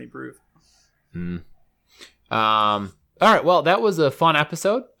didn't ask for any proof. All right, well, that was a fun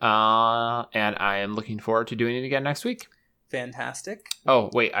episode, and I am looking forward to doing it again next week. Fantastic. Oh,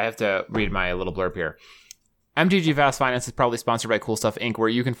 wait, I have to read my little blurb here. MTG Fast Finance is proudly sponsored by Cool Stuff Inc., where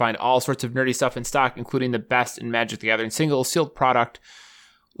you can find all sorts of nerdy stuff in stock, including the best in Magic the Gathering single sealed product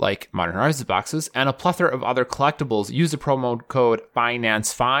like Modern Horizons boxes, and a plethora of other collectibles. Use the promo code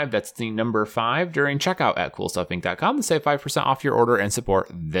FINANCE5, that's the number 5, during checkout at CoolStuffInc.com to save 5% off your order and support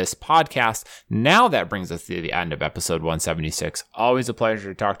this podcast. Now that brings us to the end of episode 176. Always a pleasure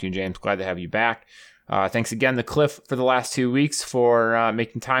to talk to you, James. Glad to have you back. Thanks again to Cliff for the last 2 weeks for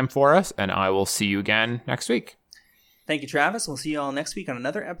making time for us, and I will see you again next week. Thank you, Travis. We'll see you all next week on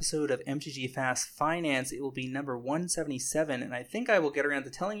another episode of MTG Fast Finance. It will be number 177, and I think I will get around to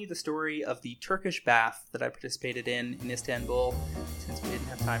telling you the story of the Turkish bath that I participated in Istanbul, since we didn't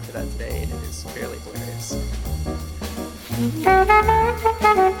have time for that today, and it is fairly hilarious.